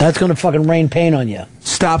 That's going to fucking rain pain on you.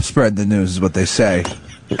 Stop spreading the news is what they say.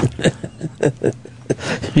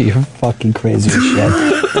 You're fucking crazy as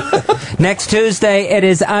shit. Next Tuesday, it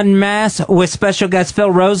is Unmasked with special guest Phil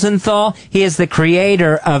Rosenthal. He is the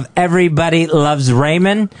creator of Everybody Loves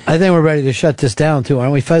Raymond. I think we're ready to shut this down, too,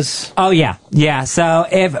 aren't we, Fez? Oh, yeah. Yeah, so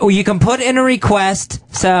if you can put in a request,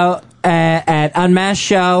 at Unmasked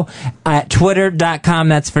Show at twitter.com.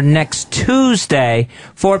 That's for next Tuesday,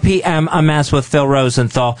 4 p.m. Unmasked with Phil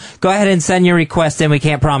Rosenthal. Go ahead and send your request in. We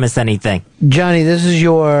can't promise anything. Johnny, this is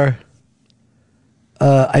your...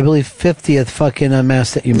 I believe 50th fucking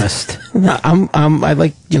Unmasked that you missed. I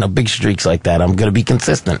like big streaks like that. I'm gonna be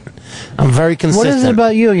consistent. I'm very consistent. What is it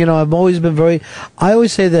about you? I've always been I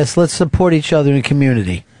always say this: let's support each other in a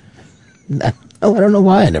community. Oh, I don't know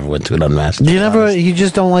why I never went to an Unmasked. You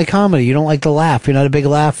just don't like comedy. You don't like to laugh. You're not a big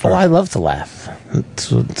laugher. Oh, I love to laugh. It's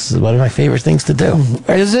one of my favorite things to do.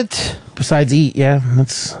 Is it? Besides eat, yeah,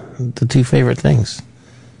 that's the two favorite things.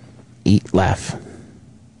 Eat, laugh.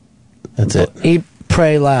 That's it. Eat,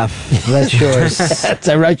 pray, laugh. That's yours.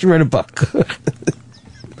 I write you in a book.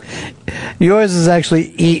 Yours is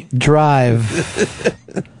actually eat, drive.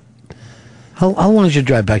 How long does you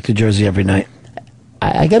drive back to Jersey every night?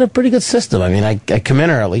 I got a pretty good system. I mean, I come in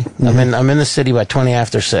early. Mm-hmm. I'm in the city by 20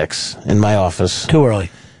 after 6 in my office. Too early.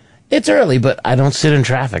 It's early, but I don't sit in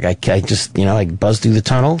traffic. I just, I buzz through the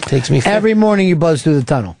tunnel. It takes me every morning. You buzz through the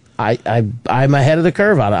tunnel. I'm ahead of the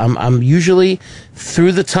curve on it. I'm usually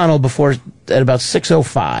through the tunnel at about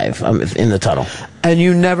 6:05. I'm in the tunnel. And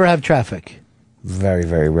you never have traffic? Very,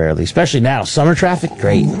 very rarely. Especially now. Summer traffic,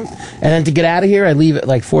 great. And then to get out of here, I leave at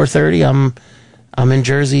like 4:30. I'm in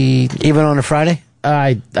Jersey. Even on a Friday?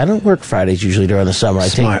 I don't work Fridays usually during the summer.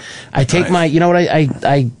 Smart. I take my,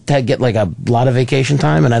 I get like a lot of vacation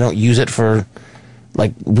time and I don't use it for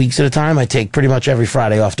like weeks at a time. I take pretty much every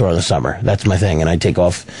Friday off during the summer. That's my thing. And I take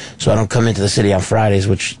off so I don't come into the city on Fridays,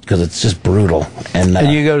 because it's just brutal. And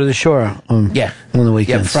you go to the shore on the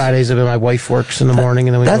weekends. Yeah, Fridays, my wife works in the morning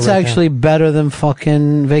and then we That's go right actually down. better than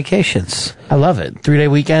fucking vacations. I love it. 3-day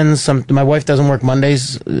weekends. My wife doesn't work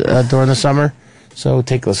Mondays during the summer. So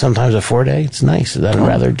take sometimes a 4-day. It's nice. I'd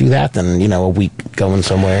rather do that than a week going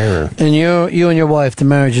somewhere. And you and your wife, the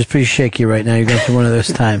marriage is pretty shaky right now. You're going through one of those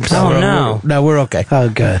times. No, we're okay. Oh,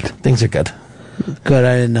 good. Things are good. Good.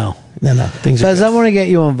 I didn't know. No, things are Fez, good. I want to get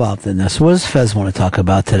you involved in this. What does Fez want to talk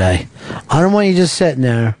about today? I don't want you just sitting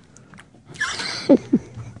there.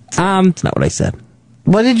 That's not what I said.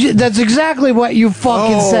 What did you? That's exactly what you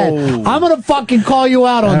fucking said. I'm gonna fucking call you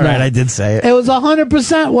out on that. All right, I did say it. It was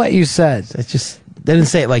 100% what you said. They didn't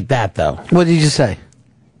say it like that, though. What did you say?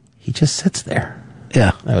 He just sits there.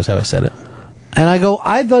 Yeah. That was how I said it. And I go,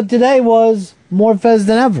 I thought today was more Fez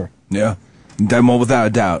than ever. Yeah. Well, without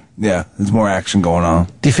a doubt. Yeah. There's more action going on.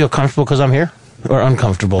 Do you feel comfortable because I'm here? Or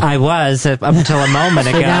uncomfortable? I was up until a moment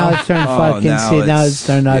ago. Now it's turned now it's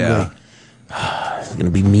turned ugly. It's going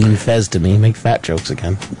to be mean Fez to me. Make fat jokes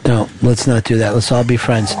again. No, let's not do that. Let's all be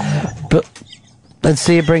friends. But let's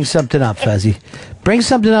see you bring something up, Fezzy. Bring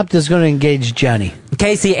something up that's going to engage Johnny.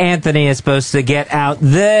 Casey Anthony is supposed to get out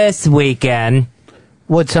this weekend.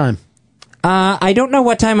 What time? I don't know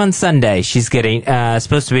what time on Sunday she's getting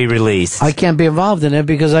supposed to be released. I can't be involved in it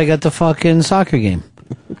because I got the fucking soccer game.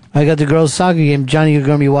 I got the girls' soccer game. Johnny, you're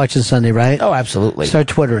going to be watching Sunday, right? Oh, absolutely. Start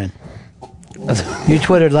twittering. You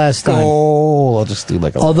twittered last time. Oh, I'll just do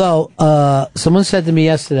like a... Although, someone said to me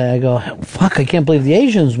yesterday, I go, fuck, I can't believe the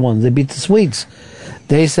Asians won. They beat the Swedes.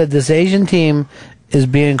 They said this Asian team is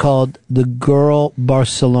being called the Girl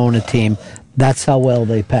Barcelona team. That's how well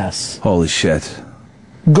they pass. Holy shit.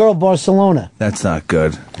 Girl Barcelona. That's not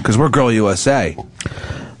good. Because we're Girl USA.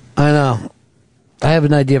 I know. I have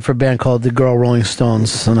an idea for a band called the Girl Rolling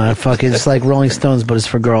Stones, and it's like Rolling Stones, but it's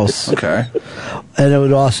for girls. Okay. And it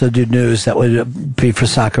would also do news that would be for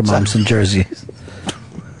soccer moms in Jersey.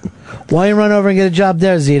 Why don't you run over and get a job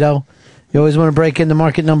there, Zito? You always want to break into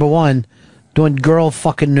market number one, doing girl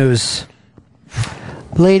fucking news.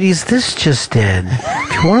 Ladies, this just in.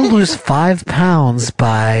 If you want to lose 5 pounds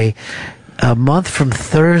by a month from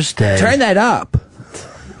Thursday... Turn that up.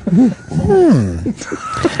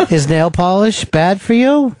 Is nail polish bad for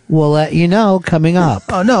you? We'll let you know coming up.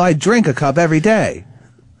 Oh, no, I drink a cup every day.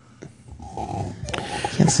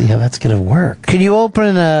 Can't see how that's going to work. Can you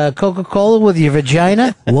open a Coca-Cola with your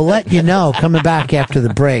vagina? We'll let you know coming back after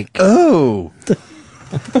the break. Oh.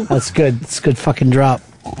 That's good. It's a good fucking drop.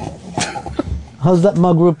 How's that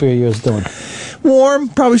mug root beer of yours doing? Warm.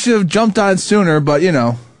 Probably should have jumped on sooner, but, you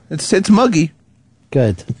know, it's muggy.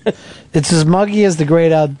 Good. It's as muggy as the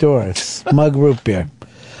great outdoors. Mug root beer.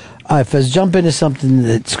 All right, Fez, jump into something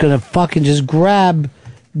that's going to fucking just grab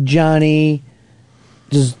Johnny.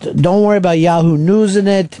 Just don't worry about Yahoo News in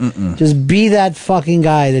it. Just be that fucking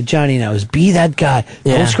guy that Johnny knows. Be that guy.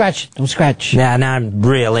 Yeah. Don't scratch. Don't scratch. Yeah, now I'm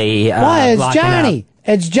really. Why? It's locking Johnny.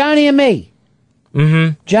 It's Johnny and me.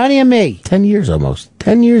 Mm-hmm. Johnny and me. 10 years almost.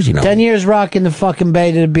 10 years, you know. 10 years rocking the fucking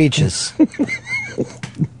bay to the beaches.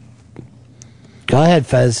 Go ahead,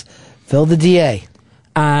 Fez. Fill the DA.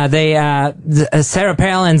 Sarah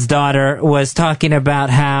Palin's daughter was talking about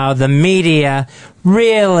how the media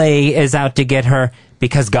really is out to get her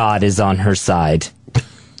because God is on her side.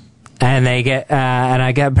 And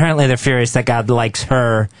apparently they're furious that God likes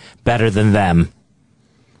her better than them.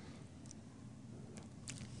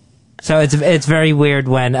 So it's very weird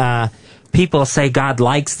when people say God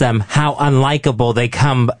likes them, how unlikable they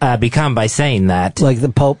become by saying that. Like the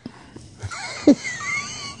Pope.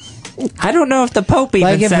 I don't know if the Pope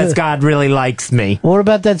even says God really likes me. What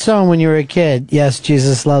about that song when you were a kid? Yes,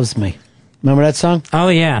 Jesus loves me. Remember that song? Oh,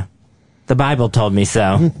 yeah. The Bible told me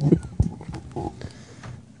so.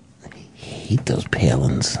 I hate those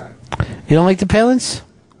Palins. You don't like the Palins?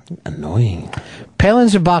 Annoying.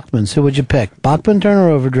 Palins or Bachmans? Who would you pick? Bachman, Turner,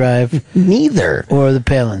 Overdrive? Neither. Or the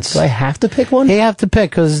Palins? Do I have to pick one? You have to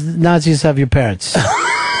pick because Nazis have your parents.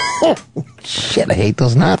 Shit, I hate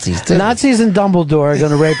those Nazis, too. Nazis and Dumbledore are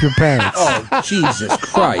going to rape your parents. Oh, Jesus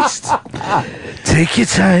Christ. Take your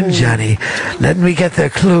time, Johnny. Let me get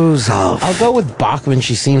the clues off. I'll go with Bachman.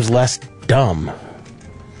 She seems less dumb.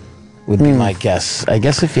 Would be my guess. I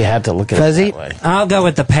guess if you had to look at it that way. I'll go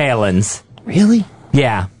with the Palins. Really?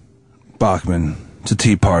 Yeah. Bachman. It's a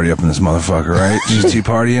tea party up in this motherfucker, right? She's tea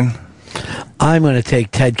partying? I'm going to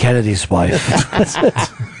take Ted Kennedy's wife.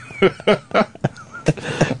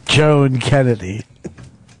 Joan Kennedy.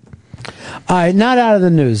 All right, not out of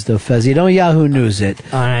the news, though, Fezzy. Don't Yahoo News it.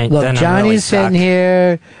 All right, look, then Johnny's I'm really sitting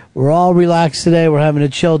here. We're all relaxed today. We're having a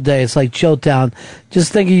chill day. It's like Chill Town.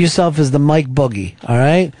 Just think of yourself as the Mike Boogie, all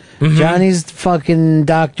right? Mm-hmm. Johnny's fucking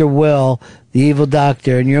Dr. Will, the evil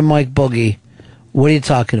doctor, and you're Mike Boogie. What are you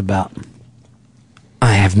talking about?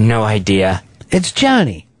 I have no idea. It's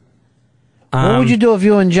Johnny. What would you do if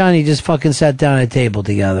you and Johnny just fucking sat down at a table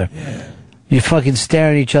together? Yeah. You fucking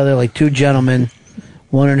staring at each other like two gentlemen,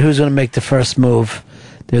 wondering who's going to make the first move.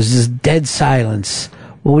 There's this dead silence.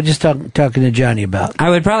 What were you just talking to Johnny about? I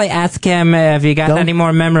would probably ask him if you got any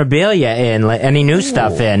more memorabilia in, like any new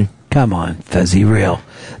stuff in. Come on, Fezzy, real.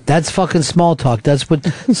 That's fucking small talk. That's what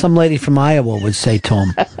some lady from Iowa would say to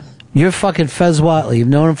him. You're fucking Fez Watley. You've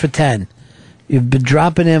known him for 10. You've been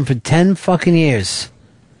dropping in for 10 fucking years.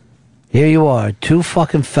 Here you are, two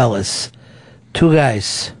fucking fellas. Two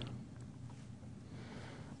guys.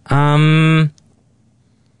 No,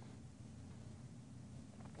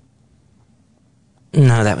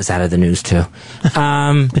 that was out of the news, too.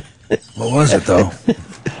 What was it, though?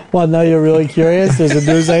 Well, now you're really curious? There's a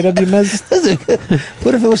news item you missed?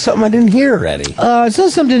 What if it was something I didn't hear already? I saw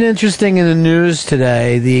something interesting in the news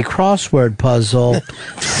today. The crossword puzzle,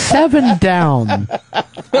 7 down.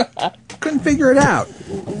 Couldn't figure it out.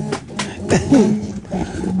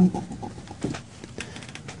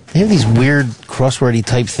 They have these weird crosswordy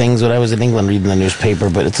type things when I was in England reading the newspaper,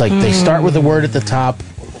 but it's like they start with a word at the top,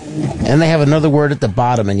 and they have another word at the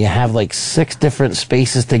bottom, and you have like 6 different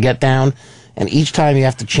spaces to get down, and each time you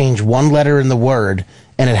have to change one letter in the word,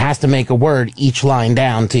 and it has to make a word each line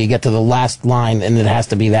down till you get to the last line, and it has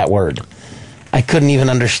to be that word. I couldn't even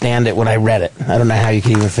understand it when I read it. I don't know how you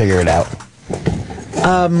can even figure it out.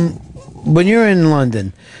 When you're in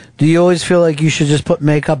London, do you always feel like you should just put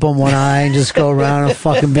makeup on one eye and just go around and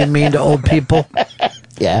fucking be mean to old people?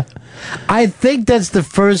 Yeah. I think that's the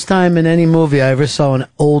first time in any movie I ever saw an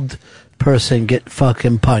old person get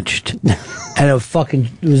fucking punched. And it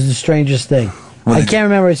was the strangest thing. I can't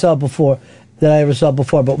remember I saw it before. That I ever saw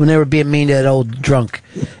before, but when they were being mean to that old drunk,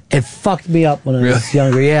 it fucked me up when I was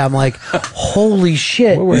younger. Yeah, I'm like, holy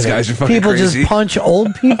shit! These guys are fucking people crazy. just punch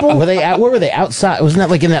old people. Were they where were they outside? Wasn't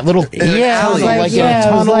that like in that little? Yeah, it was like, in a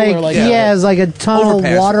tunnel it or like was like a tunnel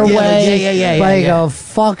overpass. waterway. Yeah, like yeah. a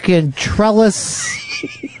fucking trellis.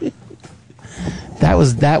 That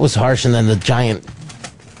was harsh, and then the giant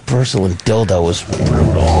porcelain dildo was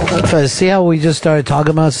brutal. See how we just started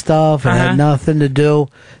talking about stuff and had nothing to do?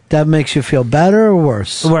 That makes you feel better or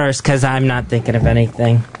worse? Worse, because I'm not thinking of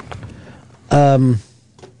anything. Hey,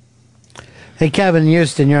 Kevin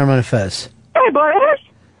Houston, you're on Manifest. Hey, boys.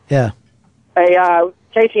 Yeah. Hey,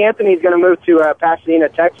 Casey Anthony's going to move to Pasadena,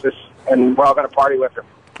 Texas, and we're all going to party with her.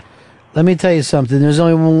 Let me tell you something. There's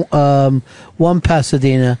only one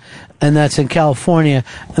Pasadena, and that's in California,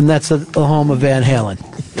 and that's the home of Van Halen,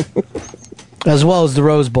 as well as the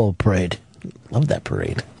Rose Bowl parade. Love that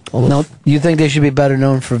parade. No, you think they should be better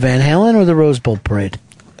known for Van Halen or the Rose Bowl parade?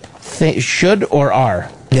 Should or are?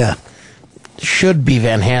 Yeah. Should be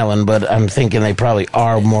Van Halen, but I'm thinking they probably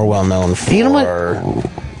are more well known for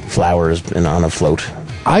Flowers and On a Float.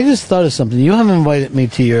 I just thought of something. You haven't invited me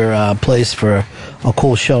to your place for a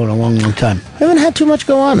cool show in a long, long time. I haven't had too much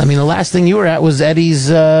go on. I mean, the last thing you were at was Eddie's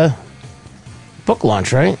book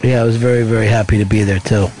launch, right? Yeah, I was very, very happy to be there,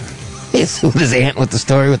 too. Yes, with his aunt with the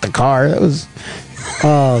story with the car. That was...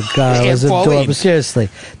 Oh, God, it was adorable. Seriously.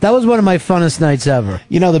 That was one of my funnest nights ever.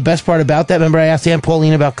 You know the best part about that? Remember I asked Aunt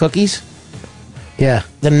Pauline about cookies? Yeah.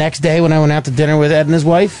 The next day when I went out to dinner with Ed and his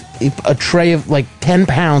wife, a tray of like 10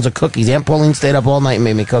 pounds of cookies. Aunt Pauline stayed up all night and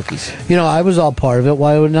made me cookies. You know, I was all part of it.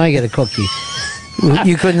 Why wouldn't I get a cookie?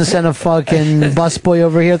 You couldn't send a fucking busboy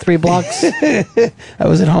over here 3 blocks? I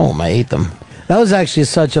was at home. I ate them. That was actually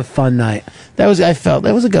such a fun night. I felt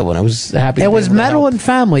that was a good one. I was happy. It was metal and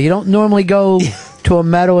family. You don't normally go to a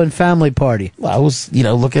metal and family party. Well, I was,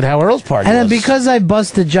 look at how Earl's party and then was. because I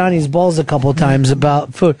busted Johnny's balls a couple times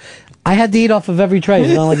about food, I had to eat off of every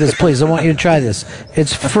tray. Not like this, please. I want you to try this.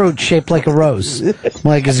 It's fruit shaped like a rose. I'm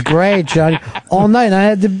like, it's great, Johnny. All night,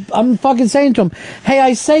 I'm fucking saying to him, hey,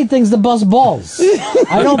 I say things to bust balls.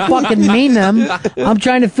 I don't fucking mean them. I'm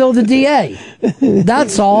trying to fill the DA.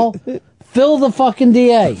 That's all. Fill the fucking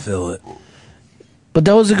DA. Fill it. But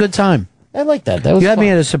that was a good time. I like that. That was you had fun.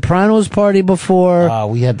 me at a Sopranos party before.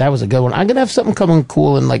 That was a good one. I'm gonna have something coming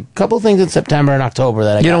cool in like a couple things in September and October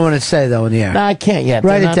that I don't want to say though in the air. No, I can't yet.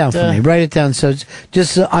 Write it down for me. Write it down so it's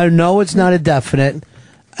just I know it's not a definite,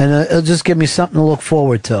 and it'll just give me something to look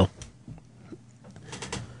forward to.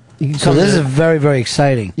 So this is very, very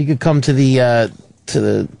exciting. You could come to the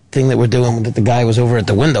thing that we're doing that the guy was over at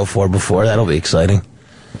the window for before. That'll be exciting.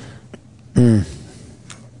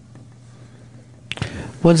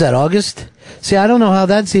 When's that, August? See, I don't know how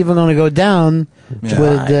that's even going to go down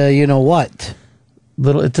with, you know what.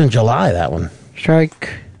 It's in July, that one. Strike.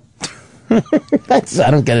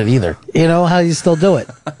 I don't get it either. You know how you still do it.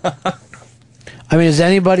 I mean, is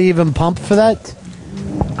anybody even pumped for that?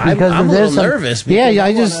 I'm a little nervous. Yeah,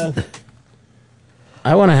 I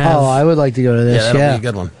want to have... Oh, I would like to go to this, Yeah, that'll be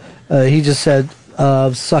a good one. He just said...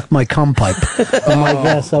 suck my cum pipe. I'm like,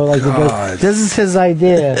 yes, I would like to go. This is his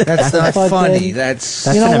idea. That's not funny. That's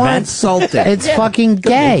you know what? Insulting. It's fucking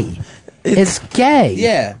gay. It's gay.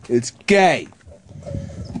 Yeah, it's gay.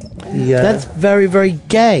 Yeah. That's very, very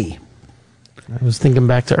gay. I was thinking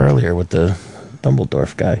back to earlier with the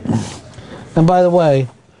Dumbledore guy. And by the way,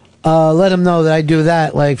 let him know that I do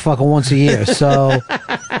that like fucking once a year. So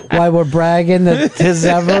why we're bragging that his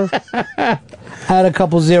ever had a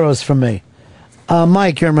couple zeros from me.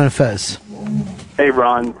 Mike, you're in Manifest. Hey,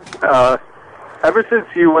 Ron. Ever since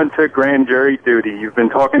you went to grand jury duty, you've been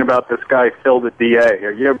talking about this guy, Phil the DA.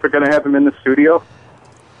 Are you ever going to have him in the studio?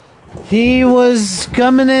 He was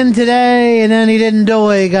coming in today, and then he didn't do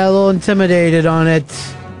it. He got a little intimidated on it.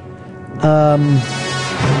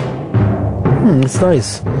 It's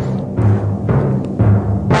nice.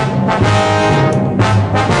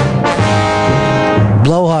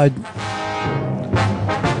 Blowhard.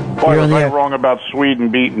 Boy, was I wrong about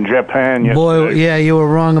Sweden beating Japan yesterday. Boy, yeah, you were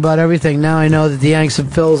wrong about everything. Now I know that the Yanks and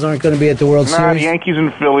Phils aren't going to be at the World Series. The Yankees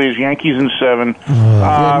and Phillies, Yankees and 7.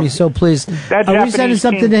 Made me so pleased. That Are we Japanese sending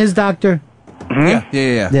something team- to his doctor? Hmm?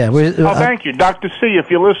 Yeah. Oh, thank you. Dr. C,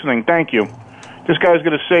 if you're listening, thank you. This guy's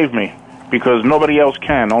going to save me. because nobody else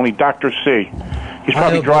can. Only Dr. C. He's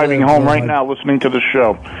probably driving home right now listening to the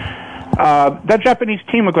show. That Japanese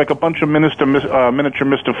team looked like a bunch of miniature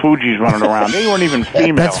Mr. Fuji's running around. They weren't even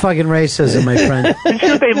female. That's fucking racism, my friend. You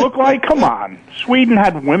see what they look like? Come on. Sweden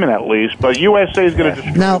had women at least, but USA is going to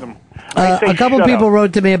destroy them. A couple people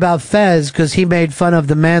wrote to me about Fez because he made fun of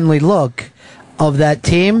the manly look of that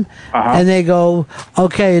team, and they go,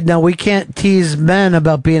 okay, now we can't tease men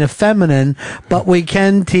about being effeminate, but we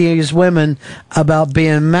can tease women about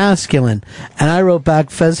being masculine. And I wrote back,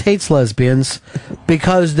 Fez hates lesbians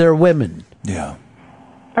because they're women. Yeah.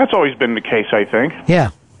 That's always been the case, I think. Yeah.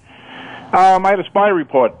 I had a spy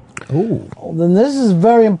report. Ooh. Well, then this is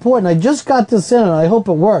very important. I just got this in, and I hope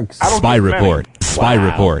it works. Spy report. Spy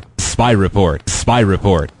report. Spy report. Spy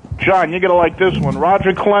report. John, you're going to like this one.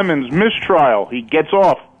 Roger Clemens, mistrial. He gets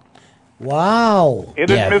off. Wow.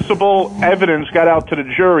 Inadmissible evidence got out to the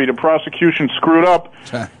jury. The prosecution screwed up.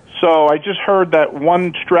 So I just heard that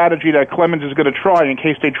one strategy that Clemens is going to try in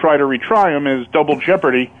case they try to retry him is double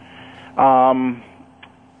jeopardy.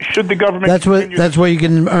 Should the government... That's where you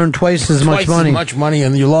can earn twice as much money. As much money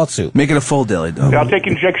in your lawsuit. Make it a full daily. I'll take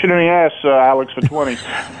injection in the ass, Alex, for 20.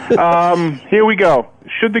 Here we go.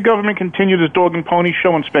 Should the government continue this dog and pony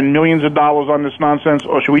show and spend millions of dollars on this nonsense,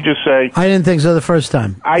 or should we just say... I didn't think so the first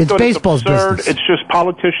time. It's thought baseball's it's absurd. business. It's just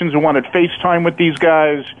politicians who wanted FaceTime with these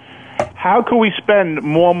guys. How could we spend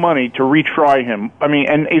more money to retry him? I mean,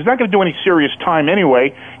 and he's not going to do any serious time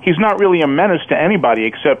anyway. He's not really a menace to anybody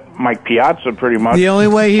except Mike Piazza, pretty much. The only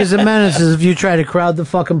way he's a menace is if you try to crowd the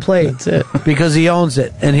fucking plate. That's it. Because he owns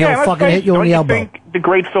it, and he'll fucking hit you on the elbow. Think the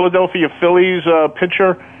great Philadelphia Phillies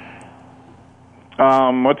pitcher,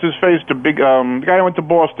 what's his face? The big, the guy who went to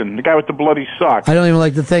Boston, the guy with the bloody sock. I don't even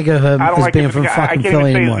like to think of him as being from fucking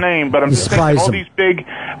Philly anymore. I can't even say his name, but I'm just thinking all these big,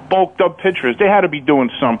 bulked up pitchers, they had to be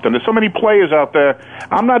doing something. There's so many players out there.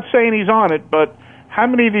 I'm not saying he's on it, but how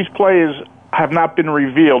many of these players have not been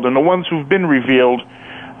revealed? And the ones who've been revealed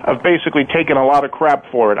have basically taken a lot of crap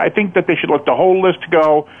for it. I think that they should let the whole list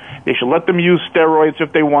go. They should let them use steroids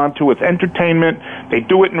if they want to. It's entertainment. They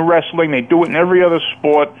do it in wrestling. They do it in every other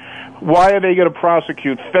sport. Why are they going to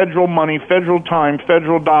prosecute federal money, federal time,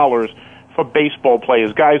 federal dollars for baseball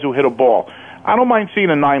players, guys who hit a ball? I don't mind seeing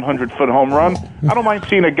a 900-foot home run. I don't mind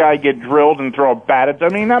seeing a guy get drilled and throw a bat at. I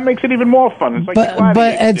mean, that makes it even more fun. It's like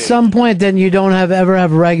but at some point, then you don't ever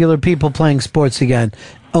have regular people playing sports again.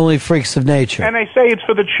 Only freaks of nature. And they say it's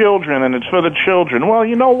for the children, and it's for the children. Well,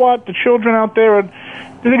 you know what? The children out there,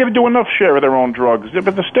 they're going to do enough share of their own drugs.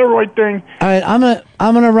 But the steroid thing... All right,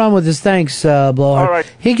 I'm gonna run with this. Thanks, Blowhard. All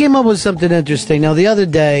right. He came up with something interesting. Now, the other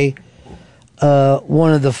day,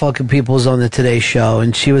 one of the fucking people was on the Today Show,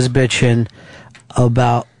 and she was bitching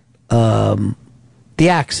about the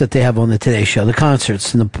acts that they have on the Today Show, the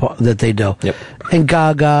concerts that they do. Yep. And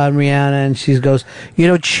Gaga and Rihanna, and she goes,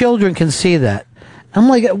 children can see that. I'm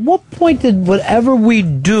like, at what point did whatever we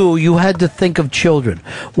do, you had to think of children?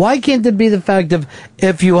 Why can't it be the fact of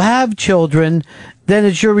if you have children, then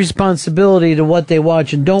it's your responsibility to what they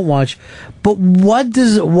watch and don't watch? But why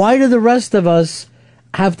do the rest of us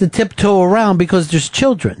have to tiptoe around because there's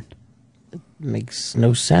children? Makes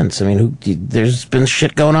no sense. I mean, there's been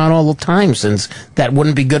shit going on all the time since that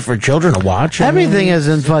wouldn't be good for children to watch. Everything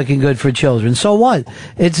isn't fucking good for children. So what?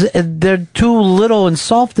 They're too little and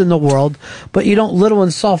soft in the world, but you don't little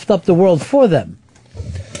and soft up the world for them.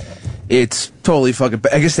 It's totally fucking...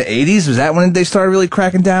 I guess the 80s, was that when they started really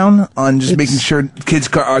cracking down on just making sure kids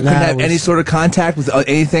couldn't have any sort of contact with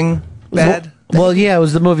anything bad? Well, yeah, it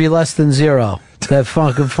was the movie Less Than Zero that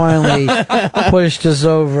fucking finally pushed us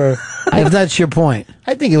over. If that's your point.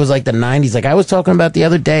 I think it was like the 90s. Like I was talking about the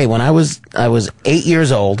other day when I was 8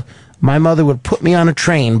 years old, my mother would put me on a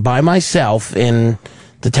train by myself in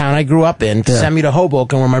the town I grew up in to send me to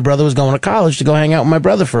Hoboken where my brother was going to college to go hang out with my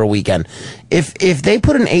brother for a weekend. If they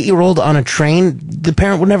put an 8-year-old on a train, the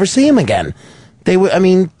parent would never see him again. They would. I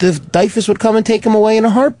mean, the DYFS would come and take him away in a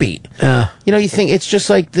heartbeat. You think it's just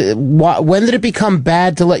like, when did it become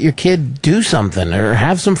bad to let your kid do something or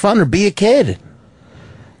have some fun or be a kid?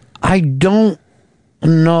 I don't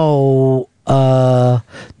know. Now,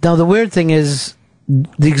 the weird thing is,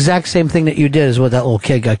 the exact same thing that you did is what that little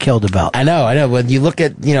kid got killed about. I know. When you look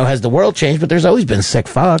at, has the world changed? But there's always been sick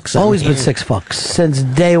fucks. Always been sick fucks since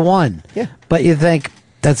day one. Yeah. But you think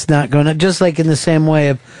that's not going to... Just like in the same way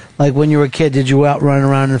of, like when you were a kid, did you go out running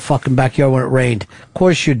around in the fucking backyard when it rained? Of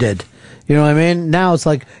course you did. You know what I mean? Now it's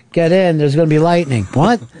like, get in, there's going to be lightning.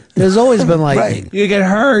 What? There's always been lightning. Right. You get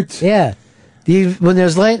hurt. Yeah. When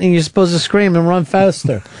there's lightning, you're supposed to scream and run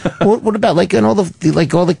faster. What about like all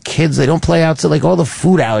the kids? They don't play outside. Like all the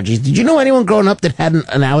food allergies. Did you know anyone growing up that had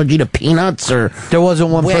an allergy to peanuts or there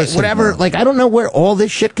wasn't one person? Whatever. Like I don't know where all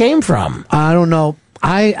this shit came from. I don't know.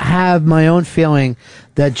 I have my own feeling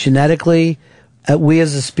that genetically, we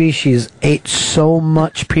as a species ate so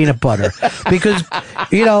much peanut butter because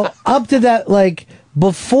up to that, like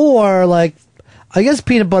before, like. I guess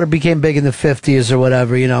peanut butter became big in the 50s or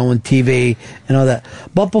whatever, on TV and all that.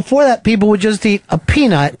 But before that, people would just eat a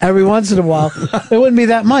peanut every once in a while. It wouldn't be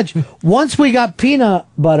that much. Once we got peanut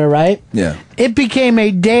butter, right? Yeah. It became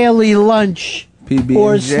a daily lunch PB&J,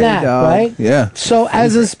 or snack, dog. right? Yeah. So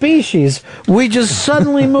as a species, we just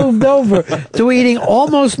suddenly moved over to eating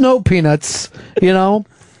almost no peanuts,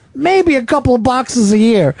 maybe a couple of boxes a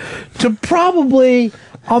year, to probably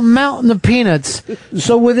a mountain of peanuts.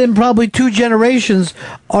 So within probably 2 generations,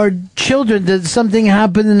 our children, did something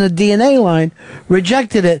happen in the DNA line,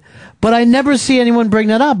 rejected it. But I never see anyone bring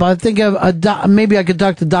that up. I think maybe I could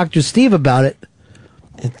talk to Dr. Steve about it.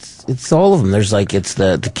 It's all of them. There's like it's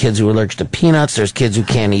the kids who are allergic to peanuts. There's kids who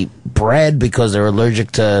can't eat bread because they're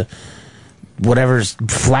allergic to whatever's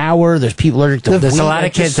flour. There's people allergic to There's wheat. a lot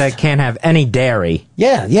of kids that can't have any dairy.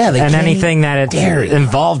 Yeah, they and can't anything eat that it's dairy.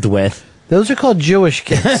 involved with. Those are called Jewish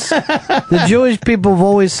kids. The Jewish people have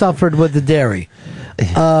always suffered with the dairy.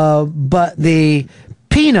 But the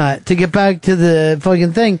peanut, to get back to the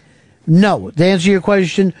fucking thing, no. To answer your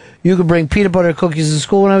question, you could bring peanut butter cookies to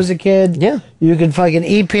school when I was a kid. Yeah. You can fucking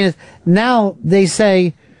eat peanuts. Now they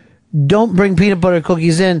say, don't bring peanut butter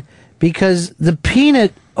cookies in because the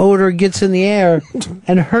peanut odor gets in the air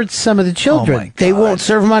and hurts some of the children. They won't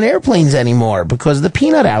serve them on airplanes anymore because of the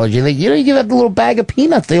peanut allergy. You give out the little bag of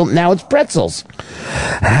peanuts. Now it's pretzels.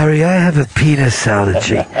 Harry, I have a penis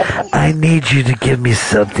allergy. I need you to give me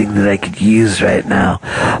something that I could use right now.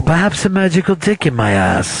 Perhaps a magical dick in my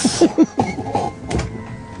ass.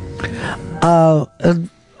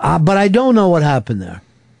 But I don't know what happened there.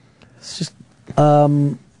 It's just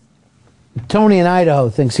Tony in Idaho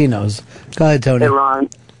thinks he knows. Go ahead, Tony. Hey, Ron.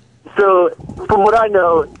 So, from what I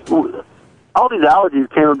know, all these allergies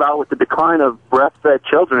came about with the decline of breastfed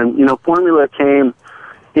children. Formula came,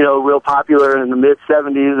 real popular in the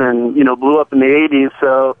mid-'70s and, blew up in the '80s.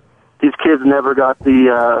 So these kids never got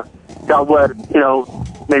got what,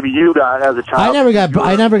 maybe you got as a child. I never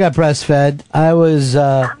got breastfed. I was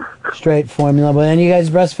straight formula. But any of you guys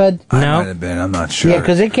breastfed? I might have been. I'm not sure. Yeah,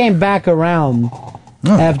 because it came back around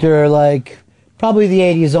after probably the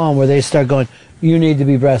 '80s on, where they start going, you need to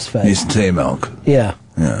be breastfed. Needs to take milk. Yeah.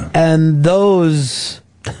 Yeah. And those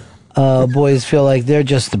boys feel like they're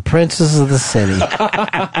just the princes of the city.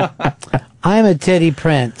 I'm a titty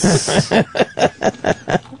prince.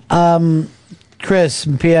 Chris,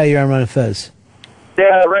 PI, you're on Run of Fez.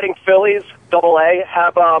 Yeah, Reading Phillies, AA,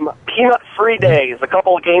 have peanut-free days, a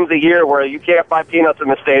couple of games a year where you can't buy peanuts in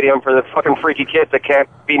the stadium for the fucking freaky kids that can't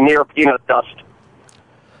be near peanut dust.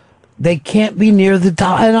 They can't be near the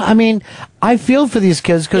top. I mean, I feel for these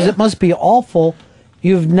kids because it must be awful.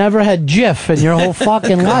 You've never had Jif in your whole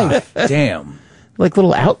fucking life. Damn. Like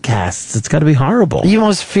little outcasts. It's got to be horrible. You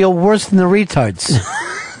must feel worse than the retards.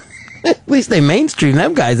 At least they mainstream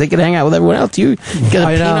them guys. They can hang out with everyone else. You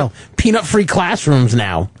get peanut-free classrooms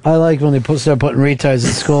now. I like when they start putting retards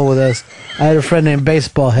in school with us. I had a friend named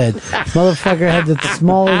Baseball Head. Motherfucker had the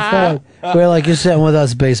smallest head. We're like, you're sitting with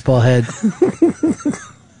us, Baseball Head.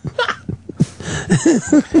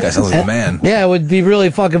 Guy sounds like a man. Yeah, it would be really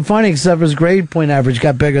fucking funny, except for his grade point average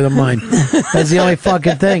got bigger than mine. That's the only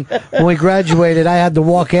fucking thing. When we graduated, I had to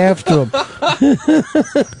walk after him.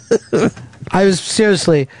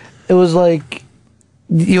 It was like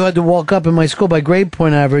you had to walk up in my school by grade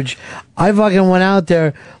point average. I fucking went out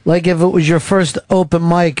there like if it was your first open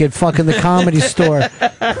mic at fucking the Comedy Store.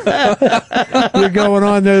 You're going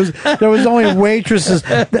on. There was only waitresses.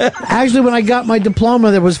 Actually, when I got my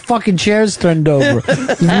diploma, there was fucking chairs turned over. It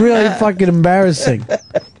was really fucking embarrassing.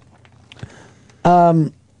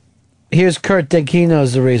 Here's Kurt. Think he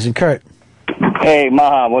knows the reason. Kurt. Hey,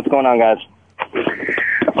 Maha, what's going on, guys?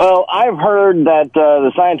 Well, I've heard that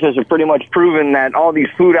the scientists have pretty much proven that all these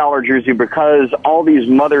food allergies are because all these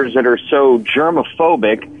mothers that are so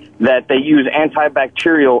germophobic that they use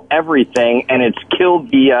antibacterial everything, and it's killed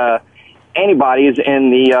the antibodies in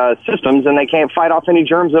the systems, and they can't fight off any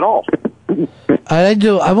germs at all.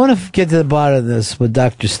 I want to get to the bottom of this with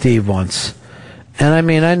Dr. Steve once. And I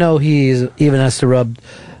mean, I know he even has to rub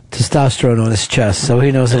testosterone on his chest, so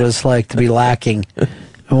he knows what it's like to be lacking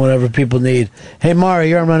and whatever people need. Hey, Mara,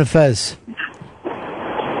 you're on Run of Fez.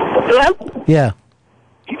 Hello? Yeah.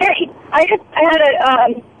 Hey, I had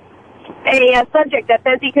a subject that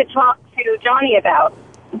says he could talk to Johnny about.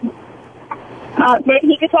 Maybe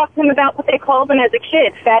he could talk to him about what they called him as a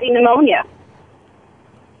kid, fatty pneumonia.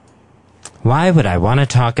 Why would I want to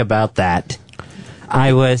talk about that?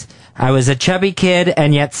 I was a chubby kid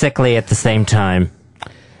and yet sickly at the same time.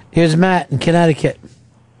 Here's Matt in Connecticut.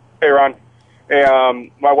 Hey, Ron. Hey,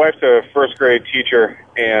 my wife's a first grade teacher,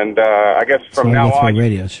 and I guess from now on,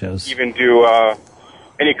 radio shows. even do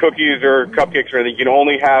any cookies or cupcakes or anything, you can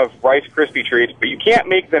only have Rice Krispie treats, but you can't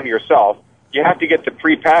make them yourself. You have to get the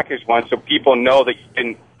prepackaged ones so people know that you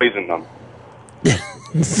didn't poison them.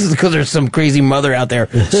 This is because there's some crazy mother out there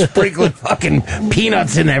sprinkling fucking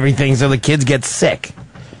peanuts in everything so the kids get sick.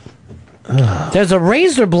 There's a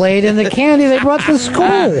razor blade in the candy they brought to school.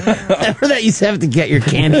 Remember that you used to have to get your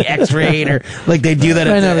candy x-rayed, or like they do that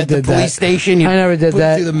at the police station? You I never did put it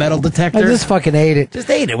that. through the metal detector. I just fucking ate it. Just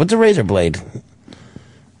ate it. What's a razor blade?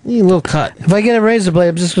 You little cut. If I get a razor blade,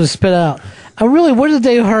 I'm just going to spit out. Really, what did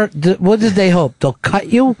they hurt? What did they hope? They'll cut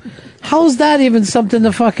you? How is that even something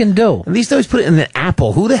to fucking do? At least they always put it in an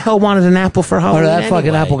apple. Who the hell wanted an apple for Halloween? That fucking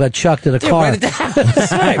anyway? apple got chucked in the car. Right at the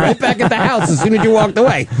house. Right back at the house as soon as you walked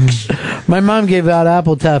away. My mom gave out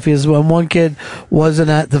apple taffies when one kid wasn't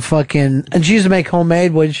at the fucking... And she used to make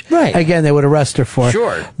homemade, which, again, they would arrest her for.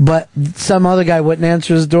 Sure. But some other guy wouldn't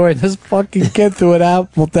answer his door, and this fucking kid threw an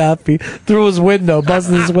apple taffy through his window,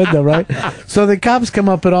 busting his window, right? So the cops come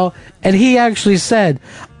up and all, and he actually said,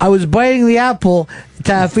 I was biting the apple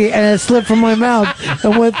taffy, and it slipped from my mouth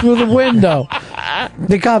and went through the window.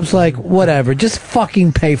 The cop's like, whatever, just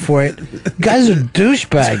fucking pay for it. Guys are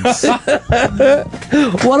douchebags.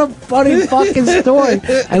 What a funny fucking story.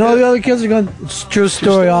 And all the other kids are going, it's a true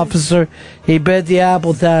story, officer. He bit the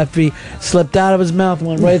apple taffy, slipped out of his mouth, and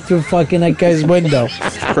went right through fucking that guy's window.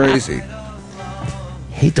 Crazy.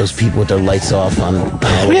 Hate those people with their lights off on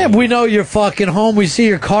Halloween. Yeah, we know you're fucking home. We see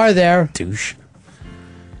your car there. Douche.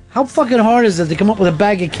 How fucking hard is it to come up with a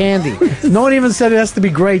bag of candy? No one even said it has to be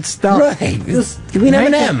great stuff. Right. Just Give me an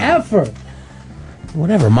make M&M. an effort.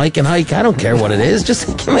 Whatever, Mike and Hike, I don't care what it is.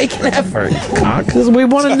 Just make an effort, cock. Because we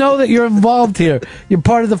want to know that you're involved here. You're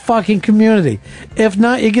part of the fucking community. If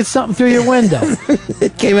not, you get something through your window.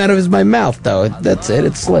 It came out of my mouth, though. That's it.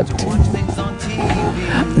 It slipped.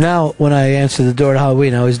 Now, when I answer the door at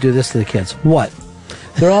Halloween, I always do this to the kids. What?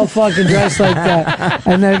 They're all fucking dressed like that.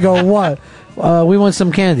 And they go, what? We want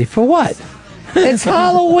some candy. For what? It's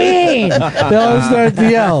Halloween! They all start to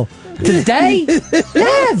yell. Today?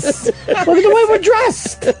 Yes! Look at the way we're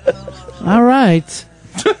dressed! All right.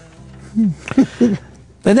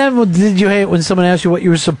 And then, did you hate when someone asked you what you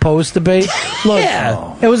were supposed to be? Look,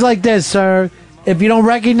 it was like this, sir. If you don't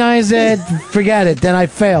recognize it, forget it. Then I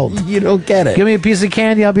failed. You don't get it. Give me a piece of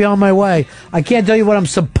candy, I'll be on my way. I can't tell you what I'm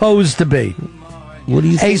supposed to be. What do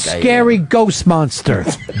you think? A scary ghost monster.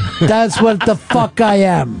 That's what the fuck I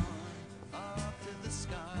am.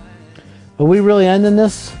 Are we really ending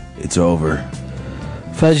this? It's over.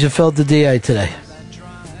 Fez, you filled the DA today.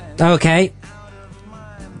 Okay.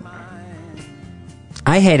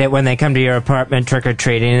 I hate it when they come to your apartment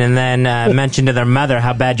trick-or-treating and then mention to their mother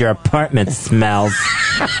how bad your apartment smells.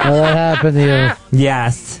 Oh, that happened to you?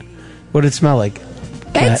 Yes. What did it smell like?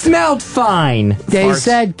 It smelled fine. They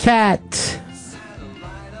said cat.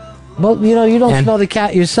 Well, you know, you don't smell the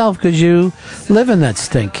cat yourself because you live in that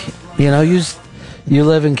stink. You know, you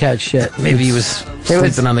live in cat shit. Maybe he was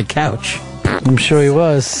sleeping on the couch. I'm sure he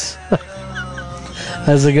was.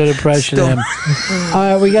 That's a good impression of him. All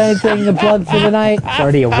right, we got anything to plug for the night? It's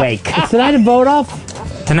already awake. Is tonight a vote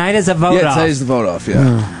off? Tonight is a vote off. Yeah, today's the vote off,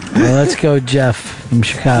 yeah. Well, let's go, Jeff from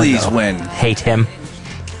Chicago. Please win. Hate him.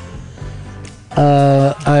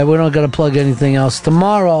 All right, we're not going to plug anything else.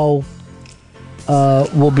 Tomorrow,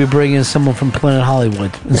 we'll be bringing someone from Planet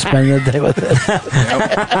Hollywood and spending the day with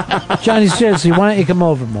us. Johnny, seriously, why don't you come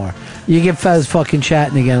over more? You get Fez fucking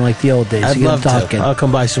chatting again like the old days. I'd you get love him talking. to. I'll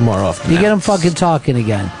come by some more often. You now. get him fucking talking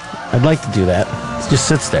again. I'd like to do that. It just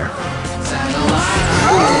sits there.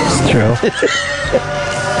 It's true.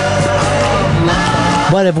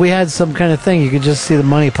 But if we had some kind of thing, you could just see the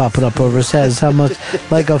money popping up over his head. How much,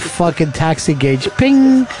 like a fucking taxi gauge.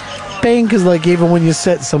 Ping! Ping! Because, like, even when you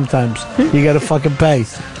sit sometimes, you got to fucking pay.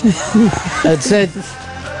 That's it.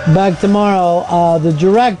 Back tomorrow, the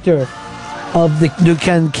director of the new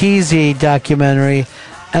Ken Kesey documentary.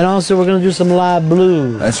 And also, we're going to do some live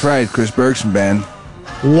blues. That's right, Chris Bergson Band.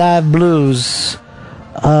 Live blues.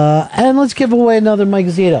 And let's give away another Mike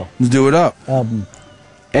Zito. Let's do it up.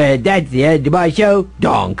 That's the end of my show.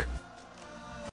 Donk.